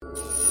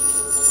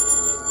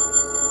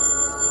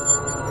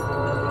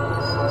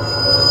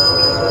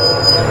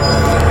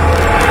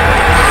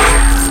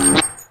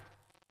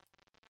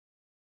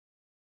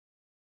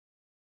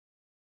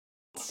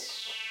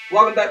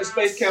Welcome back to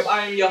Space Camp.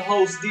 I am your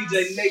host,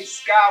 DJ Nate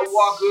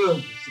Skywalker.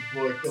 It's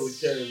your boy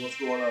Killa. What's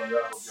going on, y'all?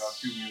 Hope y'all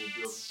Cubie in the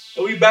building.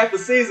 And we back for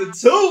season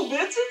 2,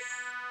 bitches.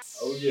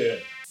 Oh yeah.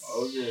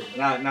 Oh yeah.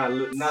 Not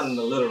in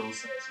the literal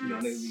sense. You know,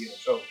 niggas be getting in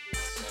trouble.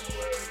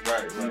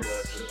 Right. You know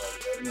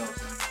what I'm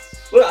saying?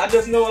 But I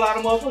just know a lot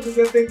of motherfuckers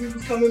that think we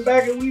was coming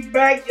back, and we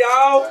back,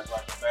 y'all. Back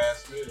like a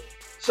fast meal.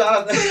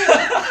 Shout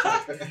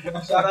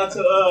out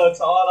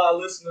to all our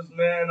listeners,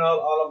 man,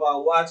 all of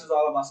our watchers,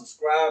 all of our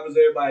subscribers,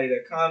 everybody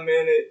that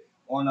commented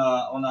on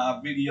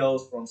our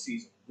videos from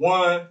season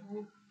 1.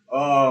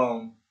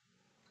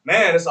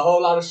 Man, it's a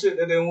whole lot of shit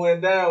that then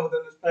went down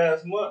within this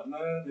past month,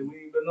 man, that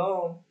we ain't been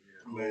on.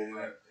 Yeah,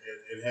 man,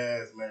 it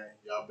has, man.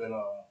 Y'all been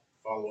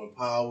following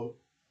Power.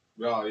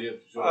 Oh yeah,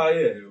 for sure. Oh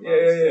yeah.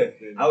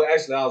 I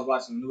was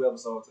watching a new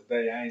episode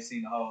today. I ain't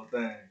seen the whole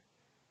thing.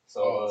 So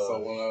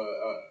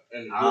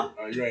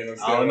you ain't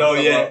I don't know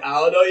yet.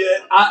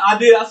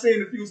 I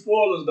seen a few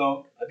spoilers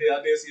though. I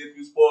did see a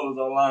few spoilers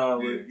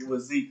online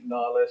with Zeke and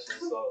all that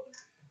shit. So,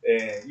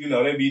 and you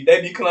know they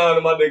be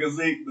clowning my nigga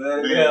Zeke,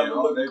 man. They have him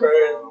looking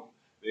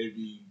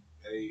crazy.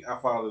 I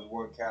follow this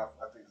one cat.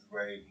 I think his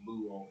name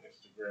Lou on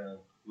Instagram.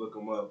 Look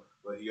him up,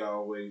 but he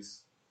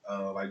always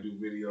like do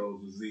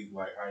videos with Zeke,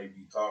 like how he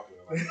be talking.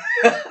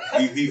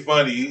 Like, he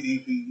funny.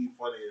 He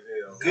funny as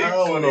hell. I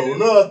don't know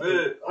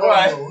nothing.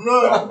 I don't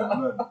know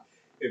nothing.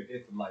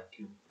 It's like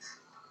you.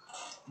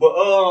 But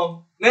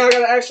now I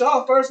gotta ask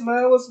y'all first,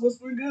 man. What's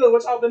been good?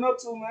 What y'all been up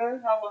to,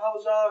 man? How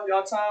was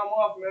y'all time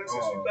off, man?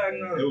 Since you back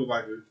now. It was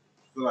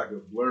like a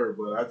blur,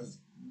 but I just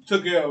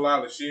took care of a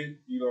lot of shit.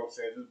 You know what I'm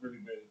saying? Just really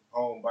been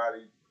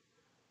homebody.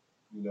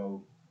 You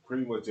know,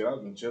 pretty much.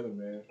 I've been chilling,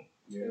 man.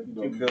 Yeah, you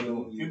know,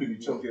 you be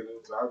chilling.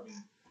 So I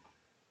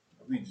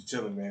be just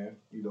chilling, man.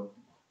 You know,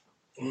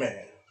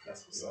 man.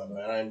 That's what's up,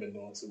 man. I ain't been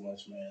doing too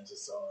much, man.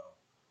 Just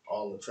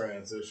all the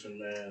transition,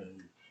 man,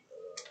 and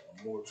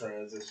more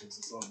transition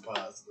to something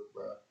positive,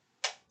 bro.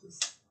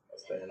 Just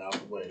staying out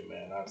the way,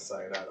 man. Out of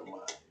sight, out of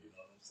mind. You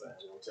know what I'm saying?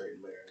 We'll take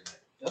care of that.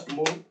 That's the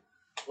move.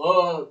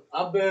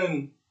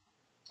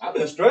 I've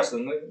been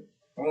stressing, nigga.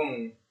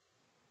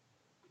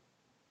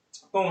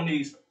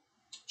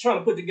 Trying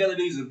to put together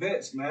these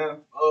events,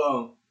 man.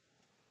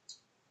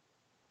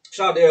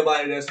 Shout out to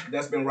everybody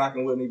that's been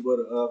rocking with me,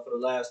 but for the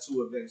last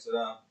 2 events that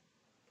I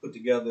put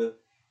together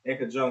in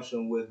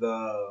conjunction with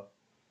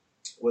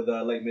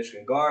Lake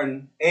Michigan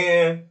Garden,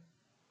 and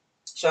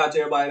shout out to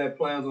everybody that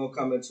plans on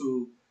coming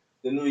to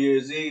the New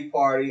Year's Eve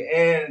party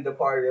and the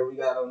party that we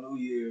got on New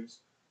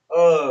Year's.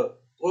 What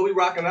we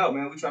rocking out,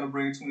 man. We trying to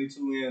bring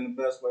 22 in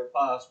the best way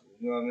possible.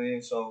 You know what I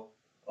mean? So,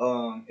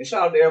 and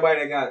shout out to everybody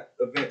that got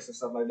events and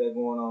stuff like that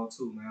going on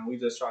too, man. We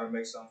just trying to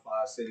make something for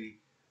our city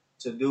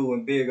to do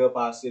and big up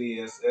our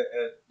city at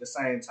the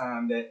same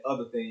time that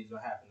other things are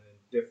happening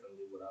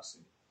differently with our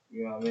city.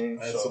 You know what I mean?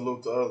 And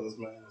salute to others,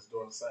 man, that's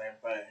doing the same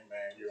thing,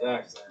 man. You know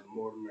what I'm saying? The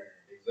more the merrier.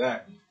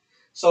 Exactly.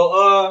 So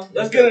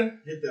let's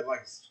hit that like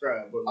and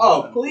subscribe button.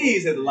 Oh,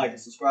 please hit the like and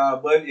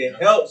subscribe button. It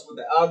helps with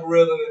the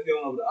algorithm. If you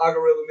don't know what the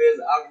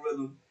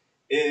algorithm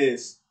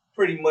is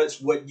pretty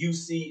much what you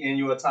see in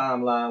your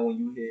timeline when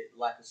you hit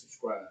like and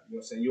subscribe. You know what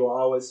I'm saying? You'll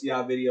always see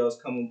our videos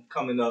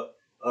coming up.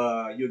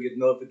 You'll get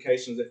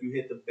notifications if you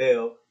hit the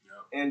bell.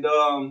 Yeah. And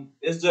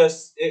it's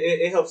just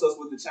it helps us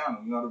with the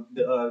channel, you know,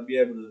 to be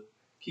able to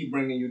keep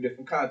bringing you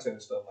different content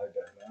and stuff like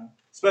that, man.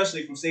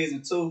 Especially from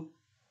season 2.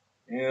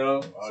 You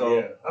know,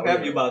 I'm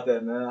happy about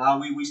that, man.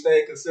 We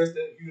stayed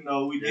consistent. You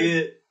know, we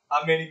did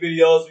how many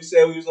videos we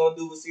said we was gonna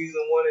do with season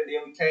 1, and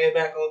then we came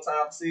back on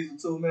time for season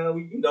 2, man.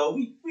 We know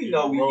we be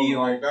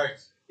on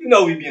dice. You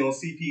know we be on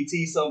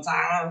CPT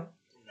sometime.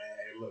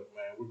 Man, look,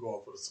 man, we're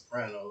going for the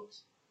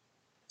Sopranos.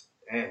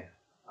 Damn,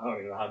 I don't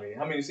even know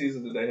how many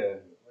seasons did they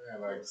have?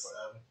 Man, like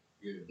 7.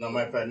 Yeah. No,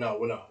 matter of fact, no.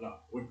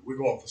 We're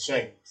going for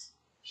Shameless.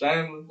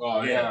 Shameless?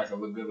 Oh yeah, I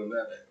can look good on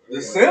that.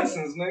 The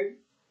Simpsons, nigga.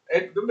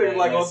 Them niggas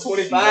like on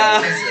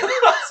 25.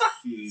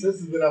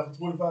 Simpsons been out for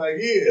 25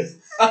 years.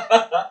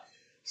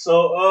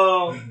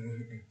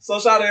 So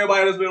shout out to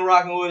everybody that's been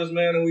rocking with us,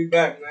 man, and we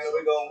back, man.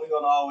 We're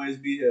gonna always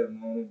be here,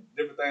 man.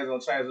 Different things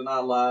gonna change in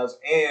our lives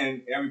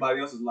and everybody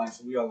else's life,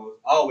 so we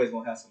always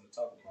gonna have something to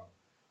talk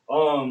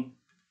about.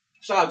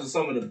 Shout out to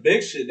some of the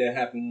big shit that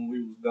happened when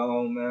we was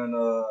gone, man.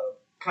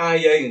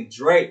 Kanye and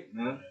Drake,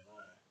 man.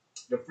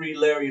 The Free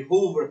Larry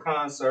Hoover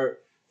concert.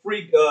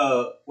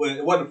 Well,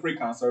 it wasn't a free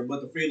concert,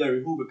 but the Free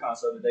Larry Hoover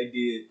concert that they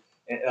did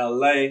in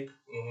LA.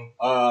 Mm-hmm.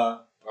 I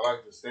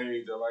like the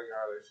stage. I like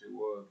how that shit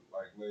was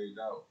like laid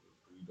out. It was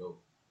pretty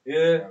dope.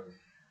 Yeah.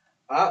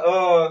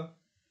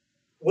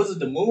 Was it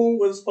the moon?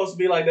 Was it supposed to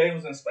be like they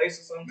was in space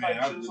or something? Man,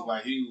 I was just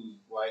like he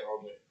was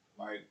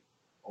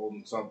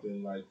on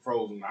something like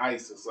frozen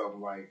ice or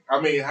something like. I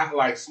mean,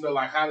 smell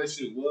like how this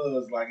shit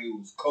was like it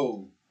was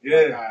cold.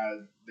 Yeah. Like how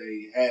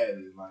they had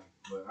it like.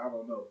 But I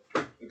don't know.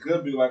 It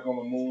could be like on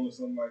the moon or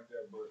something like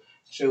that. But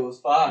shit was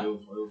fire. It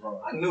was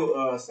hard. I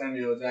knew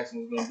Samuel Jackson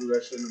was gonna do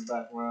that shit in the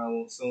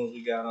background as soon as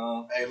we got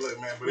on. Hey, look,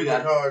 man, but we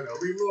got hard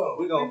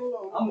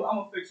though. I'm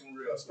gonna fix him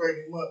real.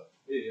 Straighten him up.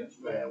 Yeah,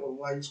 man. Well,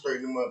 why you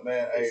straighten him up,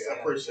 man? Hey, I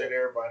appreciate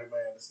everybody,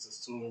 man. That's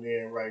just tuning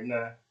in right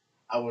now.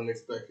 I wasn't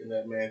expecting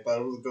that, man.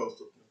 Thought it was a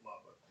ghost up this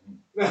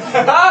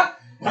motherfucker.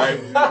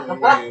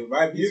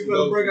 Might be You some gonna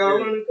ghosts bring in out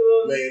there. running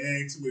cuz? Man, there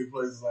ain't too many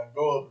places I can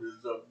go up this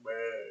junk,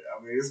 man.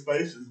 I mean, it's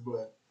spacious,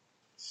 but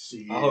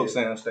shit. I hope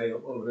Sam stay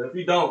up over there. If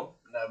you don't,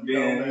 Nah,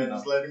 then, man,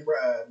 just let him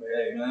ride, man.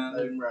 Hey, man.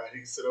 Let him ride. He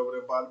can sit over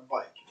there by the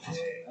bike.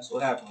 yeah, that's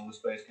what happens with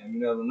Space Camp.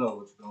 You never know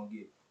what you're gonna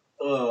get.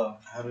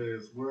 Out of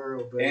this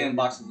world, baby. And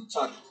boxes of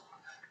chocolates.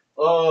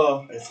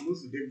 Hey,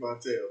 salute to Dick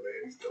Montel,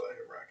 man. He's still out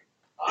here rocking.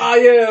 Oh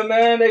yeah,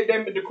 man.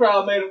 The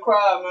crowd made him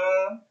cry,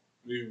 man.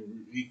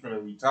 He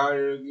finna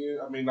retire again.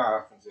 I mean, nah,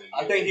 I finna say again.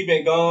 I think he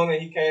been gone and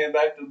he came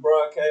back to the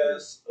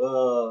broadcast.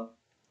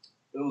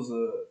 It was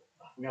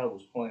I forgot who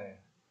was playing.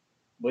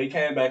 But he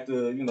came back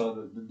to,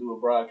 to do a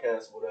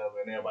broadcast or whatever,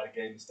 and everybody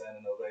gave him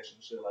standing ovation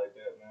and shit like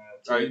that, man.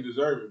 Oh, he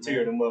deserved it, man.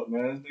 Teared him up,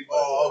 man.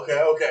 Oh, okay.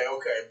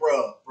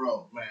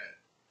 Bro, man.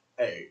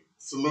 Hey,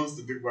 salutes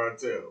to Dick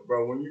Martell.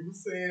 Bro, when you were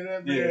saying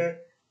that, man,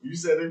 you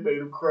said they made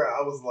him cry,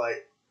 I was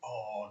like,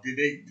 oh, did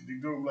they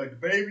do him like the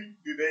baby?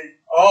 Did they?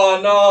 Oh,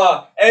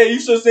 no. Hey,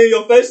 you should have seen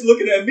your face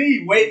looking at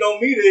me, waiting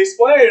on me to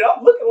explain it.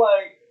 I'm looking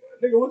like,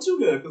 nigga, what you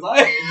got? Because I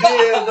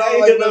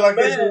ain't like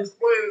they should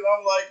explain it.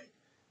 I'm like,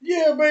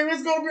 yeah, baby,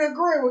 it's gonna be a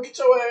great one. Get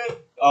your ass.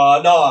 Nah.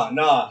 You know what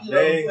I'm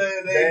saying?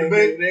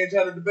 They ain't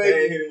trying to debate.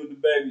 They ain't hit him with the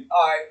baby.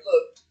 All right,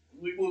 look,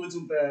 we moving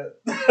too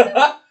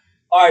fast.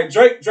 All right,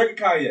 Drake and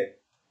Kanye.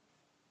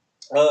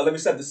 Let me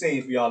set the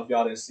scene for y'all if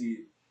y'all didn't see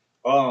it.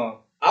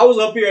 I was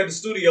up here at the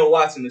studio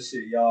watching this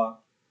shit, y'all.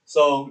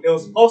 So it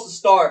was supposed to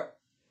start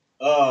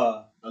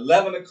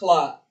 11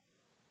 o'clock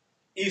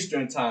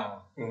Eastern time,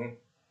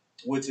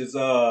 which is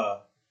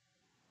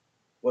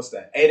what's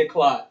that? 8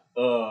 o'clock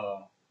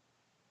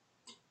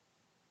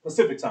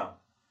Pacific time.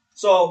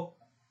 So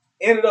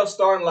ended up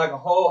starting like a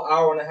whole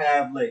hour and a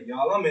half late,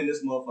 y'all. I'm in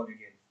this motherfucker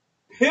getting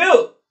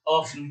pilled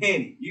off some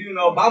Henny,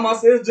 by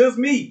myself, just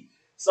me.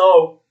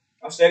 So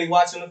I'm steady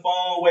watching the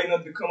phone, waiting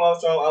up to come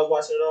up. So I was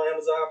watching it on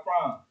Amazon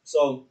Prime.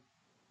 So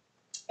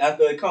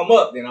after it come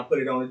up, then I put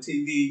it on the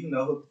TV,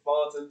 hooked the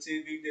phone to the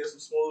TV, did some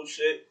smooth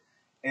shit,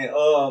 and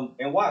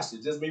watched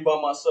it. Just me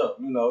by myself,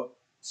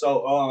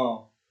 So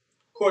of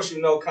course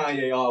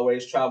Kanye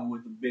always travel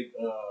with the big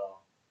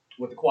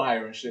with the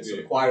choir and shit. So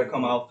the choir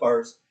come out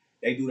first.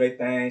 They do their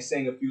thing,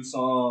 sing a few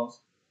songs.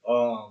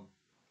 Or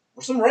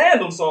some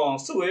random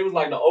songs too. It was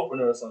like the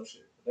opener or some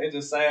shit. They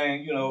just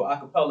sang, a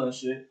cappella and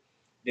shit.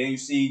 Then you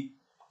see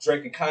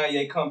Drake and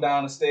Kanye come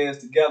down the stairs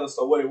together.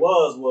 So what it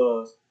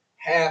was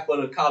half of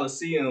the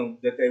Coliseum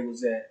that they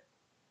was at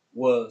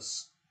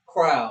was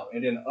crowd,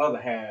 and then the other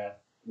half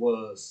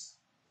was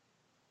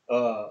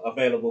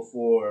available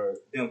for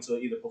them to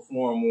either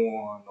perform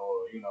on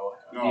or, be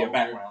a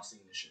background scene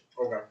and shit.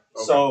 Okay.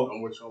 So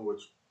I'm with you.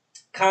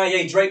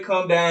 Kanye, Drake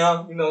come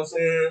down, you know what I'm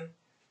saying?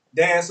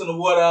 Dancing or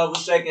whatever,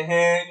 shaking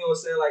hands, you know what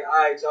I'm saying? Like, all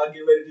right, y'all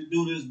get ready to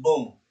do this.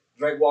 Boom.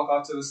 Drake walk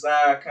off to the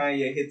side,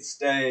 Kanye hit the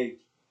stage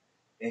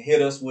and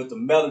hit us with the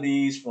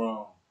melodies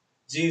from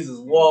Jesus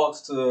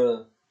Walks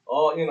to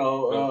Touch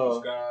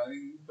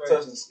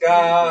the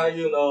Sky,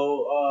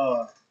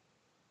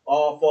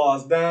 All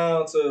Falls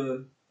Down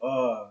to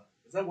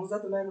was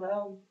that the name of the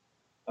album?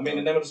 I mean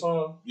the name of the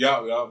song? Yeah.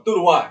 Through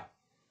the Wire.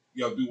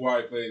 Yo, Through the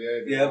Wire played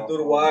that. Yeah, Through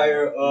the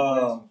Wire.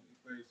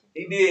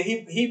 He did.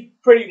 He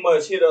pretty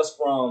much hit us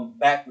from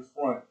back to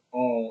front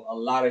on a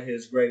lot of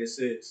his greatest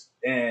hits,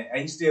 and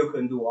he still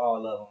couldn't do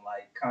all of them.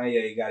 Like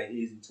Kanye got an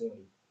easy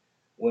 20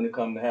 when it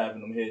comes to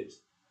having them hits.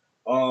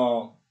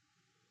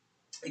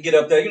 He get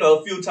up there,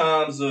 a few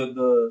times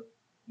the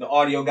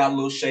audio got a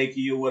little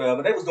shaky or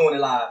whatever. They was doing it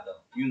live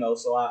though,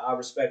 so I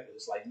respect it.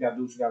 It's like you gotta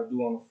do what you gotta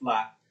do on the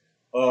fly.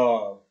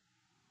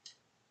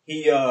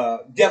 He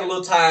got a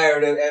little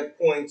tired at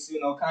points.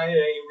 Kanye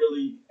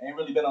ain't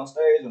really been on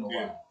stage in a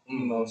while.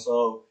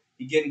 So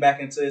he getting back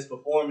into his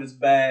performance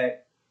bag,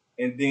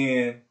 and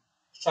then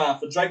it's time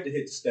for Drake to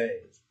hit the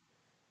stage.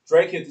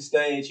 Drake hit the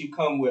stage. He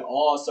come with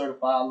all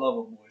Certified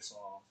Lover Boy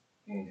songs.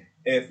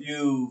 If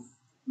you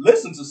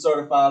listen to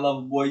Certified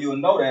Lover Boy, you'll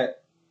know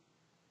that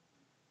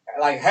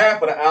like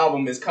half of the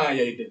album is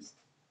Kanye dissing.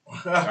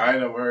 I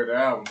ain't never heard the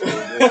album.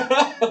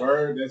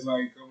 Word that's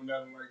like coming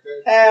down like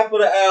that. Half of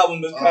the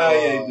album is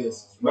Kanye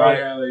dissing.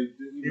 Right?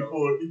 He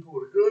pulled a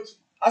Gucci.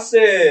 I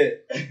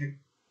said,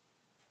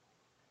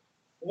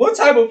 what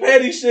type of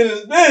petty shit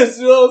is this?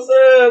 You know what I'm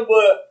saying?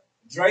 But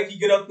Drake, he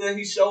get up there,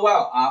 he show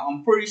out.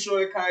 I'm pretty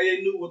sure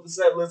Kanye knew what the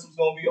set list was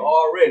going to be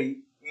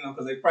already,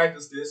 because they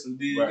practiced this and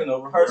did,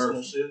 rehearsal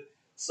and shit.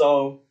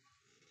 So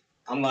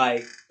I'm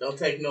like, don't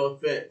take no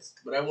offense,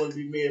 but that wouldn't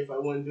be me if I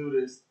wouldn't do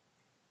this.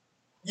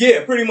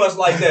 Yeah, pretty much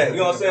like that. You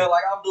know what I'm saying?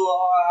 Like, I'm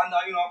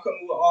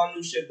coming with all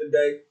new shit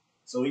today.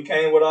 So he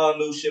came with all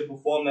new shit,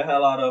 performed the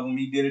hell out of him.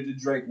 He did it the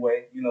Drake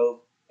way,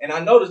 And I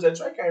noticed that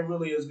Drake ain't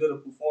really as good a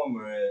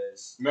performer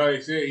as... No,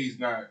 they said he's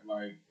not.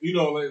 Like,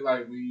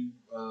 like we,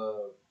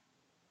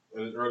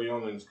 early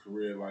on in his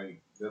career,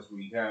 like, that's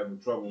what he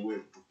had trouble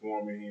with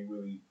performing. He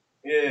really...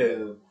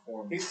 Yeah.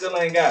 He still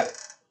ain't got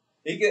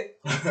it.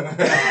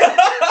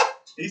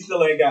 He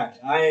still ain't got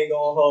it. I ain't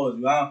gonna hold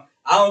you. I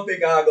don't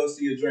think I'll go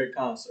see a Drake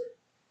concert.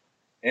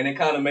 And it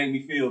kind of made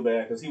me feel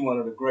bad because he one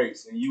of the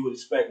greats, and you would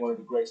expect one of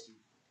the greats to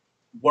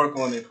work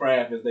on their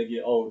craft as they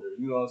get older.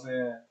 You know what I'm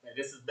saying? And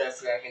this is the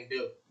best that I can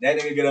do. That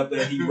nigga get up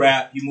there, he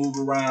rap, he move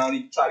around,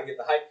 he try to get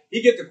the hype.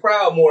 He get the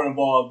crowd more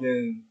involved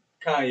than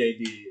Kanye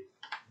did.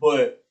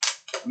 But,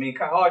 I mean,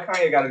 all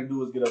Kanye got to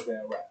do is get up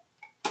there and rap.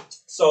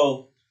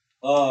 So,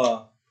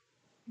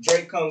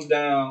 Drake comes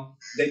down.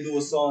 They do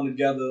a song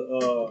together.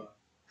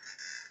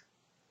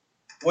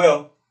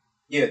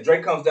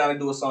 Drake comes down and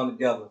do a song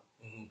together.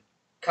 Mm-hmm.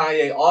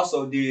 Kanye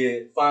also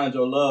did Find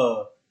Your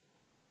Love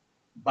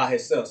by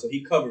himself. So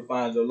he covered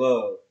Find Your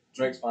Love,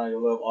 Drake's Find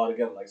Your Love all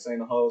together, like sang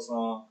the whole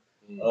song.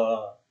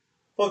 Mm-hmm.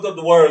 Fucked up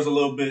the words a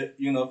little bit,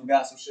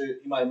 forgot some shit.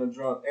 He might have been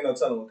drunk. Ain't no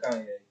telling with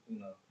Kanye,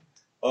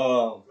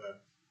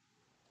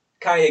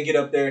 Kanye get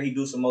up there, he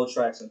do some more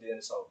tracks, and then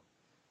it's over.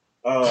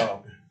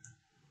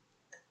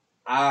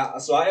 I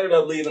ended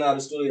up leaving out of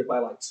the studio by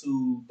like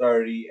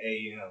 2:30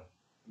 a.m.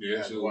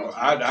 Yeah,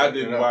 I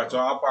didn't watch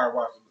all. I probably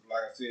watched it,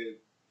 like I said,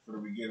 for the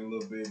beginning a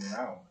little bit, and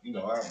I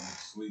was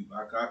asleep.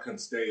 I couldn't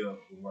stay up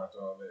and watch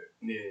all that.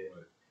 Yeah,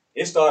 but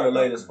it started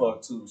late as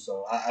fuck too,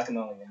 so I can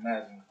only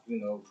imagine,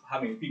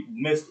 how many people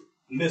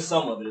missed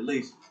some of it at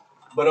least.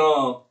 But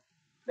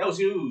that was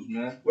huge,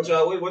 man. What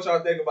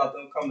y'all think about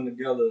them coming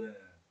together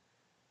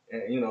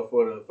and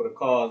for the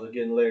cause of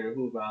getting Larry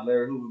Hoover out?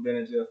 Larry Hoover been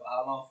in jail for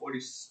how long? 40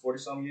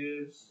 some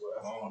years? Well,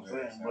 that's what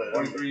I'm saying.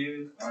 43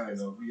 years? I didn't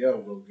know if he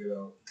ever go get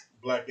out.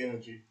 Black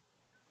energy,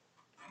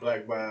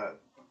 black vibe,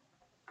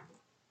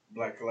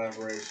 black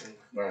collaboration,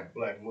 right.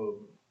 Black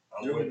movement.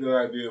 It was a good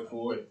idea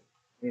for it.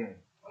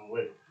 I'm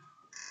with it.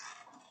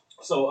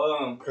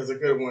 So, because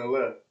it could have went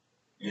left.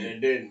 And it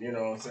didn't, you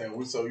know what I'm saying?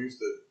 We're so used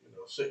to,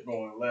 shit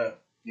going left.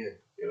 Yeah.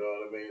 You know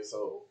what I mean?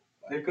 So,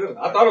 it could.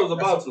 I thought it was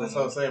about to. That's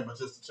what I'm saying, but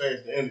just to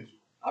change the energy.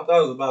 I thought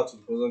it was about to.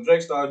 Because when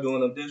Drake started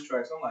doing them diss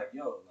tracks, I'm like,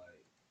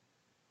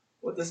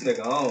 what this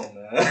nigga on,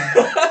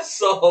 man?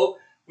 So,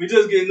 we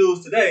just get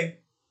news today.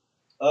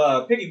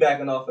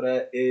 Piggybacking off of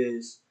that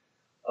is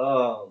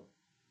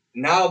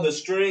now the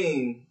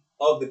stream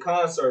of the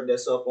concert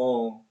that's up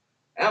on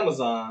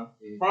Amazon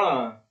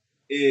Prime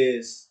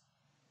is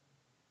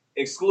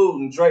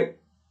excluding Drake.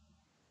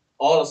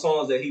 All the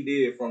songs that he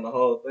did from the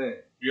whole thing.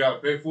 You gotta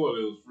pay for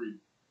it. It was free.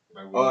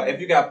 If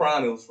you got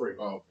Prime, it was free.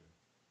 Oh, okay.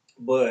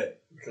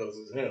 But because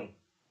it's him.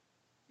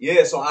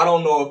 Yeah, so I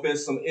don't know if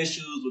it's some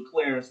issues with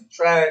clearing some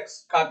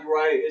tracks,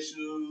 copyright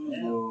issues,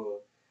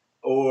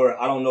 or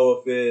I don't know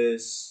if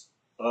it's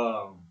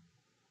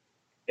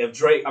if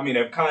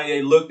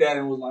Kanye looked at it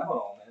and was like,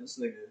 hold on, man,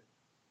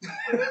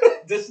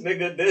 this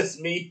nigga dissed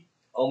me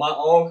on my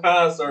own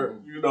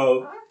concert,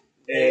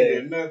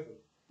 and nothing.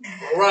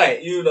 Right,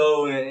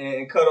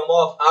 and cut him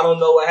off. I don't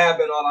know what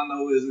happened. All I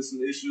know is there's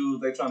some issues.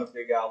 They trying to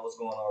figure out what's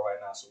going on right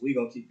now. So we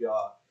gonna keep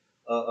y'all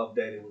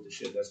updated with the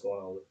shit that's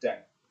going on with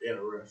that.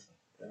 Interesting.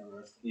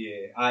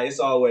 Yeah, it's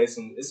always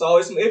some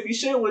iffy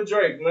shit with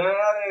Drake, man.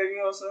 You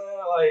know what I'm saying?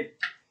 Like,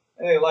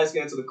 hey, lights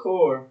getting to the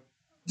core.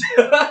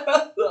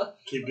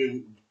 Keep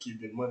getting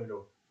money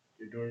though.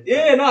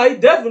 Yeah, no, he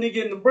definitely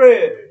getting the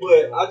bread.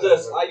 But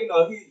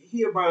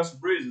he'll burn some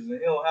bridges and he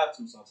don't have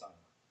to sometimes.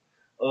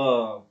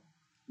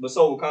 But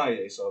so will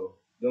Kanye, so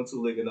them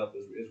two linking up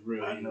is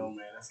real. I know,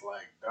 man. That's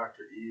like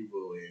Dr.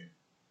 Evil and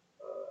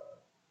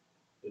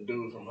the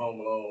dude from Home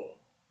Alone,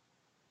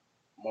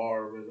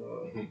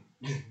 Marvin.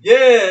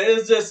 Yeah,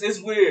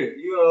 it's weird.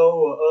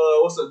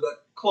 What's it?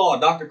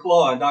 Dr.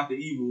 Claw and Dr.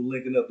 Evil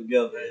linking up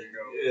together. There you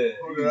go. Yeah.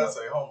 Who did I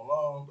say? Home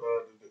Alone?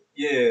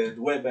 The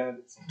Wet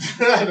Bandits.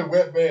 The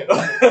Wet Bandits.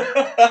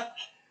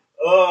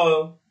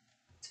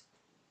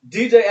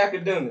 DJ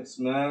Academics,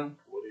 man.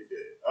 What he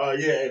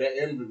did. Yeah, that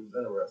interview was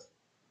interesting.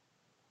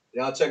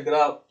 Y'all checked it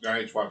out? I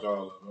ain't watched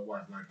all of it. I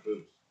watched like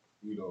clips.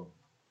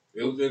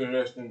 It was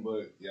interesting,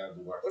 but yeah, I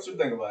just watched. What you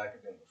think about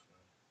Academics,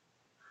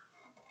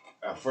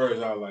 man? At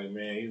first, I was like,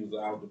 man, he was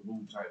out the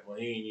boot type, but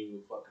he ain't even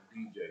a fucking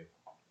DJ.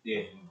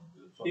 Yeah.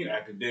 The fucking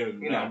Academics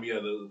remind me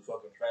of the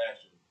fucking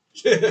fashion.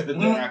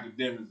 The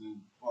Academics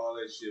and all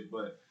that shit,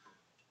 but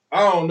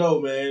I don't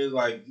know, man. It's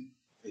like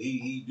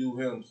he do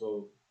him,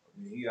 so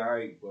he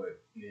alright, but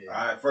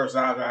at first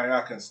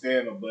I can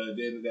stand him, but at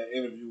the end of that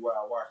interview where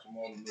I watched him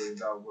on $1 Million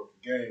Worth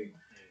of Game,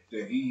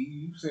 that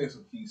he said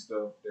some key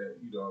stuff that,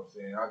 you know what I'm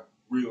saying, I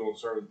agree on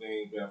certain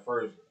things, but at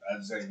first I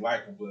just ain't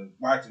like him, but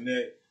watching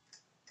that,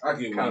 I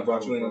get kind of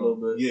brought you in a little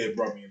bit. Yeah, it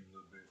brought me in a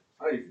little bit.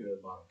 How you feel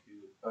about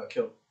him,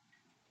 Killa?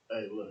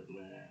 Hey, look,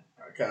 man,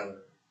 I kind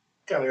of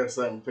got the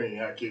same opinion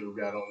how Cubie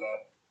got on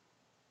that,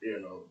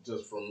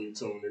 just from me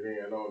tuning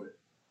it in on it,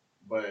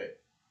 but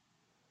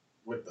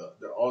with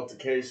the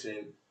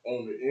altercation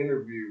on the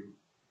interview,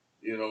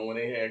 when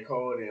they had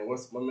called in,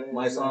 what's my man?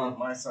 My son.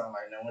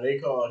 Like, now when they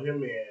called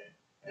him in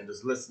and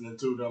just listening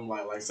to them,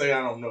 like say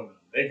I don't know them.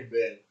 They could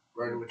be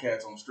regular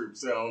cats on the street,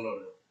 say I don't know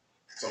them.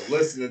 So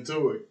listening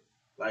to it,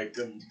 like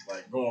them,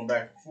 like going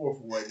back and forth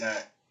and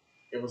whatnot,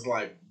 it was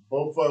like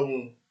both of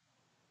them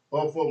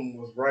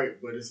was right,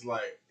 but it's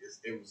like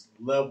it was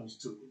levels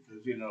to it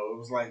because it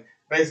was like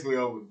basically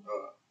over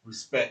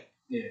respect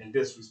and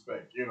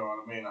disrespect. You know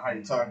what I mean? How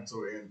you talking to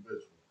an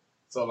individual.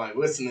 So like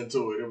listening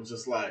to it, it was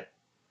just like,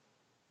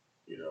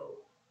 you know,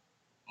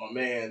 my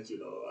man's, you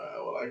know,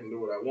 I can do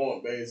what I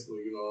want,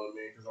 basically, you know what I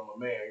mean? Because I'm a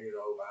man, you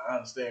know, I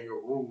understand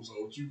your rules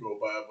and what you go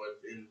by,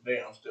 but in the day,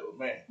 I'm still a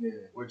man,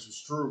 which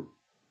is true.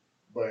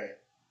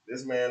 But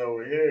this man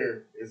over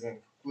here is in a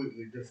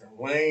completely different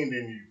lane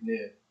than you.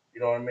 Yeah. You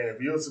know what I mean? If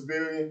you're a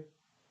civilian,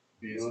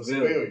 you're a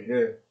civilian.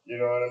 Yeah. You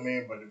know what I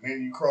mean? But the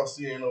minute you cross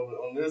the end over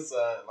on this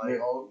side, like,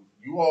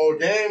 you all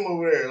game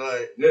over there,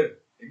 like, it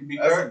can be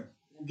dirty.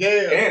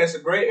 Yeah. And it's a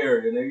gray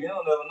area, nigga. You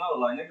don't never know.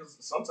 Like,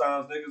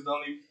 sometimes niggas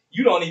don't even,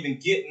 you don't even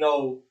get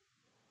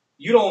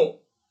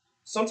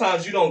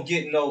sometimes you don't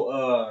get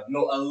no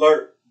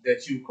alert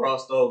that you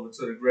crossed over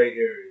to the gray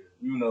area.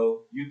 You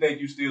know, you think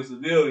you still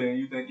civilian,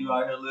 you think you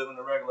out here living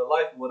a regular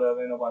life or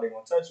whatever, ain't nobody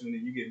gonna touch you, and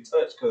then you get in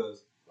touch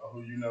because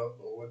who you know,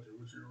 or what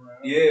you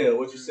around. Yeah,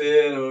 what you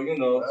said, or you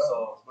know,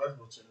 so that's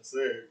what you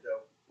said.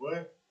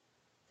 What?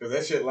 Because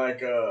that shit like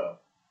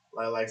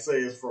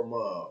say it's from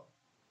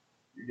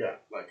you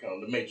got like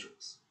the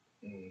Matrix.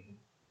 Mm-hmm.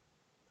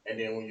 And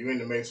then when you're in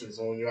the Matrix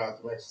and when you're out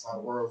the Matrix, how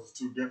the worlds is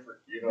two different,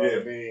 you know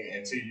what I mean?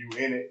 Until you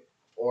in it.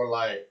 Or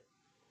like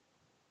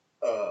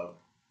the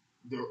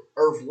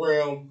Earth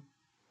realm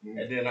and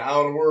then the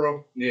outer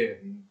world. Yeah.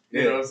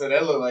 You know what I'm saying?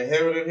 That look like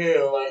heaven and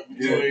hell, like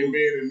between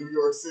being in New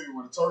York City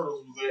where the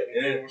Turtles was at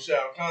and then with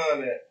Shao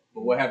Kahn at.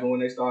 But what happened when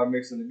they started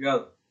mixing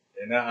together?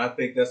 And I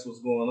think that's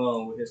what's going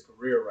on with his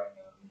career right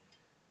now.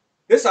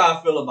 This is how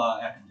I feel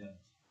about academics.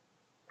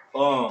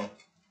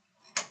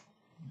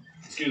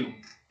 Excuse me.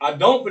 I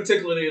don't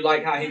particularly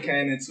like how he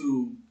came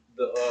into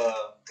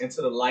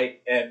the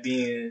light at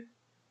being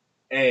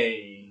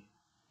a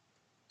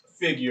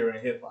figure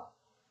in hip hop.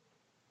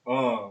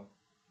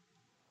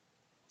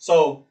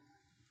 So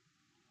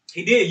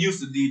he did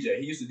used to DJ.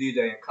 He used to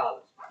DJ in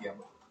college. Yeah.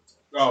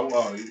 No,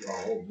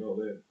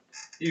 that.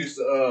 He used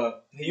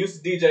to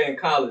DJ in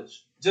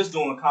college, just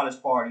doing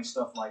college parties,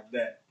 stuff like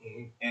that.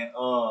 Mm-hmm. And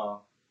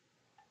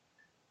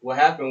what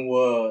happened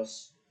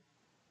was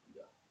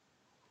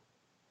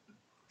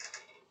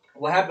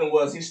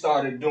he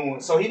started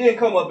doing, so he didn't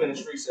come up in the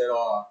streets at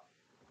all,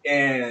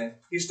 and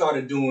he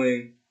started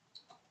doing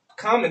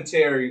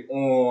commentary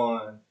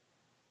on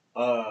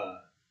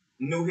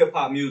new hip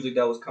hop music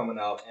that was coming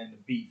out and the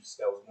beefs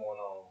that was going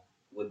on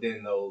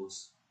within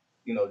those,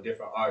 you know,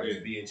 different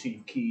artists, be it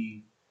Chief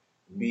Keef,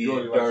 be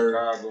it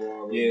Dirt,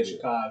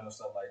 Chicago and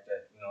stuff like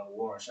that, you know, the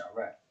war and shot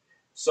rap.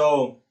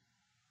 So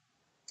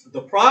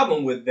the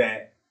problem with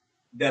that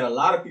a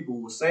lot of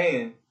people were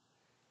saying,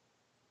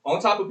 on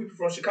top of people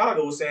from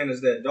Chicago were saying,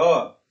 is that,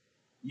 dog,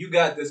 you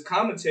got this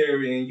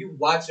commentary and you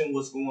watching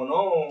what's going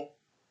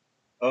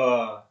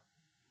on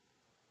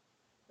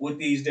with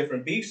these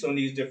different beefs on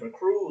these different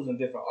crews and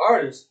different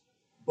artists,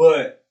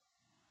 but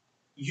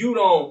you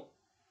don't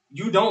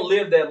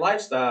live that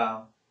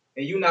lifestyle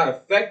and you're not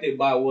affected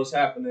by what's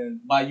happening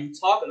by you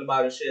talking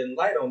about it, shedding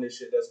light on this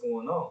shit that's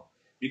going on.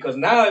 Because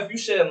now if you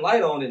shedding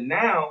light on it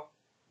now,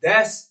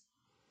 that's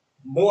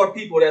more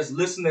people that's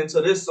listening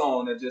to this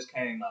song that just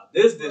came out,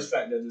 this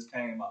track that just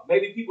came out.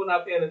 Maybe people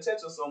not paying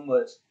attention so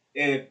much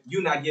if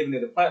you're not giving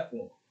it a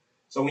platform.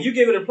 So when you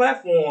give it a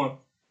platform,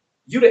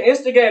 you the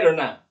instigator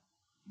now.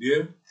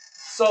 Yeah.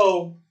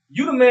 So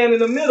you the man in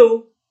the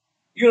middle.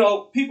 You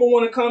know, people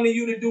want to come to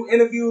you to do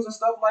interviews and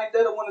stuff like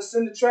that, or want to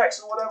send the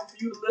tracks or whatever for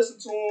you to listen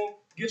to them,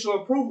 get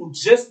your approval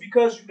just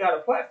because you got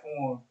a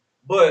platform.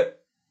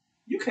 But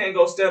you can't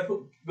go step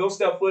foot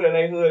in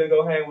their hood and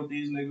go hang with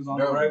these niggas on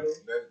the regular.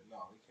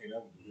 No, he can't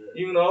ever do that.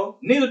 You know,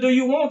 neither do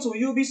you want to.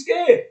 You'll be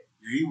scared.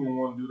 Yeah, he wouldn't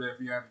want to do that if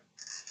he had to.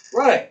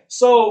 Right.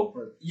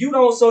 So you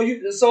don't.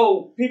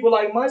 So people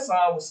like my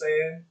son was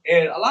saying,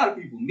 and a lot of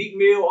people, Meek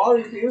Mill, all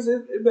these people.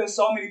 It's been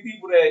so many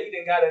people that he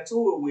didn't got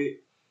into it with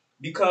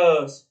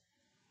because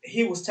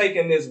he was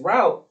taking this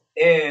route,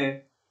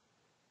 and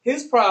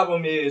his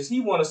problem is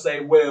he want to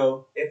say,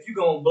 well, if you're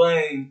gonna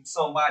blame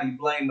somebody,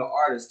 blame the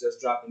artist that's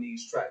dropping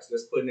these tracks,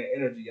 that's putting their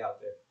energy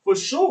out there. For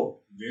sure.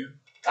 Yeah.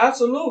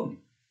 Absolutely.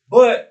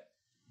 But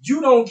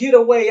you don't get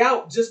a way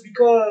out just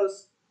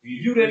because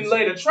you didn't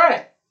lay the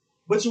track.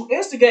 But you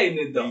instigating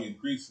it though. He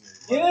increasing it.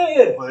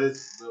 Yeah. But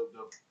it's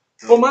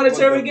for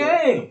monetary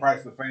gain. The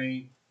price of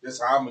fame.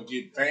 That's how I'm gonna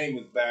get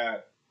famous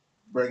by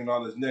bringing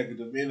all this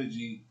negative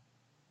energy.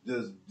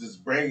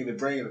 Just bringing it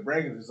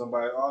to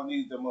somebody. All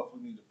that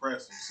motherfucker need to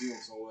press them, see them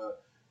somewhere.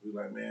 Be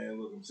like, man,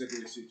 look, I'm sick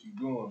of this shit you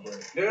doing,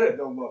 but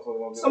don't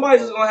motherfucker.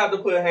 Somebody's just gonna have to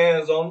put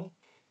hands on him,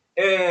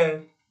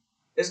 and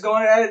they're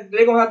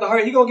gonna have to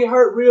hurt. He gonna get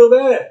hurt real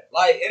bad.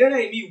 Like, and it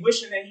ain't me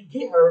wishing that he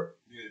get hurt,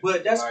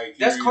 but that's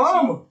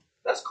karma.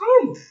 That's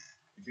karma.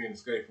 You can't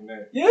escape from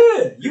that.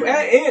 Yeah,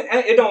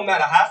 and it don't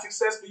matter how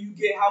successful you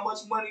get, how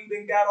much money you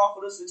done got off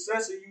of the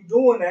success of you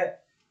doing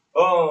that.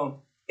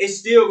 It's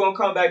still gonna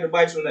come back to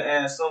bite you in the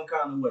ass some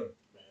kind of way.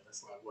 Man,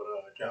 that's like what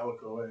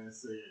Calico had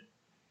said.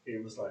 He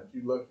was like,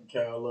 "You lucky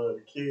Cal love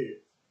the kids,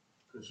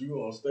 cause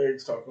you on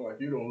stage talking like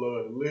you don't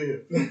love to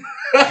live."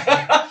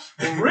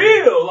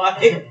 Real,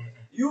 like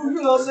you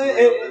know what I'm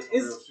saying. That's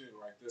real shit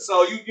right there.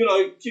 So you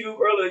know, Cube,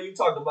 earlier you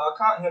talked about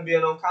him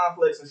being on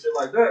Complex and shit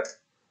like that.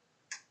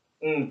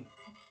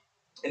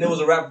 and it was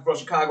a rapper from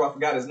Chicago. I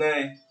forgot his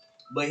name,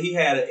 but he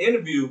had an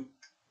interview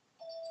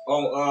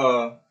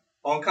on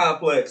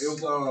Complex. It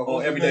was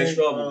on Everyday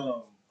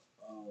Struggle.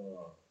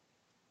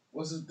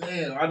 What's his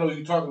name? I know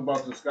you're talking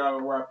about the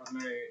Skywalker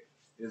name.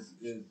 Is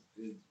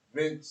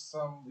Vince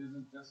something? Is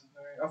it just his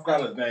name? I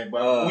forgot his name,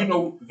 but we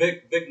know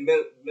Vic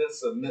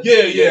Mensa.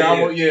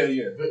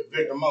 Yeah.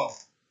 Vic Mo.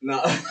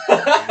 No.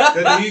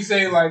 Cause he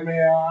say like,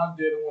 man, I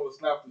didn't want to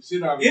slap the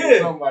shit out of you or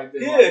something like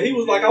that. Yeah, he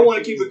was like, I want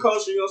to keep it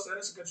kosher, you know what I'm saying?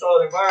 It's a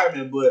controlled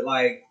environment, but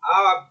like,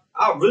 I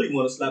really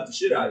want to slap the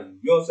shit out of you.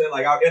 You know what I'm saying?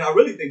 Like, and I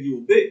really think you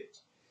a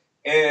bitch.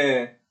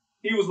 And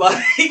he was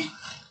like,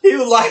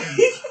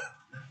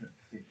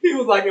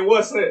 in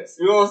what sense?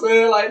 You know what I'm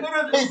saying? Like,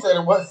 nigga. He said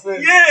in what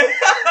sense? Yeah.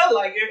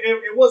 Like,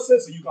 in what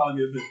sense are you calling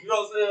me a bitch? You know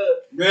what I'm saying?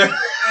 Yeah.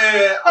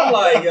 And I'm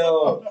like,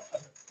 yo.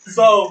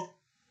 So,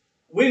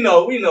 we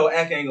know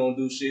Ack ain't gonna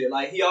do shit.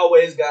 Like, he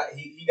always got,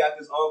 he got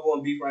this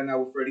ongoing beef right now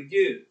with Freddie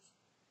Gibbs.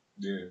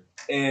 Yeah.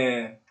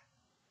 And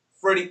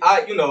Freddie,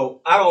 I don't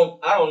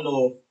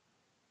know if,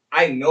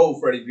 I know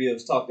Freddie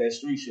Gibbs talk that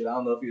street shit. I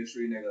don't know if he's a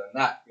street nigga or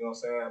not. You know what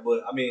I'm saying?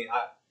 But, I mean,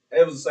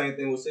 it was the same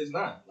thing with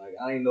 6ix9ine. Like,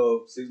 I didn't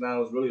know if 6ix9ine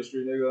was really a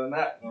street nigga or not.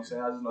 You know what I'm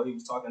saying? I just know he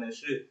was talking that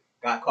shit.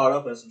 Got caught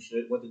up in some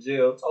shit. Went to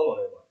jail. Told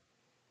on everybody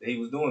that he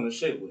was doing the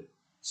shit with.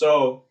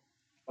 So,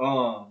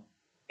 and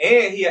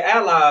he an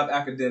ally of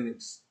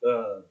academics,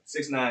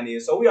 6ix9ine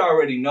is. So we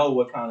already know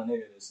what kind of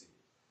nigga this is.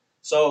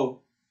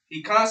 So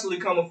he constantly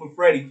coming for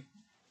Freddie.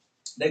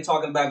 They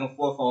talking back and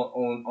forth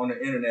on the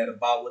internet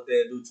about what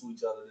they'll do to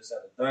each other, this,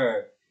 that, the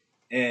third.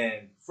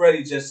 And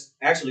Freddie just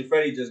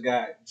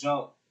got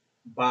jumped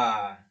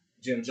by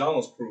Jim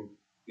Jones' crew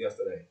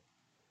yesterday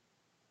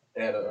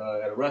at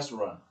a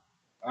restaurant.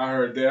 I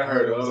heard that. I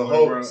heard it was a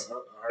hoax.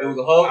 It was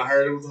a hoax? I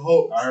heard it was a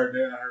hoax. I heard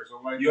that. I heard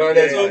something like that. You heard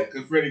that too?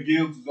 Because Freddie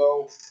Gibbs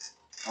was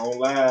on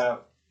live.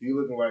 He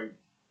looking like,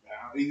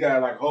 he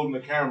got like holding the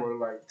camera,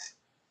 like,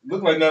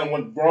 looked like nothing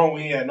went wrong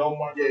when he had no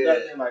mark or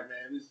nothing. Like,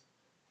 man, this.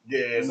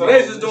 Yeah. So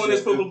they just doing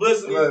this for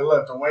publicity?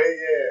 Left away,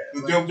 yeah.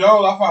 Because Jim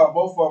Jones, I follow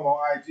both of them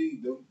on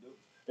IG.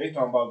 They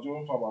talking about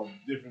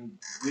different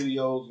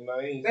videos, and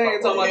they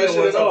ain't talking about that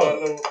shit at all. They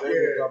ain't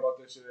talking about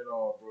that shit at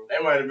all, bro. They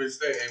might have been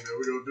saying, hey, man,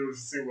 we're going to do this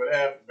to see what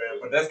happens, man.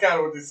 But that's kind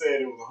of what they said.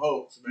 It was a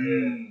hoax,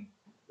 man.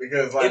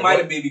 Because, like, it might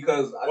have been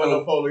because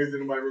no police,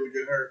 anybody really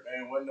get hurt,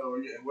 man. Wasn't no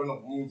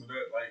wounds of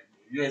that. Like,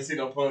 you ain't see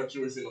no punch,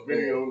 you ain't see no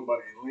video,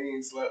 nobody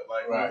lean, slept,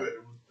 like, right.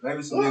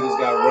 Maybe some niggas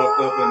got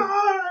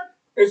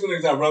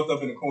roughed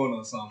up in the corner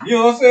or something. You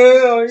know what I'm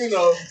saying? You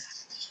know.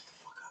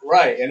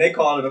 Right, and they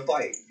call it a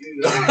fight.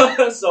 You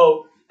know?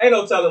 So ain't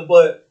no telling,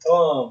 but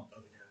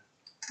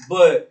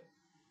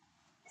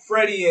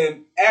Freddie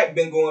and Ack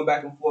been going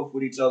back and forth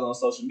with each other on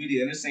social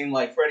media, and it seems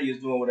like Freddie is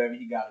doing whatever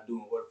he got to do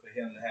in order for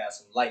him to have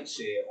some light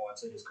shed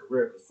onto his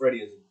career, because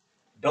Freddie is a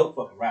dope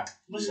fucking rapper.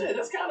 But shit,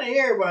 that's kind of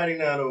everybody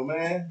now, though,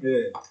 man.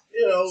 Yeah.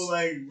 You know,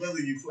 like, whether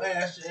you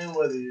flashing,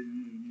 whether you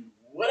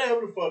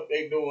whatever the fuck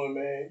they doing,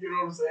 man. You know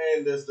what I'm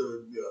saying? That's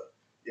the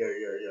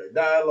your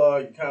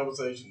dialogue, your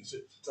conversation,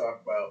 shit you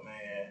talk about,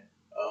 man.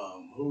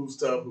 Who's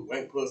tough, who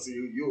ain't pussy,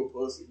 you a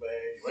pussy, man.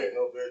 You ain't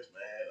no bitch,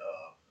 man.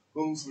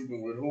 Who's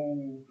sleeping with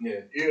who?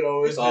 Yeah. You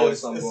know, it's always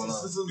something going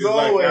on. It's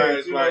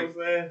always, you know what I'm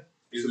saying?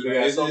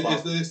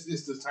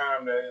 It's the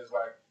time that it's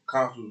like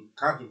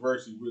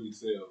controversy really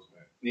sells,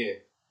 man. Yeah.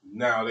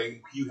 Now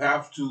you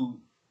have to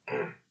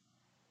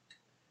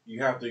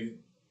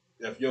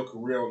if your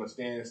career on a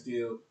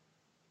standstill,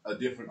 a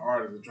different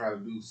artist will try to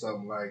do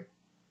something like,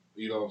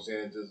 you know what I'm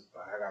saying, just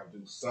I gotta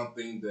do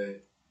something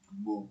that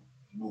will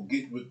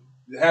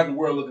have the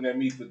world looking at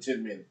me for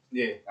 10 minutes.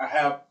 Yeah. I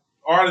have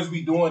artists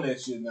be doing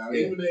that shit now.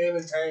 Yeah. Even the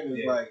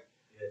entertainers, like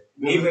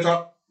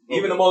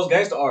even the most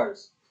gangster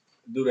artists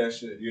do that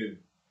shit. Yeah.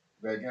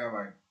 They kind of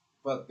like,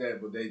 fuck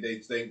that, but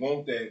they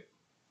want that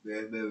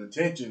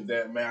attention,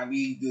 that, man, I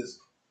need this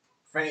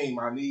fame,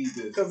 I need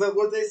this. Because that's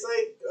what they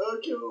say,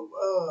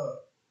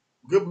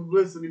 good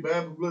publicity,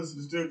 bad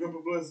publicity, still good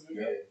publicity.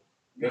 Yeah.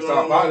 That's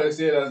how Pop, they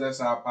said that's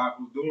how Pop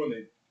was doing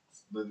it.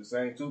 But the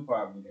same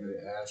Tupac was doing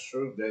it. That's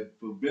true. That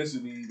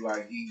publicity,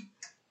 like he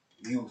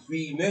was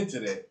feeding into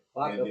that.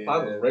 Pop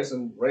was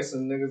racing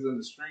niggas in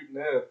the street and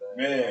everything.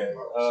 Man.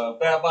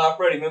 Fat Five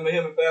Freddy, remember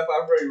him and Fat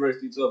Five Freddy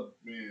raced each other.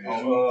 Man.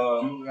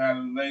 Shooting out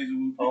of the laser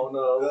with people.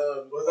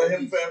 Was that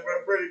him and Fat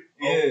Five Freddy?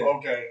 Yeah. Oh,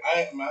 okay.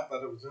 I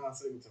thought it was John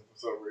Singleton for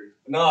some reason.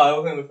 No, it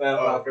was him and Fat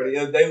Five Freddy.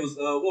 They was,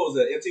 what was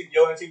that?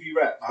 MTV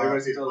Raps. They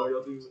raced each other on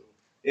Yo TV.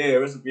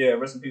 Yeah,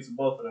 rest in peace to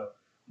both of them.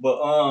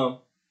 But,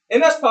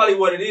 and that's probably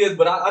what it is,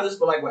 but I just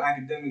feel like with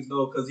academics,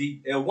 though, because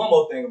one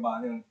more thing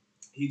about him,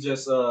 he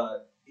just,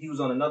 he was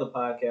on another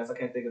podcast. I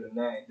can't think of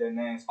their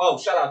names. Oh,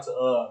 shout out to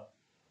 $1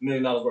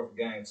 Million Worth of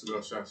Game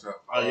too. Shout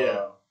out. Oh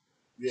yeah.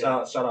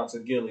 Shout out to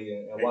Gilly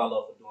and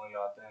Wallow for doing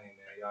y'all thing,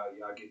 man.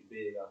 Y'all get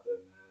big out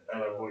there,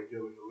 man. That boy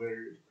Gilly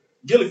hilarious.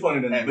 Gilly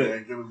funny than a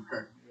bitch.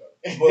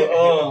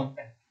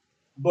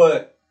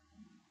 But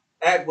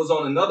Ack was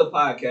on another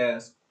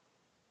podcast,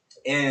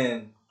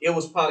 and it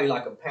was probably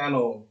like a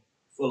panel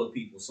full of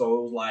people. So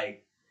it was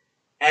like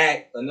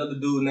Ack, another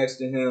dude next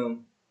to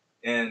him,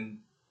 and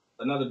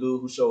another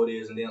dude whose show it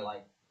is, and then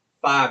like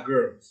 5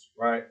 girls,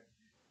 right?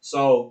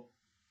 So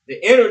the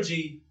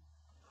energy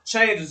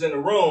changes in the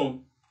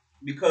room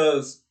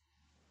because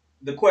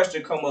the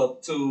question come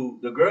up to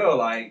the girl,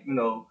 like, you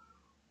know,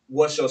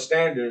 what's your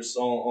standards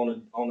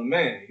on a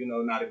man? You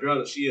know, now the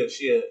girl, she a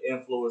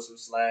influencer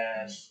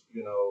slash,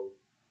 you know,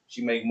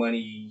 she make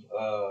money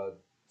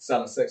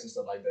selling sex and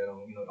stuff like that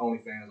on, you know,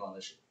 OnlyFans, all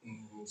that shit.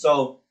 Mm-hmm.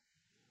 So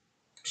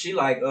she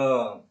like,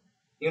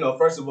 you know,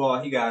 first of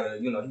all, he gotta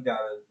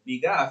be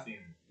God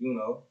fearing, you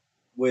know,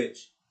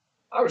 which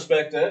I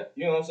respect that,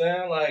 you know what I'm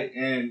saying? Like,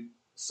 and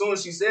as soon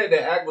as she said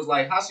that, Act was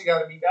like, how she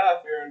gotta be God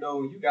fearing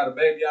though? You got a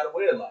baby out of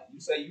wedlock. You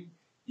say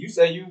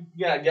you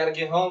gotta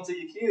get home to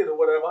your kid or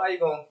whatever. How you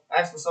gonna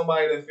ask for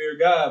somebody that fear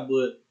God,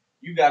 but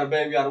you got a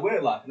baby out of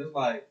wedlock? And it's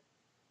like,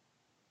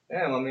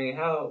 damn, I mean,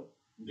 how?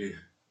 Yeah.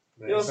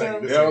 You know what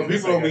I'm saying? Yeah,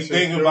 people don't be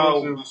thinking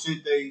about the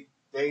shit they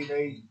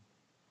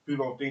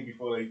people don't think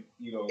before they,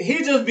 you know. He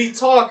just be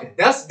talking.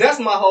 That's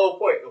my whole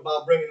point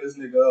about bringing this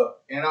nigga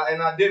up. And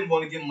I didn't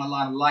want to give him a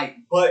lot of light,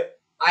 but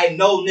I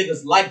know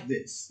niggas like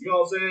this. You know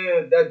what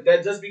I'm saying?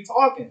 That just be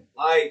talking.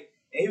 Like,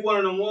 and he one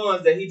of them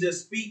ones that he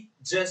just speak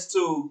just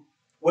to,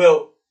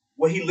 well,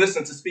 he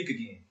listened to speak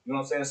again. You know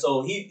what I'm saying?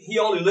 So he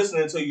only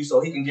listening to you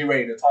so he can get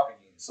ready to talk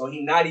again. So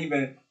he not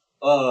even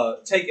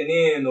taking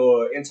in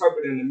or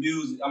interpreting the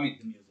music. I mean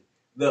the music.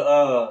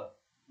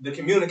 The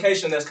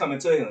communication that's coming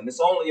to him. It's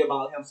only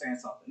about him saying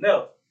something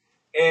else.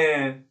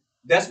 And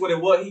that's what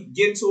it was. He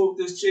get into it with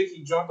this chick.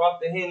 He drunk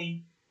off the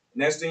Henny.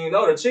 Next thing you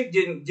know, the chick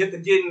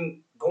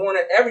getting going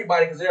at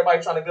everybody because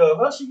everybody trying to go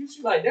her. She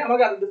like, damn, I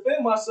got to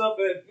defend myself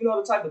and, you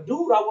know, the type of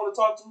dude I want to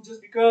talk to just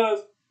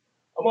because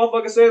a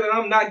motherfucker said that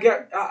I'm not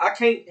I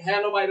can't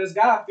have nobody that's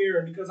God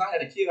fearing because I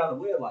had a kid out of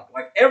wedlock.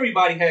 Like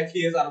everybody had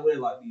kids out of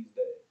wedlock these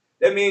days.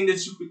 That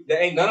means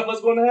that ain't none of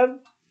us going to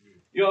heaven.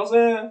 You know what I'm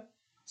saying?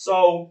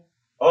 So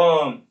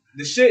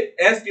the shit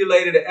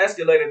escalated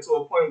to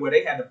a point where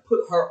they had to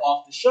put her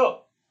off the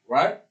show,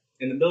 right?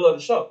 In the middle of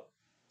the show.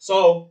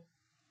 So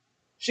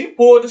she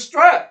pulled the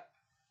strap,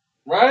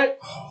 right?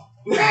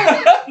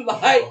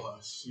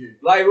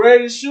 Like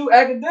ready to shoot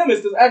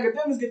academics, because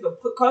academics get to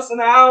put cussing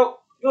out.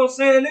 You know what I'm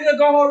saying? Nigga,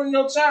 go hold on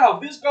your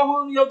child. Bitch, go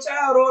hold on your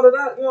child. All of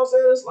that. You know what I'm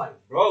saying? It's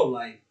like, bro,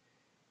 like,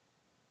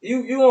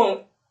 you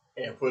won't.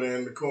 And put it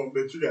in the corner,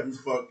 bitch. You got me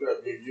fucked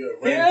up. You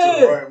ran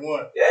to the right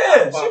one.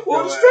 Yeah, she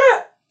pulled the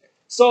strap.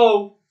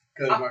 So.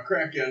 Because my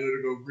crack out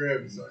to go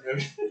grab me. So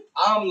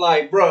I'm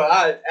like,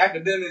 bro,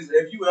 academics,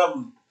 if you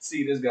ever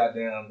see this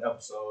goddamn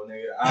episode,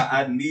 nigga,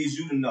 I need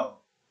you to know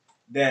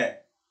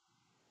that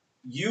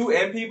you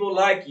and people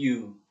like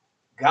you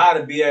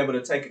gotta be able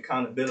to take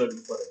accountability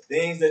for the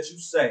things that you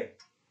say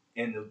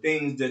and the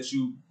things that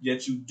you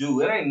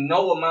do. It ain't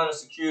no amount of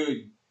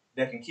security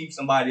that can keep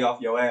somebody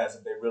off your ass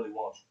if they really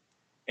want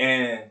you.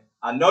 And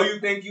I know you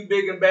think you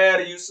big and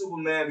bad and you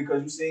Superman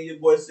because you seen your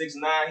boy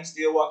 6'9", he's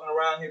still walking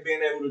around here being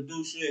able to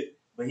do shit,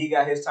 but he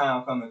got his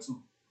time coming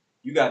too.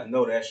 You got to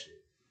know that shit.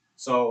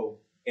 So,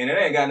 and it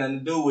ain't got nothing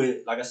to do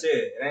with, like I said,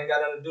 it ain't got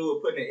nothing to do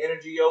with putting the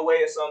energy your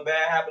way and something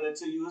bad happening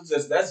to you.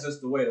 That's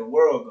just the way the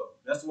world goes.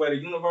 That's the way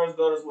the universe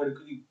goes. That's the way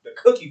the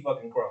cookie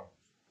fucking crumbles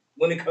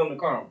when it comes to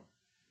karma.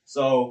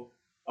 So,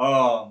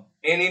 and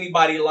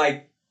anybody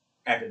like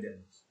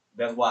academics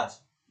that's watching,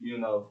 you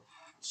know.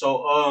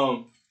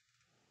 So,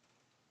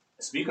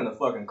 speaking of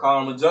fucking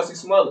karma, Jussie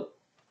Smollett.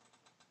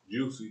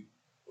 Juicy.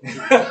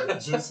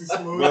 Juicy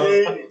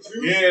Smollett.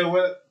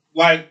 Yeah,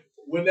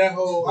 when that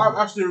whole,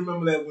 I still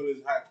remember that when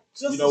it happened.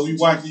 You know, you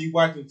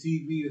watching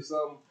TV or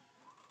something,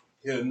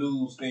 hear a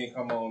news thing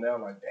come on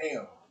now, like,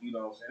 damn, you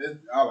know what I'm saying?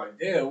 I was like,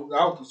 damn,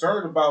 I was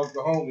concerned about the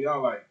homie. I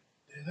was like,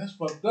 damn, that's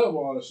fucked up,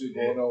 all the shit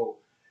going on.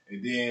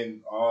 And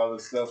then all the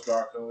stuff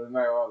started coming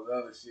tonight, all the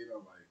other shit. I'm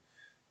like,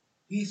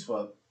 he's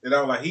fucked. And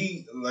I was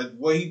like,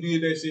 what he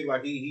did that shit,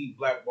 like he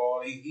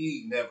blackballed.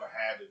 He never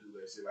had to do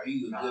that shit. Like,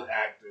 he was a good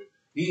actor.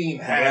 He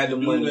ain't had to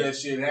do that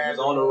shit. He was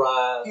on the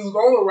rise. He was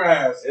on the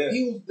rise. Yeah.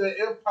 He was, the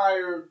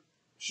Empire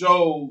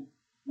show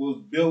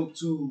was built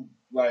to,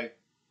 like,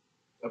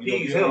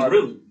 appease him,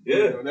 really. Yeah.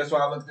 You know, that's why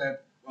I looked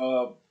at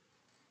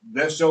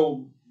that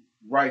show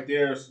right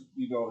there,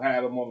 you know,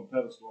 had him on the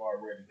pedestal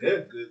already.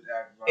 Yeah. Good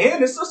actor.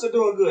 And his sister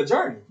doing a good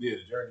journey. Yeah,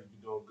 the journey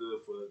been doing good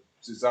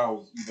since I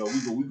was, you know,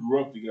 we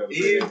grew up together.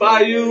 Eve,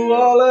 Bayou,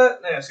 all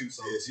that. Man, she's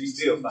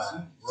still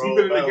fine. She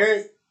been in the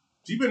game.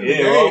 She been in the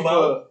game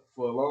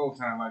for a long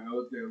time. Like, I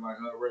looked at like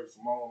her, Ray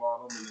Simone,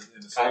 all them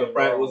in the same room.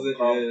 Pratt was it?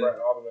 All them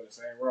in the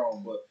same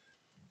room.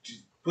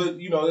 But,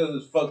 you know, it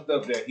was fucked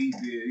up that he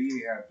did. He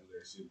didn't have to do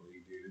that shit, but he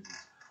did.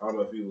 I don't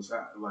know if he was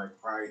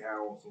like probably high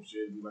on some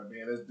shit. Be like,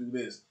 man, let's do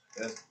this.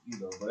 That's, you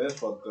know, but that's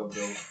fucked up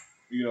though.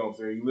 You know what I'm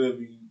saying? You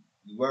live,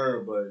 you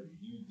learn, but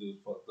you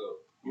just fucked up.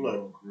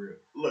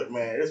 Look,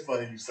 man, it's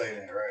funny you say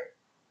that, right?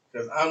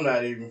 Because I'm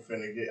not even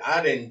finna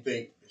I didn't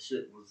think the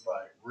shit was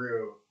like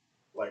real,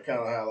 like kind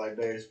of how like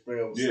Dave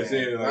Chappelle was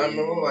saying. I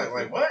remember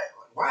like what? Like,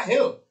 why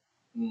him?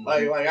 Mm-hmm.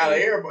 Like out of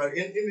everybody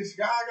in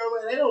Chicago,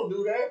 man, they don't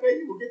do that, man.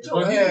 You will get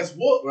your ass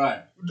whooped,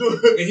 right?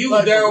 Dude, and he was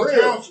like,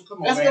 downtown. Come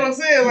on, that's man. What I'm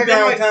saying. Like,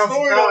 downtown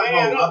Chicago.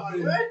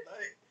 Like,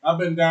 what? I've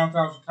been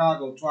downtown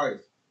Chicago twice.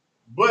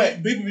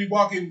 But people be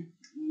walking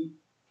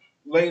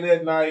late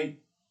at night,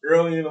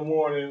 early in the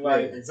morning,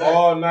 like exactly.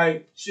 all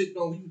night. Shit,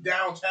 no, you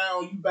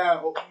downtown, you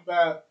buy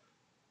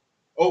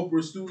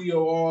Oprah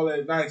Studio all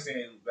that night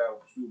saying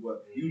about Studio,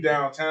 but you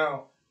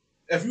downtown.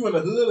 If you in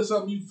the hood or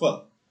something, you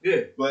fuck.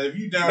 Yeah. But if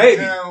you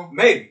downtown,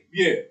 maybe.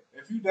 Yeah.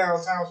 If you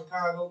downtown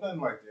Chicago,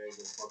 nothing like that ain't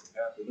gonna fucking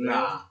happen.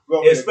 Nah.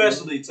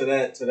 Especially to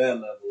that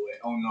level.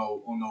 On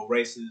no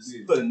races.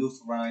 Yeah. Put a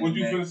noose around. What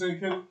you finna say,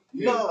 Killa?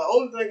 Yeah. No, the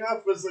only thing I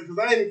finna say, because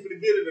I ain't even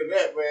finna get into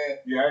that, man.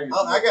 Yeah,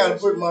 I gotta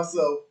put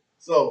myself.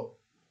 So,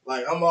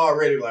 like, I'm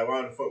already like,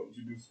 why the fuck would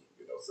you do some,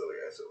 silly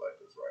ass shit like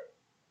this, right?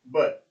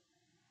 But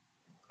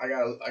I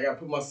gotta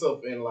put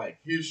myself in like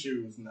his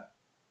shoes now,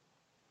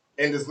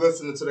 and just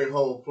listening to their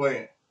whole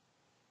plan.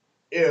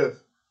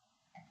 If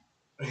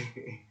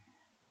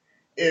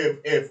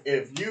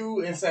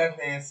you and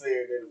Safan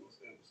said that it was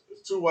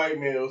two white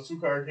males, two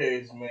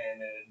Caucasian men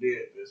that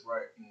did this,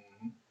 right?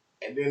 Mm-hmm.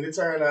 And then it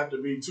turned out to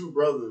be two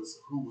brothers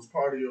who was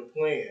part of your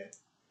plan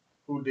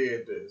who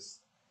did this.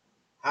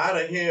 How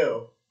the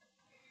hell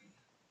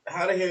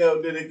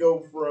did it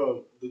go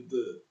from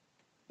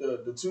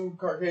the two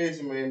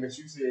Caucasian men that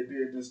you said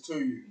did this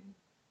to you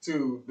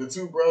to the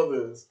two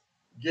brothers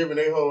giving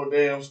their whole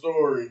damn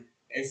story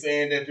and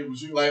saying that it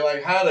was you?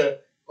 Like how to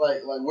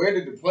like where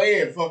did the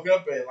plan fuck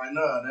up at? Like,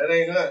 nah, that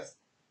ain't us.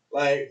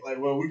 Like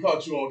when we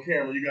caught you on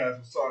camera, you guys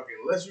was talking.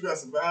 Unless you got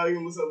some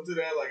volume or something to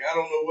that, like I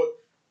don't know what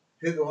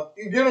you know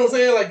what I'm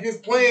saying? Like his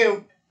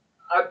plan.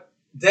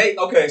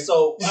 Okay,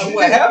 so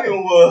what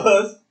happened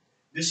was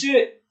the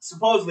shit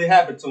supposedly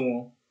happened to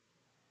him,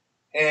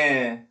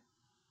 and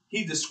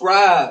he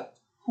described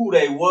who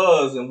they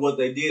was and what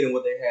they did and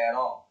what they had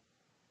on.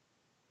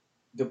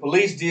 The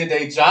police did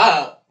their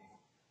job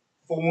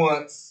for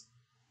once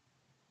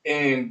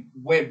and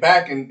went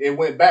back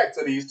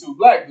to these two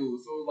black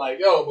dudes. So it was like,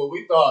 yo, but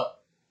we thought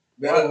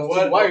that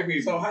was two white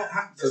people.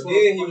 So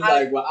then he was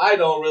like, well, I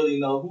don't really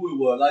know who it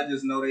was. I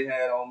just know they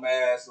had on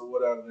masks or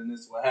whatever, and this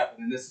is what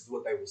happened, and this is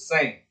what they were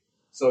saying.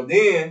 So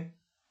then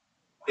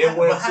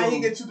how he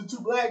get to the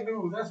two black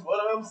dudes? That's what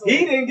I'm saying.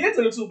 He didn't get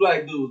to the two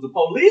black dudes. The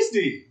police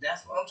did.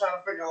 That's what I'm trying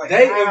to figure out.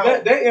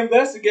 Like they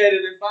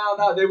investigated and found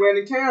out they ran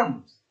the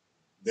cameras.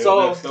 They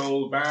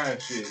stole buying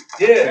shit.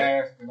 Yeah.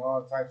 Masks and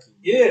all types of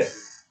shit.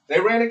 They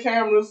ran the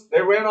cameras.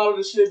 They ran all of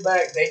the shit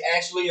back. They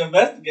actually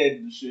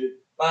investigated the shit.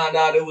 Found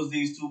out it was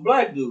these two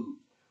black dudes.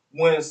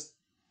 Once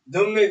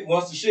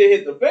the shit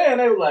hit the fan,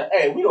 they were like,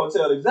 hey, we gonna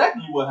tell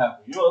exactly what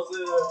happened. You know what I'm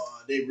saying?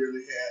 Oh, they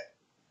really had.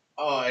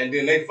 And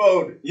then they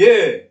folded.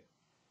 Yeah.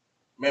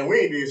 Man,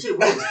 we ain't did shit.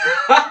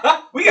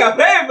 We got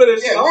paid for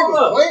this shit. We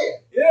was playing.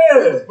 Yeah.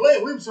 We was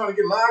playing. We was trying to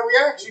get live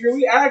reaction.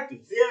 We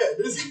actors. Yeah.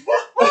 This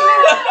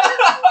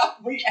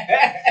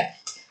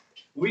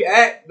We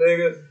act,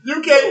 nigga.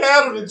 You can't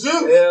handle the juice.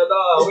 Hell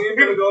no. We ain't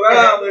gonna go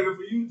down, nigga,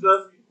 for you,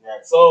 Justin.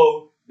 Right.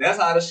 So, that's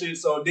how the shit.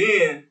 So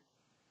then,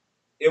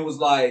 it was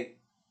like,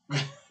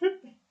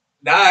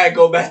 now I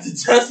go back to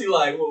Jesse,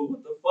 like, well,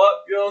 what the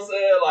fuck? You know what I'm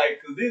saying?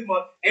 Like, because these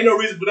ain't no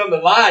reason for them to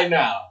lie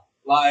now.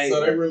 Like,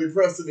 so they really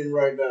pressing him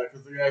right now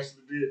because they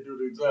actually did do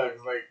their job.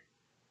 Like,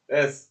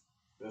 that's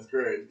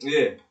crazy.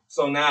 Yeah.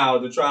 So now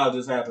the trial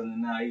just happened,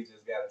 and now he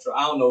just got a trial.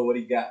 I don't know what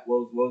he got.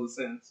 What was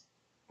the sentence?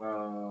 I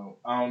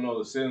don't know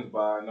the sentence, but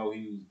I know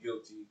he was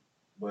guilty.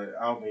 But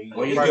I don't think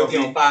he's guilty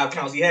on 5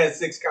 counts. He had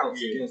 6 counts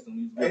against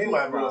him. He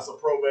might be on some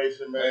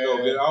probation, man.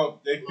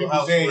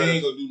 People saying he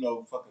ain't gonna do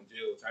no fucking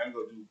jail time. He ain't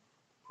gonna do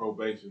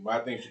probation. But I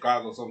think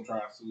Chicago something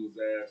trying to sue his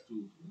ass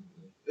too.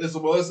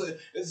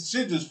 It's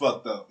shit just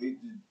fucked up.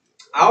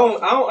 I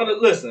don't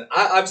listen.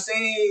 I've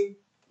seen.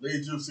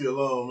 Leave Juicy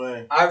alone,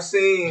 man. I've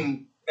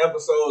seen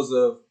episodes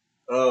of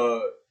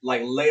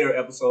like later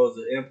episodes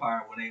of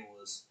Empire when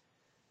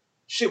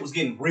shit was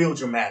getting real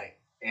dramatic,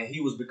 and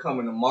he was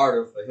becoming a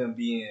martyr for him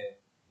being,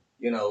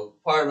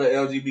 part of the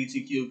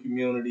LGBTQ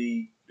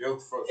community,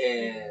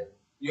 and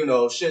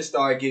shit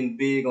started getting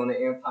big on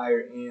the Empire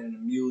and the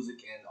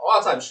music and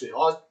all type of shit.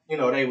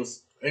 They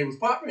was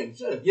popping,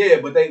 shit. Yeah,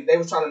 but they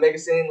was trying to make it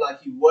seem like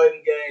he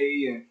wasn't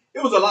gay, and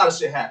it was a lot of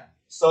shit happening.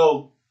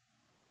 So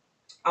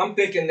I'm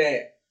thinking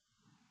that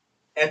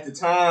at the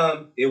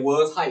time it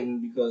was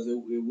heightened because it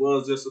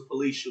was just a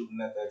police shooting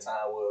at that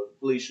time.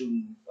 Police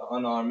shooting an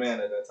unarmed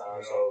man at that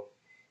time. So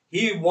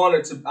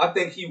I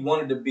think he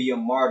wanted to be a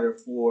martyr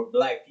for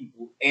black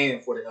people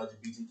and for the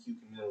LGBTQ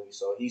community.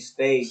 So he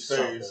stayed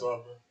something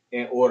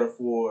in order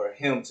for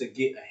him to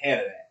get ahead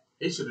of that.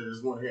 He should have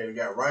just went ahead and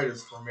got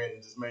writers permit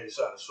and just made a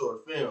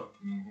short film.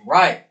 Mm-hmm.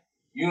 Right.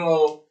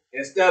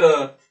 Instead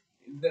of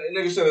the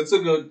nigga should have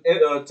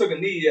took a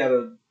knee at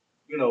a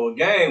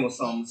game or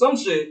something. Some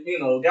shit,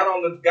 got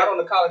on the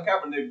Colin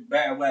Kaepernick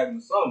bandwagon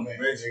or something.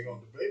 Man, they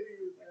gonna debate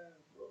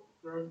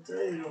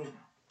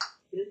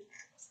you.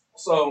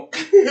 So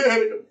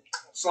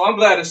I'm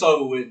glad it's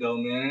over with though,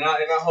 man. And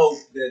I hope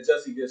that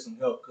Jesse gets some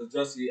help because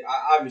Jesse,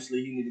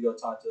 obviously he need to go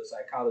talk to a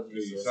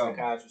psychologist or a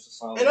psychiatrist or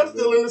something. And I'm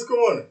still in this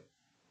corner.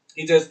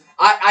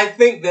 I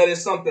think that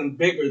it's something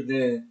bigger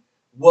than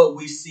what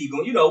we see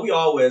going. We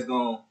always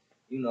going.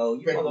 You know,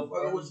 you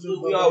motherfucker, what you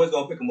do? We always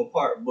gonna pick them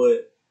apart,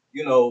 but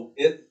you know,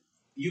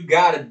 you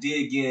gotta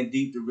dig in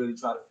deep to really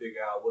try to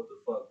figure out what the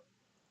fuck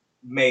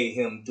made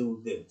him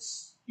do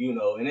this. You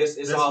know, and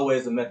it's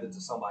always a method to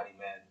somebody,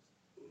 man.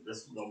 This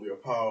is gonna be a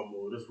power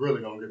move. This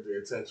really gonna get the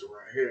attention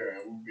right here,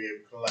 and we'll be able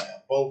to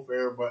collab both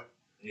everybody.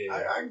 Yeah,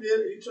 I get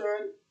it. You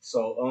tried it.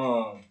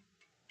 So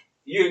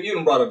you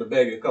done brought up the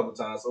baby a couple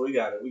times, so we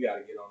gotta get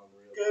on him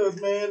real.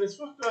 Cause man, it's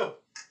fucked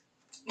up.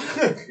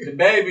 The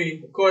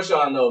baby, of course,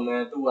 y'all know,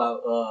 man.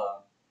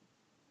 Throughout,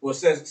 well,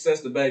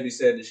 since the baby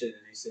said the shit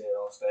that he said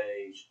on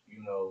stage,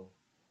 you know,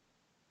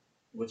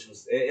 which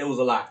was it was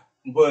a lot.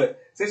 But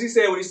since he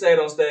said what he said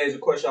on stage,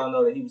 of course, y'all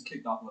know that he was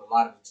kicked off with a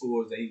lot of the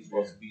tours that he was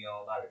supposed to be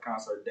on, a lot of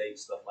concert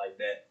dates, stuff like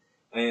that.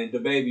 And the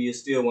baby is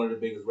still one of the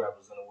biggest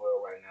rappers in the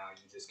world right now.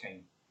 You just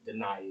can't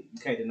deny it.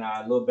 You can't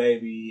deny Lil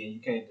Baby, and you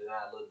can't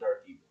deny Lil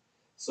Durk either.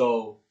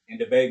 So, and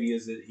the baby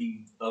is that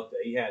he up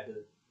there. He had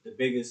the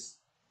biggest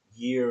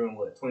year in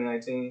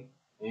 2019.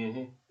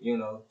 Mm-hmm. You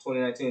know,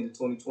 2019 to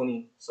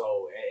 2020.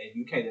 So, and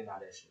you can't deny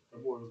that shit.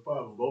 That boy was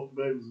popping. Both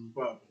the babies was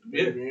popping.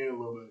 The baby and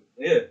Lil Baby.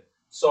 Yeah.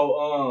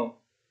 So,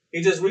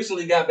 he just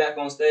recently got back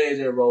on stage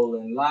at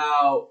Rolling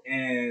Loud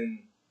and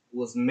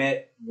was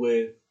met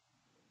with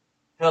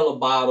hella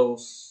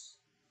bottles,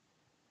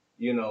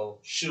 you know,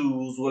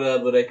 shoes,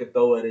 whatever they could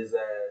throw at his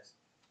ass.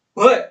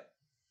 But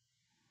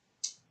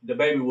the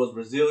baby was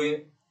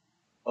resilient.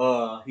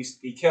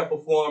 He kept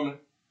performing.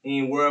 He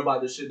ain't worried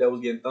about the shit that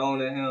was getting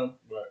thrown at him.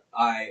 Right.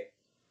 Alright.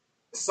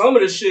 Some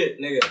of the shit,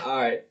 nigga,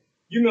 alright.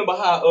 You remember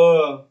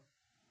how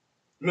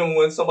remember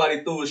when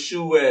somebody threw a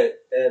shoe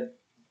at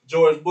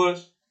George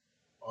Bush?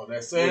 Oh,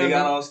 that Sam?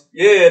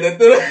 Yeah, that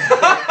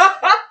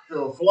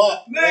threw a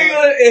flop.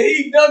 Nigga, and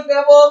he dunked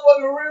that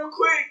motherfucker real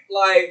quick.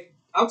 Like,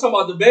 I'm talking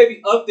about the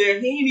baby up there.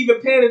 He ain't even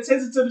paying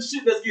attention to the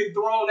shit that's getting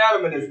thrown at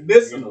him and it's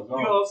missing him. You know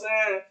what I'm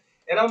saying?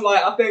 And I'm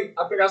like, I think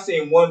I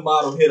seen one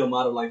bottle hit him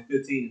out of like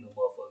 15 of them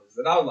motherfuckers.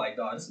 And I was like,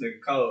 dog, this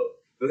nigga cold.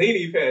 Because he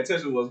didn't even pay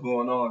attention to what's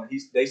going on.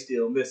 And they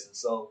still missing.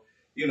 So,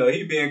 you know,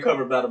 he being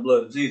covered by the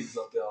blood of Jesus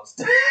up there on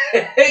stage.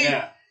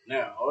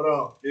 Now, hold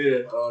on. Yeah.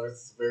 Oh, this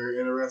is a very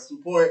interesting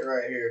point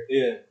right here.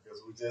 Yeah.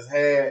 Because we just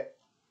had,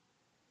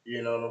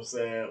 you know what I'm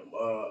saying,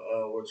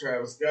 what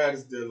Travis Scott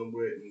is dealing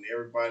with and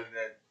everybody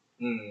that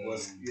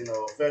was, you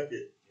know,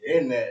 affected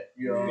in that,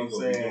 you know what I'm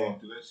saying?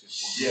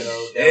 You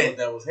know,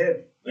 that was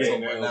heavy.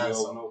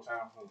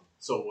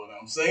 So what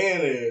I'm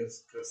saying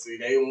is, because see,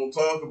 they won't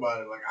talk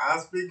about it. Like, I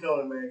speak on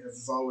it, man, because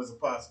it's always a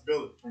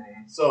possibility.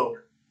 Mm-hmm. So,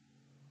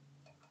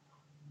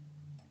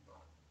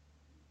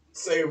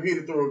 say if he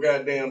threw a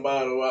goddamn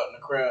bottle out in the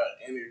crowd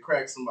and it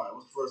cracked somebody,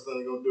 what's the first thing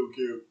they gonna do,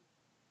 Q?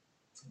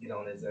 Get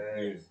on his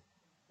ass.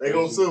 They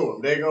gonna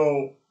sue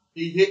him.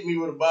 He hit me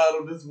with a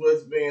bottle. This is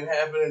what's been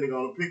happening. They're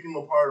gonna pick him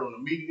apart on the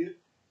media.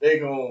 They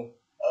gonna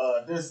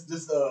this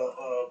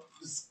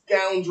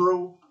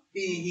scoundrel.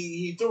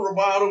 He threw a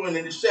bottle and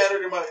then it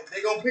shattered him.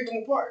 They gonna pick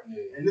him apart.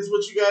 Yeah. And this is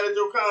what you got at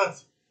your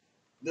concert.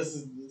 This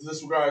is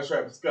disregard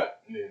Travis Scott.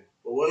 Yeah.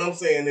 But what I'm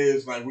saying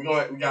is, like, we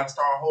got to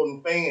start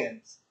holding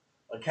fans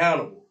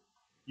accountable.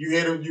 You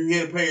here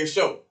to pay a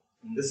show.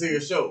 Mm-hmm. This here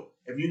a show.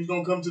 If you was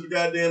gonna come to the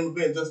goddamn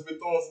event, just be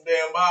throwing some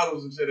damn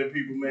bottles and shit at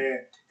people,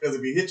 man. Because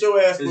if he hit your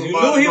ass with a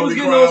bottle, you knew he was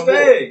getting on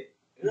stage.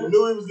 You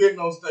knew he was getting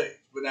on stage.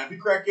 But now if you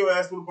crack your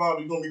ass with a bottle,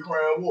 you're gonna be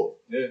crying wolf.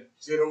 Yeah.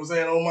 See what I'm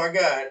saying? Oh my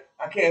God,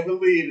 I can't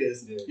believe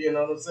this. Yeah. You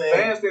know what I'm saying?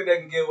 Fans think they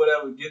can get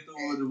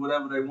through with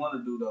whatever they want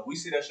to do though. We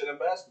see that shit in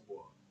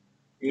basketball.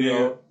 You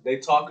know, they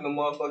talking to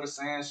motherfuckers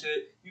saying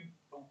shit.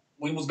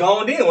 We was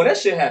going in when that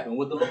shit happened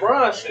with the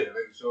LeBron shit.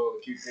 They sure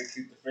keep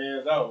the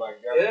fans out. Like,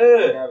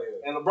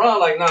 and LeBron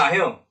like, nah,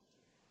 him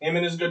and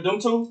his good, them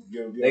two,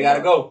 they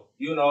gotta go.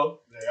 You know,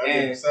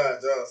 and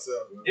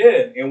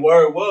and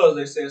word was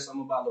they said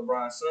something about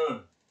LeBron's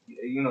son.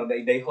 You know,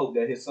 they hope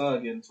that his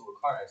son get into a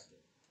car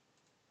accident.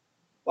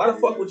 Why the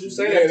fuck would you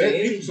say that to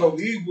anybody? So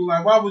evil.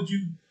 Like, why would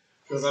you?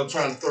 Because I'm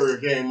trying to throw your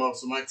game off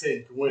so my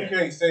team can win. You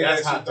can't say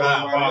that's that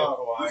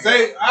shit.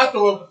 Say, I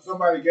throw up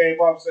somebody game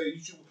off and say you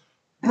should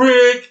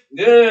brick.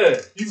 Yeah.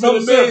 You know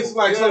what I'm saying? It's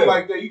like something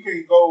like that. You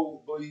can't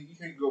go below the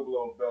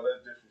belt.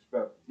 That's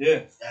disrespectful.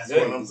 Yeah. That's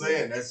what I'm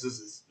saying. That's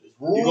just it's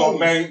rules.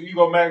 You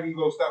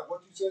go stop.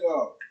 What you say?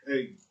 Oh,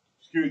 hey,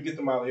 security, get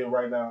them out of here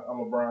right now. I'm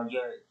LeBron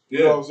James. You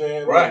know what I'm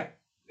saying? Right.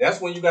 That's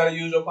when you gotta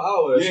use your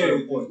power at a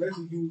certain point.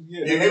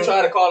 And they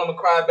try to call him a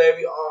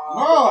crybaby.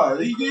 Nah,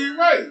 he did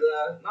right.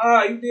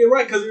 Nah, you did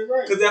right. Cause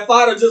that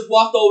fighter just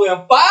walked over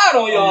and fired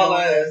on y'all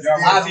ass.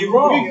 How's he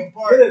wrong?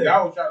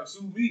 Y'all was trying to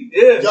sue me.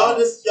 Yeah. Y'all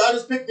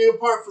just picked me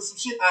apart for some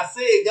shit I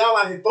said. Y'all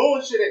out here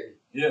throwing shit at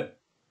me.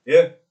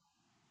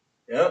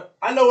 Yeah.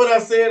 I know what I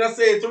said. I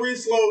said 3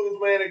 slogans,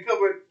 man, that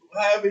covered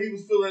however he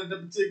was feeling at the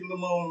particular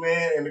moment,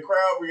 man, and the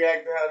crowd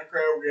reacted how the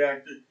crowd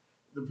reacted.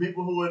 The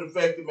people who were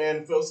affected,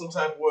 man, felt some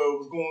type of way,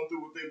 was going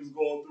through what they was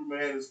going through,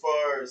 man, as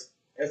far as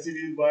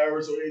STD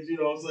virus or AIDS, you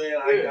know what I'm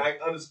saying? Yeah. I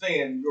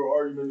understand your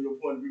argument and your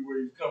point of view where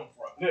you're coming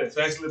from. Yeah.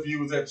 Especially if you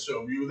was at the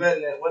show. If you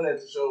wasn't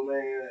at the show,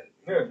 man,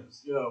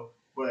 you know,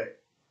 but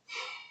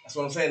that's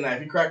what I'm saying now.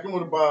 If you cracked him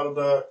with a bottle,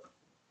 dog.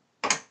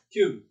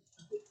 Cubie.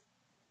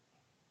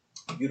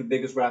 You the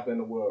biggest rapper in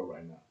the world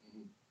right now.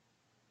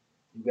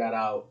 You got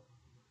out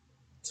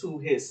 2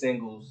 hit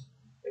singles.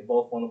 They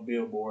both on the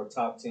Billboard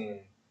top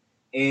 10,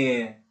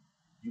 and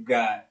you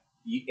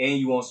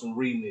on some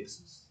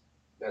remixes.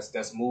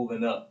 That's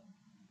moving up,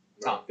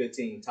 top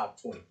 15,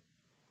 top 20.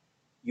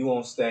 You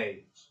on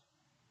stage.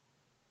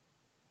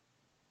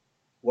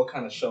 What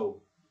kind of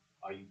show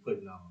are you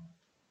putting on?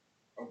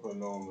 I'm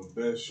putting on the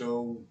best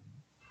show.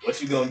 What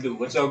you gonna do?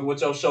 What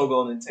your show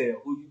gonna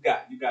entail? Who you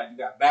got? You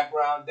got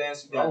background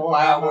dance. You got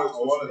fireworks. I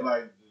want to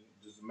like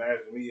just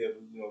imagine me if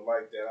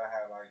like that. I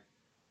had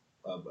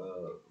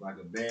like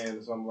a band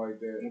or something like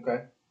that.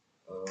 Okay.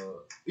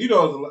 It's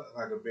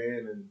like a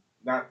band and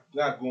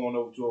not going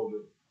over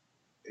the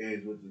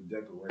edge with the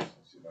decoration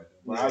and shit like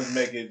that. But I just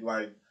make it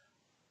like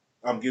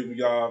I'm giving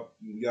y'all.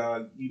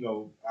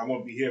 I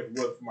want to be here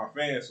for my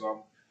fans, so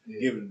I'm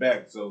giving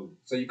back. So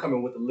you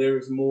coming with the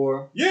lyrics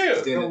more?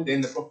 Yeah.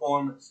 Than the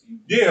performance.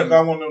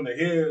 I want them to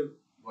hear. You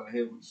want to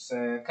hear what you're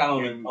saying? Kind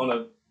of on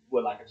a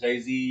like a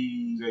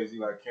Jay-Z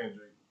like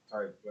Kendrick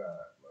type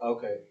vibe.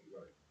 Okay.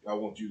 I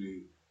want you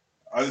to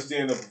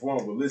understand the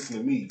performance, but listen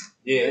to me.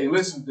 Yeah. Hey,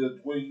 listen to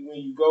when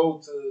you go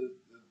to,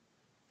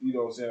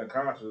 a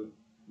concert.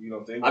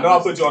 I know I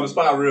put you on the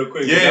spot real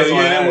quick. Yeah.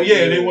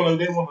 They want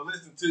to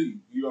listen to you.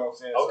 You know what I'm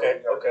saying?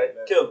 Okay.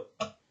 Killa.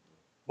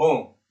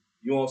 Boom.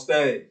 You on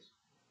stage.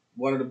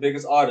 One of the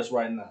biggest artists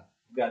right now.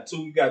 You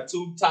got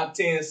two top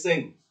 10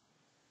 singles.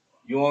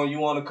 You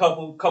on a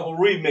couple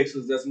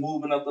remixes that's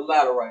moving up the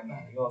ladder right now.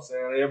 You know what I'm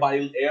saying?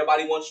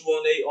 Everybody wants you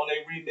on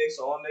their remix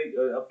or on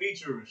their a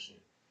feature and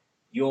shit.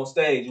 You on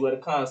stage. You at a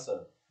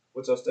concert.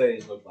 What's your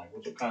stage look like?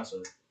 What's your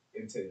concert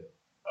entail?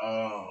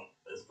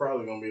 It's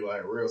probably gonna be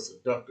like real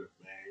seductive,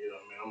 man. You know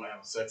what I mean? I'm gonna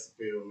have a sex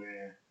appeal,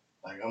 man.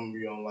 Like I'm gonna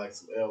be on like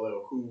some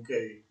LL Cool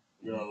K,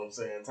 you know what I'm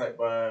saying, type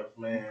vibes,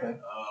 man. Okay.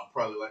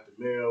 Probably like the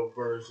male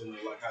version of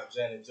like how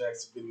Janet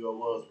Jackson video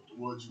was with the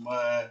Would You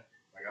Mind.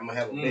 Like I'm gonna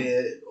have a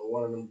bed or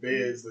one of them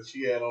beds that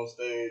she had on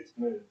stage.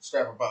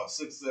 Strap about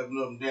 6, 7 of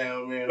them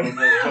down, man. On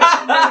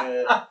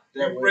that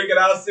You breaking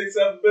out 6,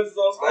 7 bitches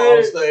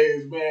on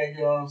stage, man.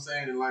 You know what I'm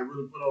saying? And like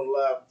really put on a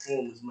live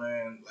performance,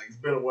 man. Like it's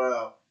been a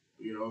while.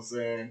 You know what I'm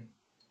saying?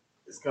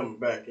 It's coming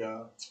back,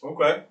 y'all.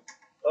 Okay.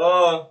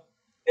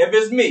 If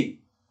it's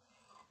me,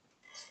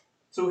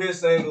 2 hit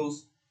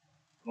singles,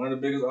 one of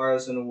the biggest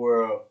artists in the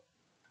world.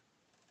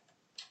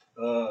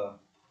 I'm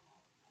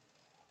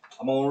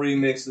on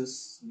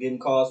remixes, getting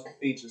calls for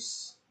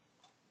features.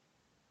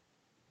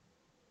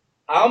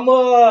 I'm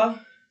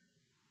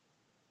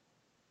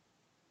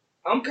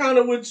kind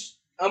of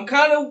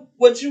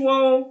what you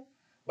on,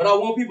 but I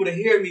want people to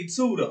hear me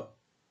too, though.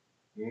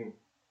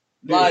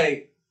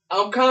 Like.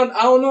 I'm kind of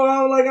in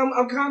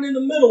the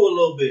middle a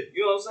little bit.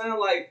 You know what I'm saying?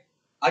 Like,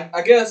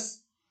 I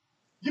guess.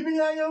 I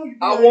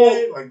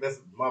won't. Like, that's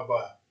my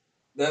vibe.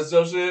 That's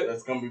your shit?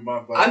 That's going to be my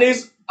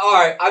vibe.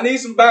 I need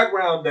some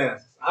background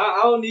dancers.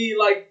 I don't need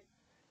like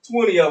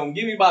 20 of them.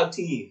 Give me about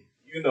 10,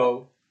 you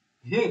know.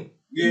 Give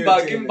me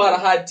about a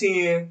hot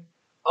 10.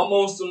 I'm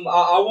on some,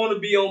 I want to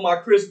be on my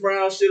Chris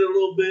Brown shit a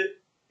little bit,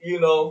 you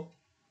know.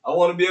 I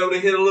want to be able to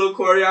hit a little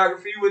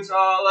choreography with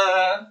y'all.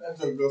 That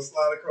joke go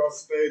slide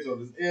across the stage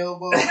on his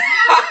elbow.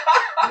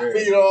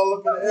 Feet all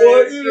up in the air.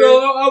 Well, you know,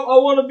 I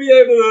want to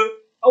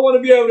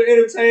be able to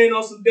entertain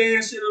on some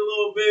dance shit a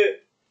little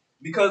bit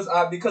because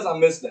I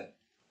miss that.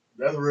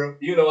 That's real.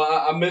 You know,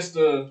 I miss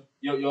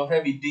your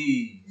heavy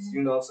D's.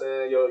 You know what I'm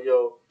saying?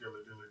 Yo.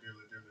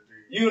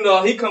 You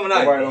know, he coming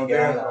out right on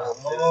there.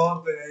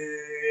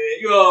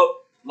 You know,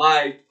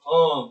 like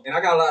and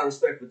I got a lot of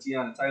respect for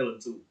Tiana Taylor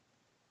too.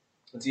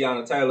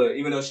 Tiana Taylor,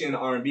 even though she in the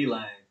R&B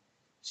lane,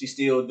 she's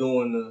still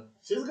doing the.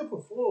 She's a good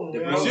performer.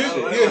 She's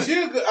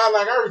good.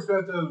 I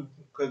respect her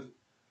because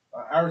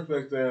I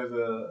respect her as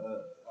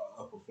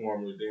a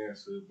performer,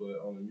 dancer,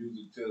 but on the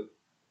music tip,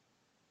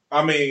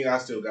 I mean, I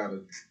still gotta,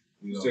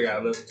 still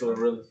gotta listen to it.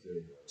 Really,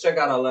 check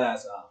out our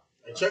last album.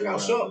 And check out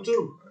Shump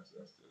too.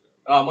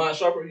 Mine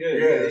Sharper,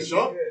 yeah.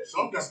 Shump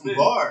got some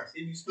bars.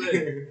 He be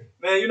spitting.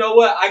 Man, you know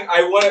what?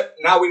 I want.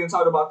 Now we can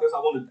talk about this. I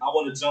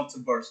want to jump to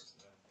verses.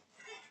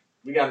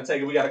 We gotta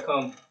take it. We gotta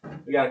come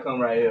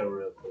right here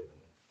real quick.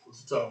 What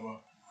you talking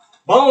about?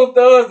 Bone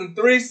Thugs and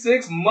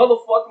 3-6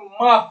 motherfucking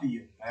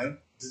Mafia, man.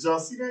 Did y'all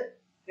see that?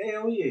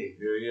 Hell yeah.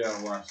 Yeah,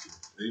 I watched it.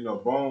 You know,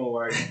 Bone,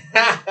 like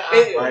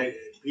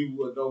people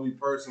would know me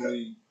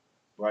personally.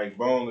 Like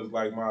Bone is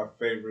like my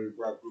favorite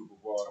rock group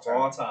of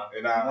all time.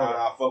 And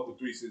I fuck with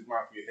 3-6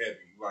 Mafia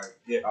heavy. Like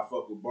I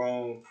fuck with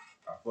Bone.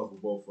 I fuck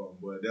with both of them.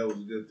 But that was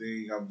a good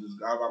thing.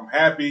 I'm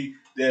happy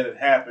that it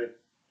happened.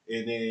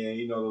 And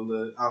then, the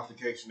little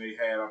altercation they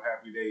had, I'm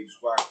happy they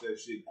squashed that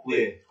shit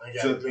quick.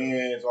 Took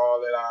hands, all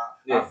that.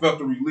 I felt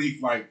the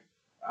relief, like,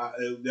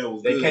 that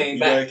was good. They came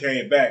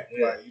back.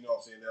 Yeah. Like, you know what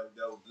I'm saying?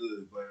 That was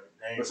good. But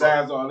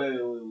besides all that,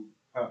 it was,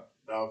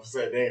 I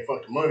said they ain't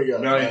fucked the money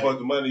up. No, they ain't fucked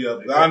the money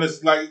up.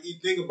 Honestly, like, you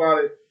think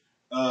about it,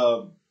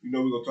 we're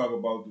going to talk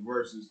about the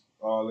verses,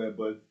 all that,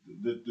 but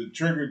the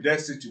triggered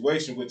that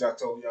situation, which I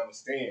totally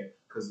understand,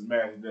 because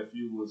Imagine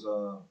Nephew was,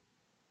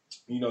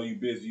 you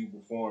busy, you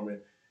performing.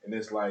 And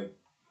it's like,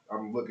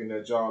 I'm looking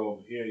at y'all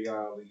over here,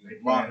 y'all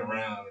playing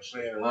around and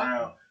playing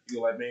around.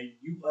 You're like, man,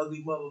 you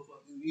ugly motherfucker.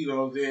 You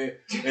know what I'm saying?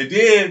 And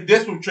then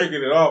this one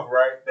triggered it off,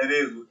 right? That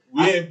is.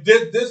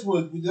 This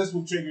one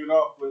triggered it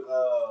off with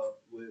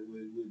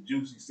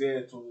Juicy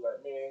said to me,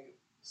 like, man,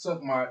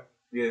 suck my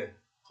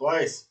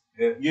twice.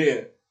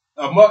 Yeah.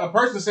 A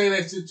person say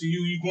that shit to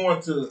you, you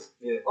going to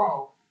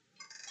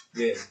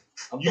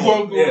you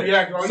going to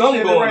react.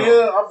 Something going right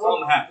here.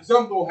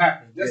 Something gonna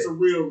happen. That's a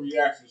real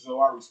reaction. So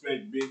I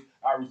respect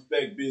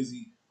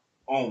Busy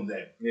on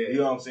that. Yeah. You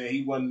know what I'm saying?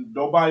 He wasn't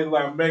nobody,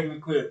 like I'm making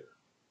it clear.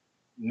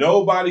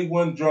 Nobody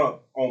wasn't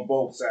drunk on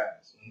both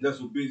sides. That's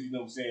what Busy, you know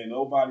what I'm saying?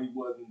 Nobody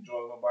wasn't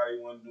drunk. Nobody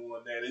wasn't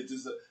doing that. It's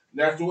just a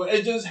natural.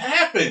 It just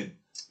happened.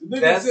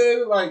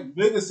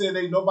 Nigga said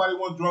they nobody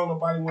wasn't drunk.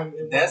 Nobody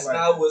wasn't. That's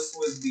not what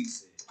Swiss B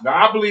said.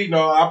 I believe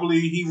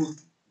he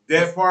was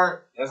that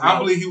part. I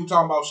believe he was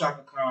talking about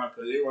Shaka Khan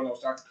because everyone knows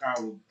Shaka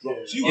Khan was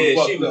drunk. She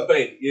was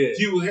fake.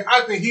 Yeah.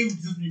 I think he was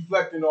just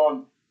reflecting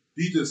on.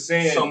 He just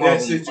saying some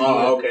that situation.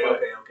 Oh, okay.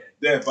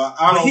 That, but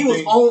I don't. He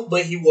was on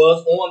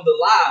the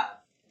live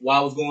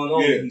while it was going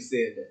on. And he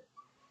said that.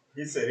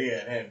 He said he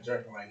hadn't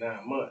drank in like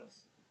 9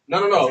 months.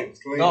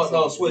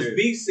 No. Swiss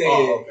B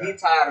said he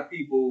tired of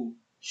people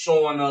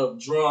showing up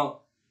drunk.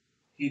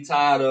 He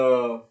tired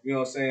of, you know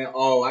what I'm saying,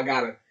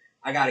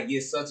 I gotta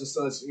get such and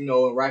such, in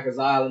Rikers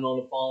Island on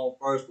the phone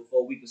first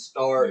before we can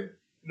start.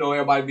 Yeah.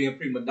 Everybody being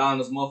prima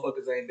donnas,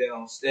 motherfuckers ain't been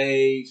on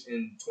stage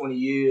in 20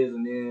 years,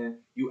 and then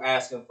you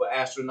asking for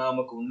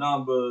astronomical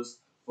numbers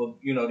for,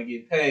 to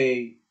get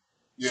paid.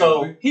 Yeah,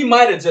 so he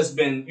might have just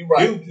been, you're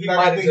right. He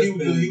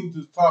was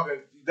just talking,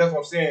 that's what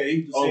I'm saying.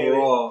 He was just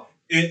overall.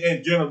 Saying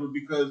in general,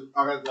 because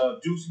I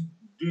got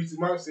Juicy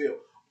Mike said,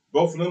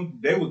 both of them,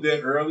 they was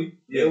there early.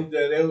 Yeah. They was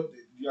there,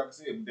 like I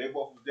said, they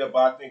both was there,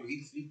 but I think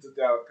he took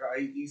that.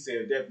 He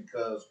said that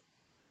because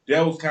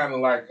that was kind of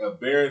like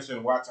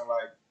embarrassing watching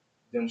like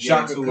them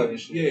Shaka Khan.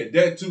 Yeah,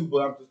 that too. But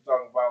I'm just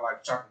talking about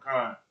like Shaka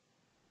Khan.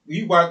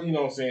 You watch, you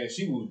know what I'm saying?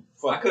 She was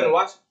fucked. I couldn't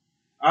watch it.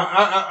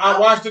 I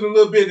watched it a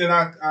little bit, and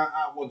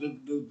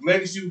the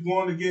lady she was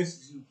going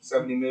against,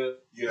 70 mil.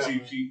 Yeah,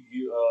 she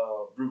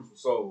beautiful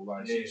soul.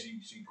 Like she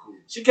cool.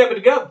 She kept it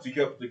together.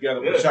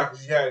 But Shaka,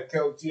 she had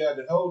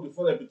to hold it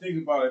for that. But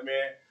think about it,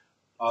 man.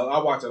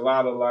 I watch a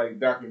lot of like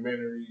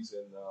documentaries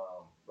and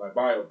like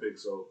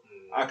biopics. So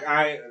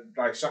I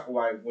like Shaka,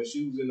 like when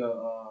she was in the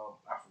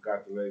I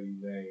forgot the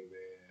lady's name,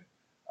 man.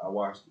 I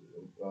watched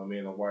me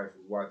and my wife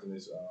was watching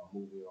this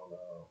movie on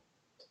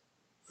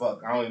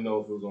I don't even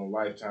know if it was on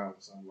Lifetime or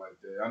something like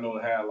that. I know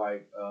it had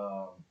like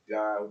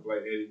guy who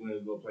played Eddie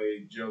Winslow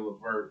played Jill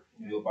Levert.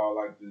 He was about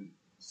like the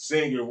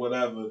singer,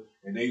 whatever,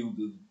 and they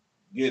would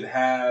get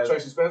high.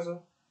 Tracy Spencer?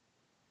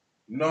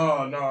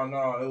 No.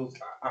 It was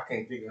I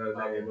can't think of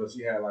her name, but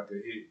she had like a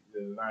hit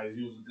in the 90s.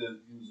 He was a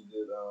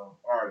good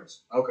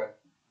artist. Okay.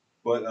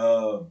 But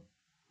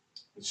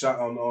shot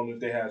on if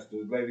they had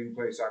the lady who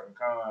played Shaka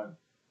Khan.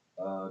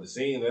 The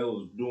scene that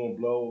was doing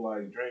blow,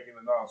 like drinking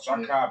and all.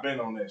 Shaka Khan been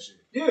on that shit.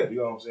 Yeah. You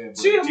know what I'm saying?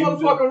 She a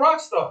motherfucking rock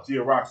star. She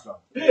a rock star.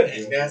 Yeah.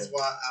 And that's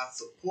why I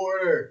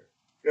support her.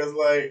 Because,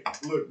 like,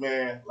 look,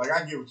 man, like,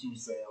 I get what you were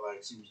saying.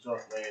 Like, she was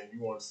drunk, man.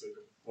 You want to see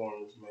the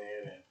performance,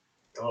 man, and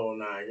the whole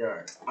 9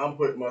 yards. I'm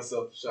putting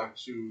myself in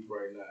Shaka's shoes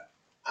right now.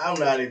 I'm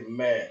not even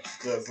mad.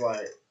 Because,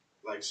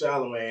 like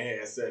Charlamagne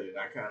had said it,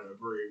 I kind of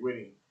agree with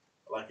him.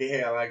 Like, he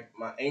had, like,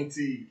 my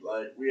auntie,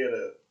 like, we had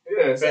a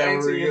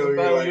family reunion.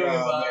 Like,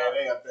 oh, man,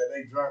 they up there,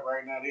 they drunk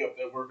right now. They up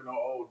there working on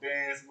old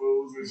dance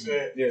moves and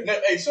shit. Yeah. Now,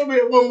 hey, show me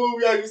that one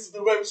movie I used to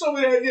do, baby. Show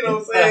me that, you know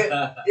what I'm saying?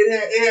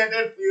 it had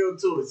that feel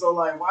to it. So,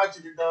 like,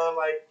 watching it done,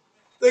 like,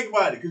 think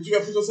about it. Because you got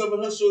to put yourself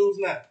in her shoes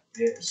now.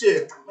 Yeah.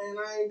 Shit, man,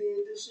 I ain't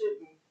did this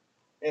shit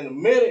in a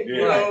minute. Yeah.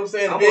 You know what I'm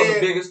saying? I'm on the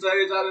biggest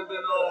stage I've been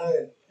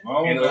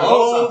on in a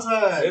long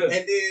time. Yeah. And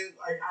then,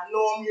 like, I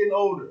know I'm getting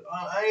older.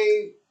 I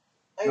ain't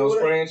no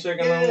spraying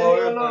chicken no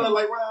more. No,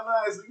 like round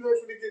eyes. You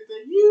ain't finna get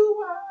that.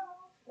 You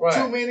right.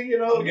 Too many, I'm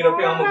gonna get up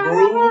here. I'm gonna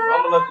groove.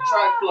 I'm gonna let the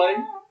track play.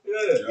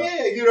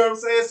 Yeah, you know what I'm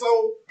saying.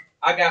 So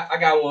I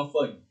got one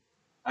for you.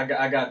 I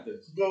got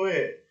this. Go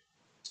ahead.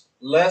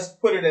 Let's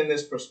put it in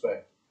this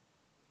perspective.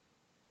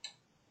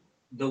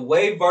 The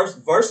way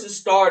verses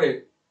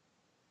started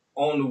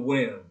on the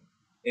whim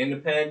in the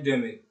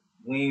pandemic,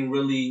 we ain't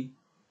really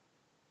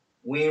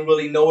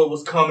know it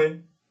was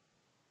coming.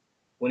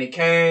 When it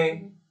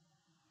came.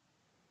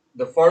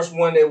 The first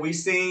one that we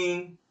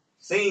seen,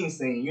 they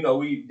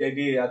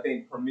did, I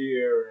think,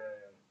 Premiere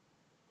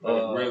and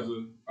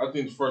I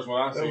think the first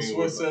one I seen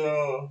Swiss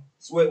and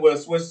Swiss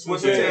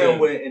and Tail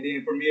went, and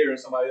then Premiere and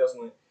somebody else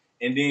went,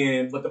 and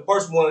then but the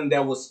first one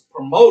that was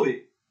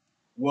promoted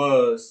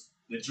was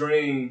The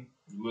Dream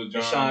with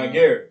Sean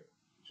Garrett.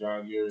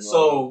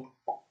 So,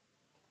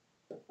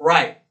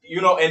 right,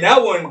 and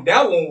that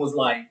one was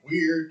like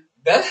weird.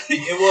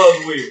 It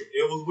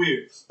was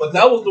weird, but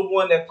that was the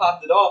one that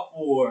popped it off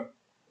for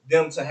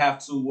them to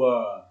have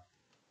to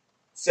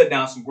set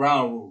down some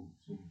ground rules.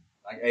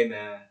 Like, hey,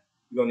 man,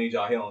 we're going to need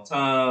y'all here on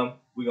time.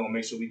 We're going to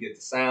make sure we get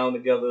the sound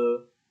together.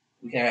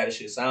 We can't have this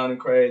shit sounding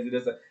crazy.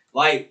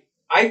 Like,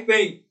 I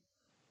think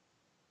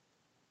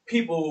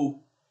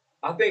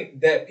I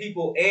think that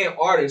people and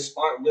artists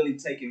aren't really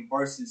taking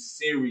verses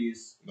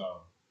serious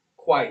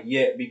quite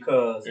yet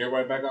because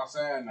everybody back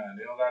outside now.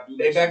 They don't got to do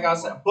that. They back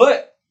outside,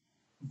 but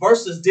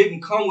verses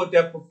didn't come with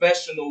that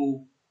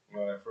professional.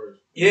 Not at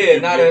first. Yeah,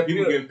 not at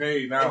people getting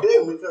paid now. And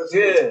then because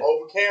it was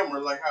over camera,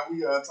 like how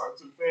we talk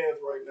to the fans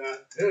right now.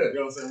 Yeah. You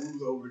know what I'm saying? We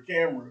was over the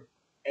camera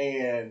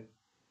and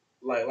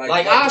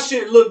like our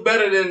shit look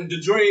better than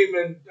The Dream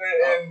and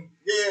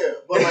yeah,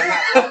 but like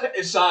how,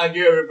 it's Sean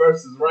Garrett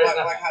versus right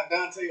now. Like how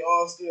Dante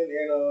Austin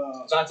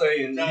and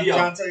Jonte and Neo.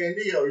 Jonte and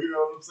Neo, you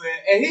know what I'm saying?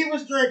 And he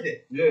was drinking.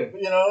 Yeah.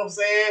 You know what I'm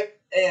saying?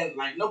 And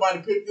like nobody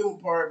picked him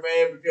apart,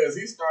 man, because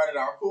he started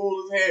out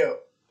cool as hell.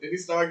 Then he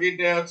started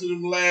getting down to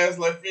them last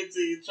like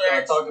 15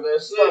 tracks. Talking that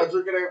shit. Started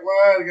drinking that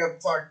wine and got to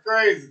talking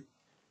crazy.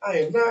 I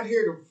am not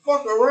here to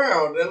fuck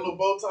around. That little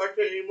bow tie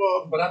came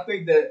off. But I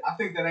think that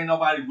ain't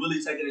nobody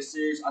really taking it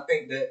serious. I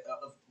think that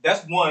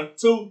that's one.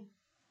 Two,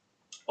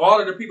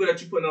 all of the people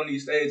that you putting on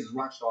these stages is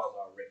rock stars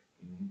already.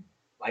 Mm-hmm.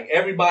 Like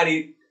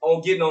everybody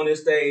getting on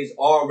this stage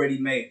already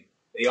made it.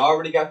 They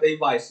already got their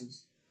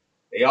vices.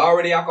 They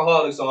already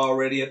alcoholics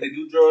already. If they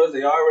do drugs,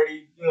 they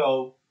already,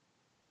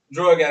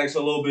 drug addicts a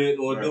little bit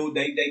or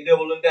they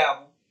dibble and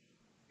dabble.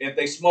 If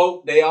they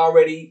smoke, they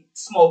already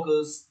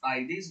smokers.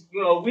 Like these,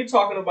 we're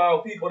talking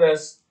about people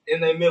that's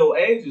in their middle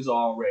ages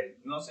already.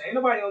 You know what I'm saying? Ain't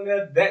nobody on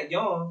there that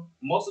young.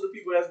 Most of the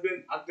people that's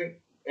been, I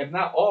think, if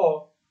not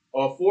all,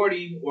 are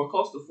 40 or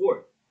close to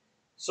 40.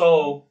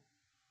 So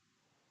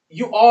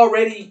you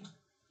already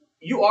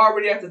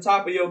at the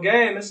top of your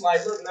game. It's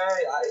like, look, man,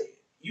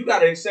 you got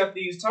to accept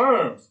these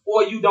terms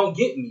or you don't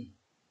get me.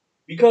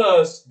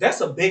 Because that's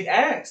a big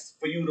ask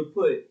for you to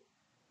put,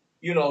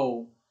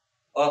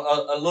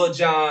 a Lil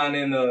Jon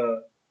and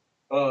a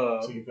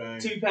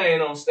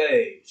T-Pain on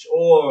stage.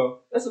 Or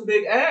that's a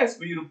big ask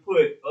for you to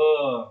put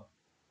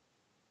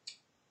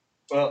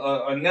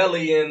a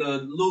Nelly and a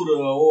Luda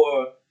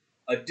or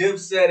a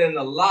Dipset and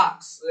the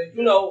Locks.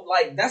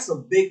 Like that's a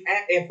big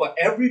ask. And for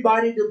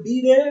everybody to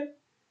be there,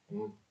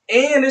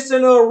 and it's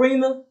in the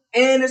arena,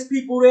 and it's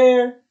people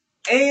there,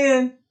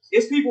 and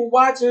it's people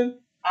watching,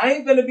 I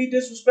ain't gonna be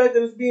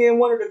disrespected as being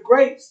one of the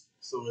greats.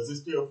 So is it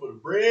still for the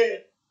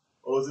bread?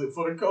 Or is it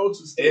for the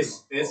coaches still?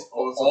 It's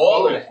for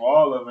all of it. For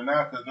all of it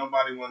now, because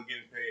nobody wasn't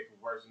getting paid for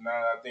verses. Now,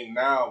 I think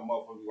now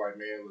motherfuckers like,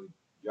 man, look,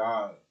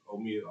 y'all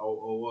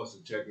owe us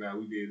a check now.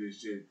 We did this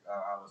shit.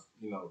 I was,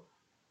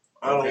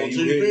 Okay,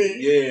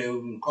 it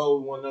was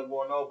cold one up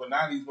going on, but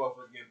now these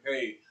motherfuckers getting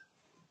paid.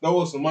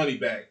 Throw us some money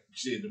back.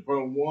 Shit, the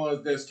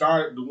ones that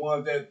started, the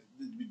ones that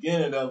the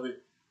beginning of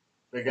it,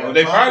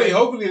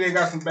 hopefully they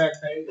got some back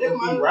pay. They'll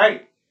be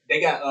right.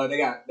 They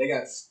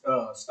got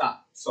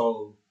stock,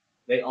 so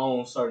they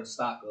own certain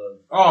stock of.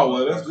 Oh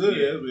well, that's good.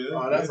 Yeah.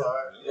 Oh, that's all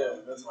right. Yeah,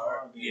 that's all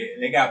right. Yeah,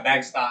 they got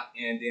back stock,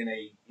 and then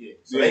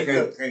So they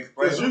can't.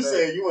 Because you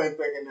said you ain't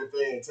thinking that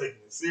they ain't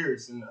taking it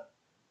serious enough.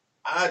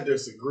 I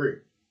disagree.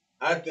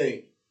 I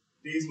think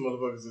these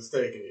motherfuckers is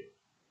taking it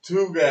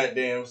too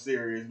goddamn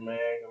serious, man.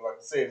 Like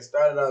I said, it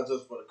started out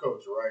just for the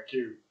culture, right,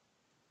 Cubie?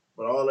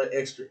 But all that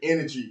extra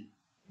energy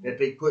that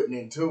they putting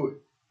into it,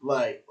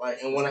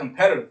 and when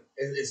competitive,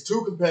 it's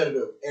too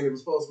competitive, and it was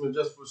supposed to be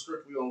just for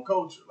strictly on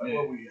culture, like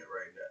what we at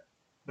right now.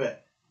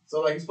 But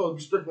so it's supposed to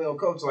be strictly on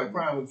culture. Like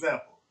prime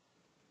example,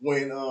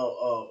 when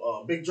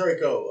Big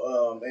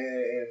Draco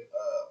and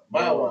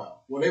Bow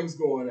Wow, when they was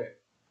going at,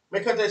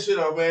 man, cut that shit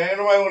off, man. Ain't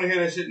nobody want to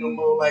hear that shit no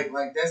more. Like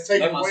that's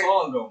taking away. Let my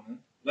song go, man.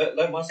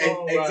 Let my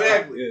song go.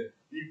 Exactly. Yeah.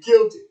 You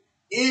killed it.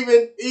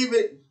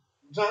 Even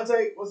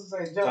Jonte, what's his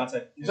name?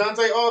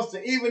 Jonte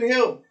Austin, even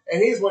him,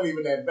 and his wasn't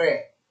even that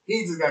bad.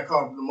 He just got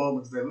caught in the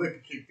moment because that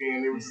liquor kicked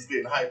in. They was just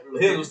getting hyped.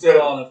 His was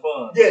still all the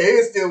fun. Yeah,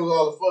 his still was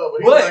all the fun.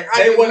 But he was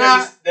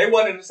like, they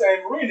wasn't in the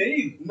same arena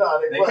either.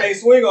 No, they can't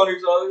swing on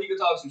each other. He could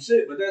talk some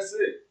shit, but that's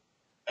it.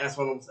 That's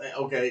what I'm saying.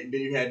 Okay,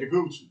 then you had the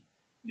Gucci.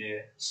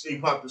 Yeah. He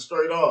popped it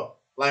straight off.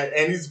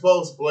 And he's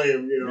supposed to play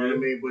him, you know what I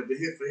mean? But the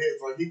hit for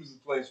hits, like he was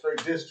just playing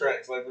straight diss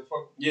tracks, like the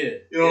fucking. Yeah.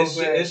 You know what I'm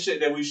saying? It's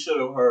shit that we should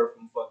have heard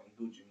from fucking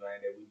Gucci,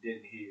 man, that we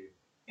didn't hear.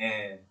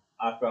 And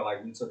I felt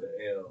like we took an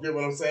L. You know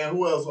what I'm saying?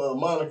 Who else?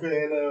 Monica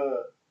and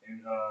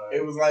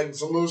it was like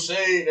some little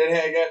shade that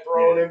had got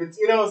thrown in. But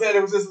you know what I'm saying?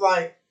 It was just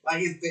like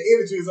it's, the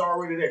energy is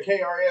already there.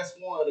 KRS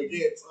won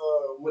against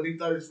when he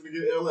thought he was going to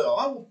get LL.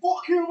 I will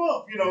fuck him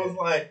up. You know, it's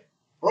like,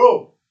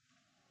 bro.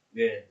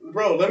 Yeah,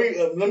 bro. Let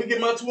me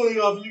get my 20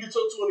 off, and you get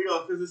your 20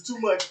 off because it's too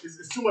much.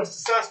 It's too much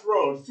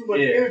testosterone. It's too much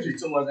energy.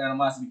 Too much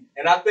animosity.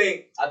 And I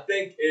think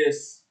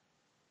it's,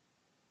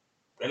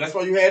 and that's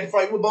why you had to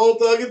fight with Bone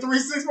Thug and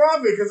 3-6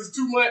 Robin because it's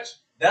too much.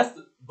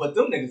 But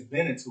them niggas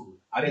been into it.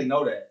 I didn't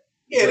know that.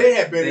 Yeah, they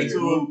have been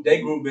into it.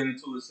 They been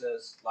into it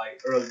since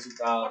like early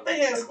 2000s. They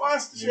had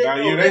squashed the shit.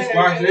 They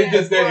squashed it. It's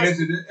just that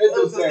incident. It's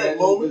just that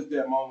moment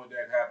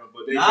that happened.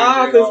 But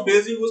because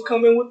Busy was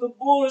coming with the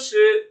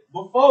bullshit.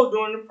 before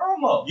during the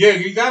promo. Yeah,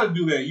 you got to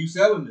do that. You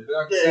selling it.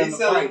 Like he's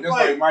selling the That's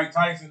fight. like Mike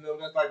Tyson.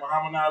 That's like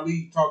Muhammad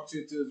Ali talk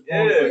shit to his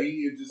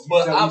opponent.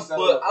 But I'm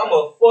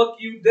a fuck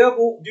you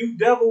devil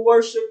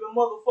worshiping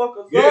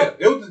motherfuckers. Yeah,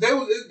 they was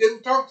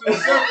talking to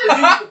themselves.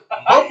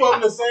 Both of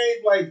them the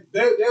same. Like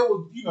they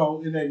was, you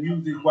know, in that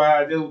music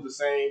wise, they was the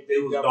same. They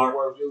was dark.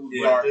 It was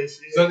dark.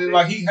 So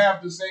like he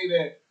had to say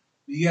that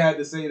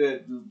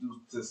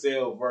to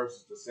sell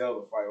versus to sell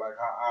the fight, like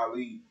how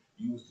Ali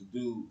used to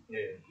do.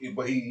 Yeah.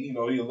 But he, you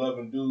know, he a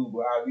loving dude,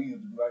 but Ali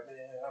used to be like,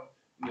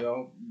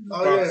 man,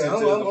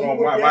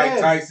 Mike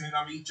Tyson,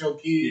 I'm eat your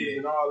kids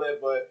and all that,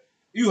 but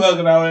you hug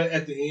it out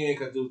at the end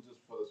because it was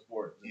just for the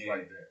sport, just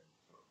like that.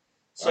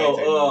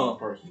 So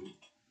personally.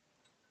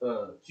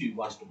 Q,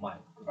 watch the mic.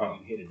 When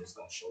you hit it, it's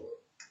gonna show up.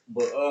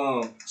 But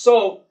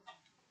so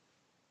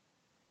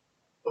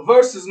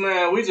versus,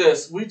 man, we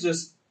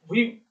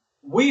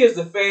as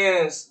the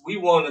fans, we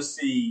want to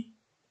see.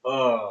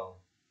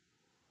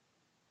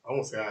 I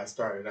won't say how it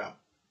started out.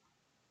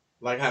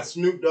 Like how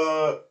Snoop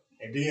Dogg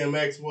and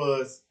DMX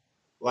was.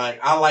 Like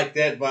I like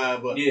that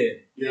vibe, but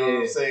you know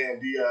what I'm saying.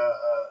 The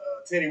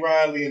Teddy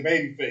Riley and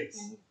Babyface.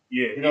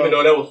 Yeah, even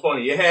though that was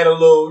funny, it had a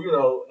little, you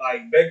know,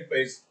 like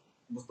Babyface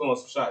was throwing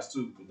some shots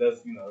too, because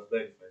that's, you know, it's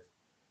Babyface.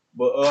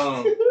 But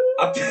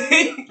I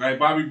think like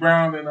Bobby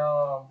Brown and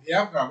I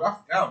forgot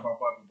about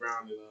Bobby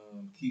Brown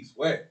and Keith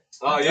Sweat.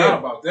 Oh yeah,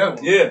 about that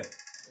one. Yeah,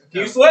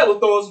 Keith Sweat was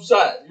throwing some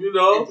shots. You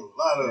know,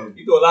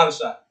 he threw a lot of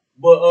shots.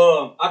 But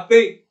I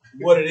think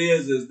what it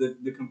is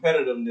the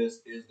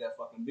competitiveness is that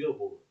fucking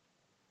billboard.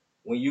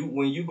 When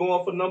you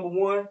going for number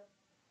one,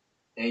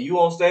 and you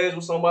on stage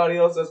with somebody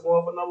else that's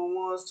going for number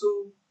ones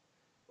too,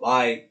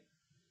 like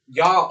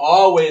y'all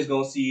always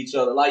gonna see each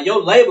other. Like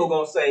your label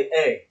gonna say,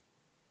 "Hey,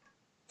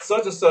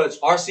 such and such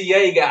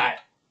RCA guy,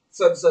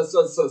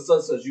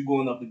 such you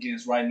going up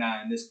against right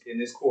now in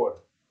this quarter."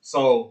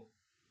 So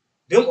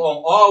them gonna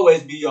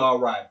always be y'all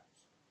rivals.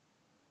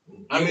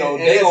 I mean,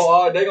 they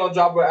gonna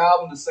drop an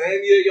album the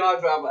same year y'all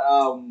drop an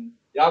album.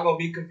 Y'all gonna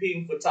be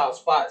competing for top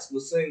spots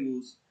with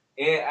singles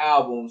and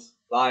albums.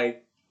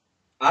 Like,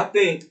 I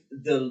think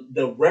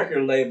the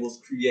record labels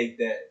create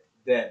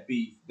that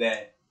beef,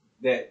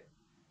 that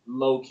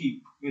low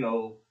key, you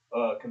know,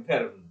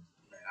 competitiveness.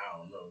 Man, I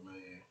don't know,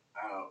 man.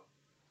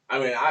 I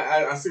mean,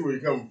 I see where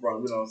you're coming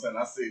from. You know what I'm saying?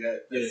 I see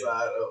that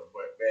side up,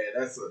 but man,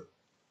 that's a.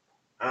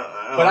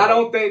 I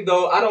don't think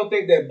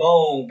that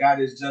Bone got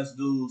his just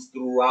dues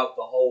throughout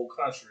the whole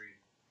country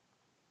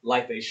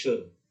like they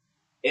should.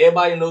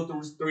 Everybody knew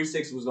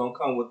 360 was gonna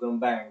come with them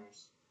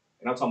bangers,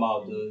 and I'm talking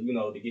about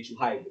the get you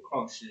hyped, the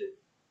crunk shit.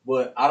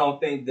 But I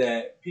don't think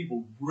that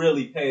people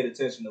really paid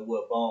attention to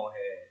what Bone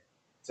had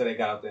till they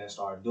got out there and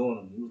started doing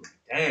them. You was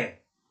like, damn,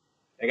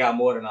 they got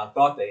more than I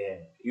thought they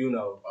had. You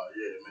know. Oh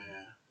yeah,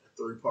 man.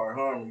 3-part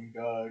harmony,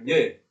 God.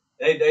 Yeah,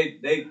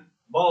 they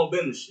Bone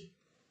been the shit.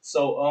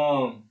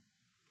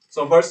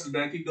 So versus,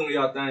 man, keep doing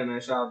y'all thing,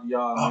 man. Shout out to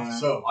y'all, man.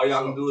 Sure, all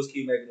y'all can do is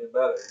keep making it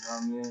better. You know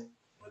what I mean?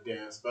 But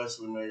then,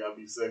 especially, man, y'all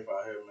be safe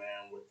out here,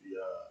 man. With the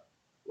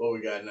what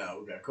we got now?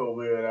 We got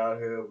COVID out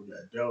here. We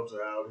got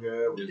Delta out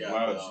here. We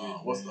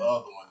got what's the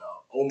other one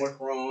now?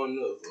 Omicron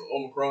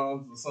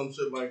or some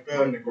shit like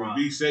that.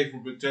 Be safe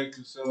and protect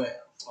yourself.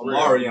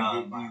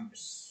 Omarion.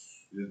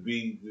 Just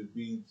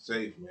be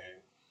safe, man.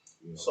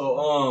 You know.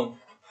 So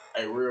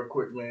hey, real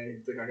quick, man. You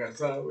think I got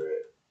time for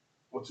that?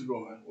 What you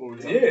doing?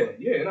 What we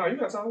yeah. No, you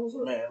got time. What's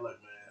up, man? Look,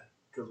 man,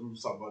 because we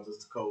was talking about just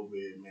the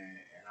COVID, man,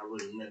 and I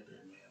really meant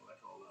that, man.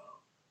 Like on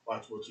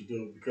watch what you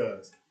do,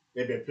 because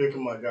they've been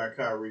picking my guy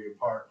Kyrie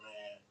apart,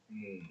 man.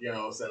 You know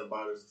what I'm saying,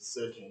 about his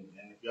decision.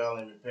 And if y'all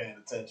ain't been paying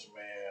attention,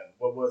 man,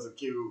 what was it,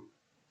 Q?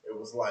 It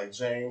was like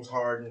James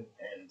Harden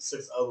and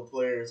 6 other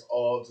players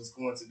all just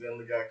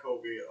coincidentally got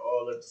COVID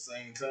all at the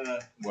same time.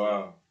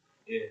 Wow.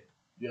 Yeah.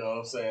 You know what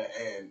I'm saying?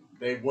 And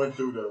they went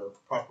through the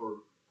proper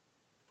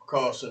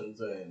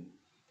precautions, and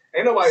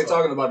ain't nobody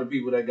talking about the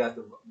people that got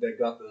the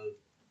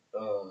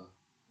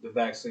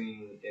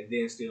vaccine and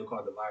then still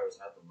caught the virus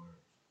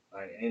afterwards.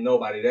 Like, ain't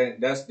nobody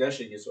that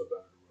shit gets swept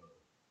under the rug.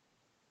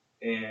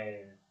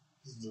 And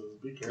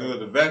because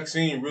the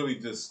vaccine really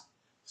just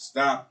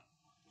stopped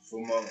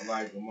from a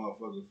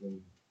motherfucker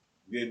from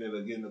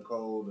getting a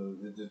cold.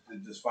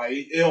 It just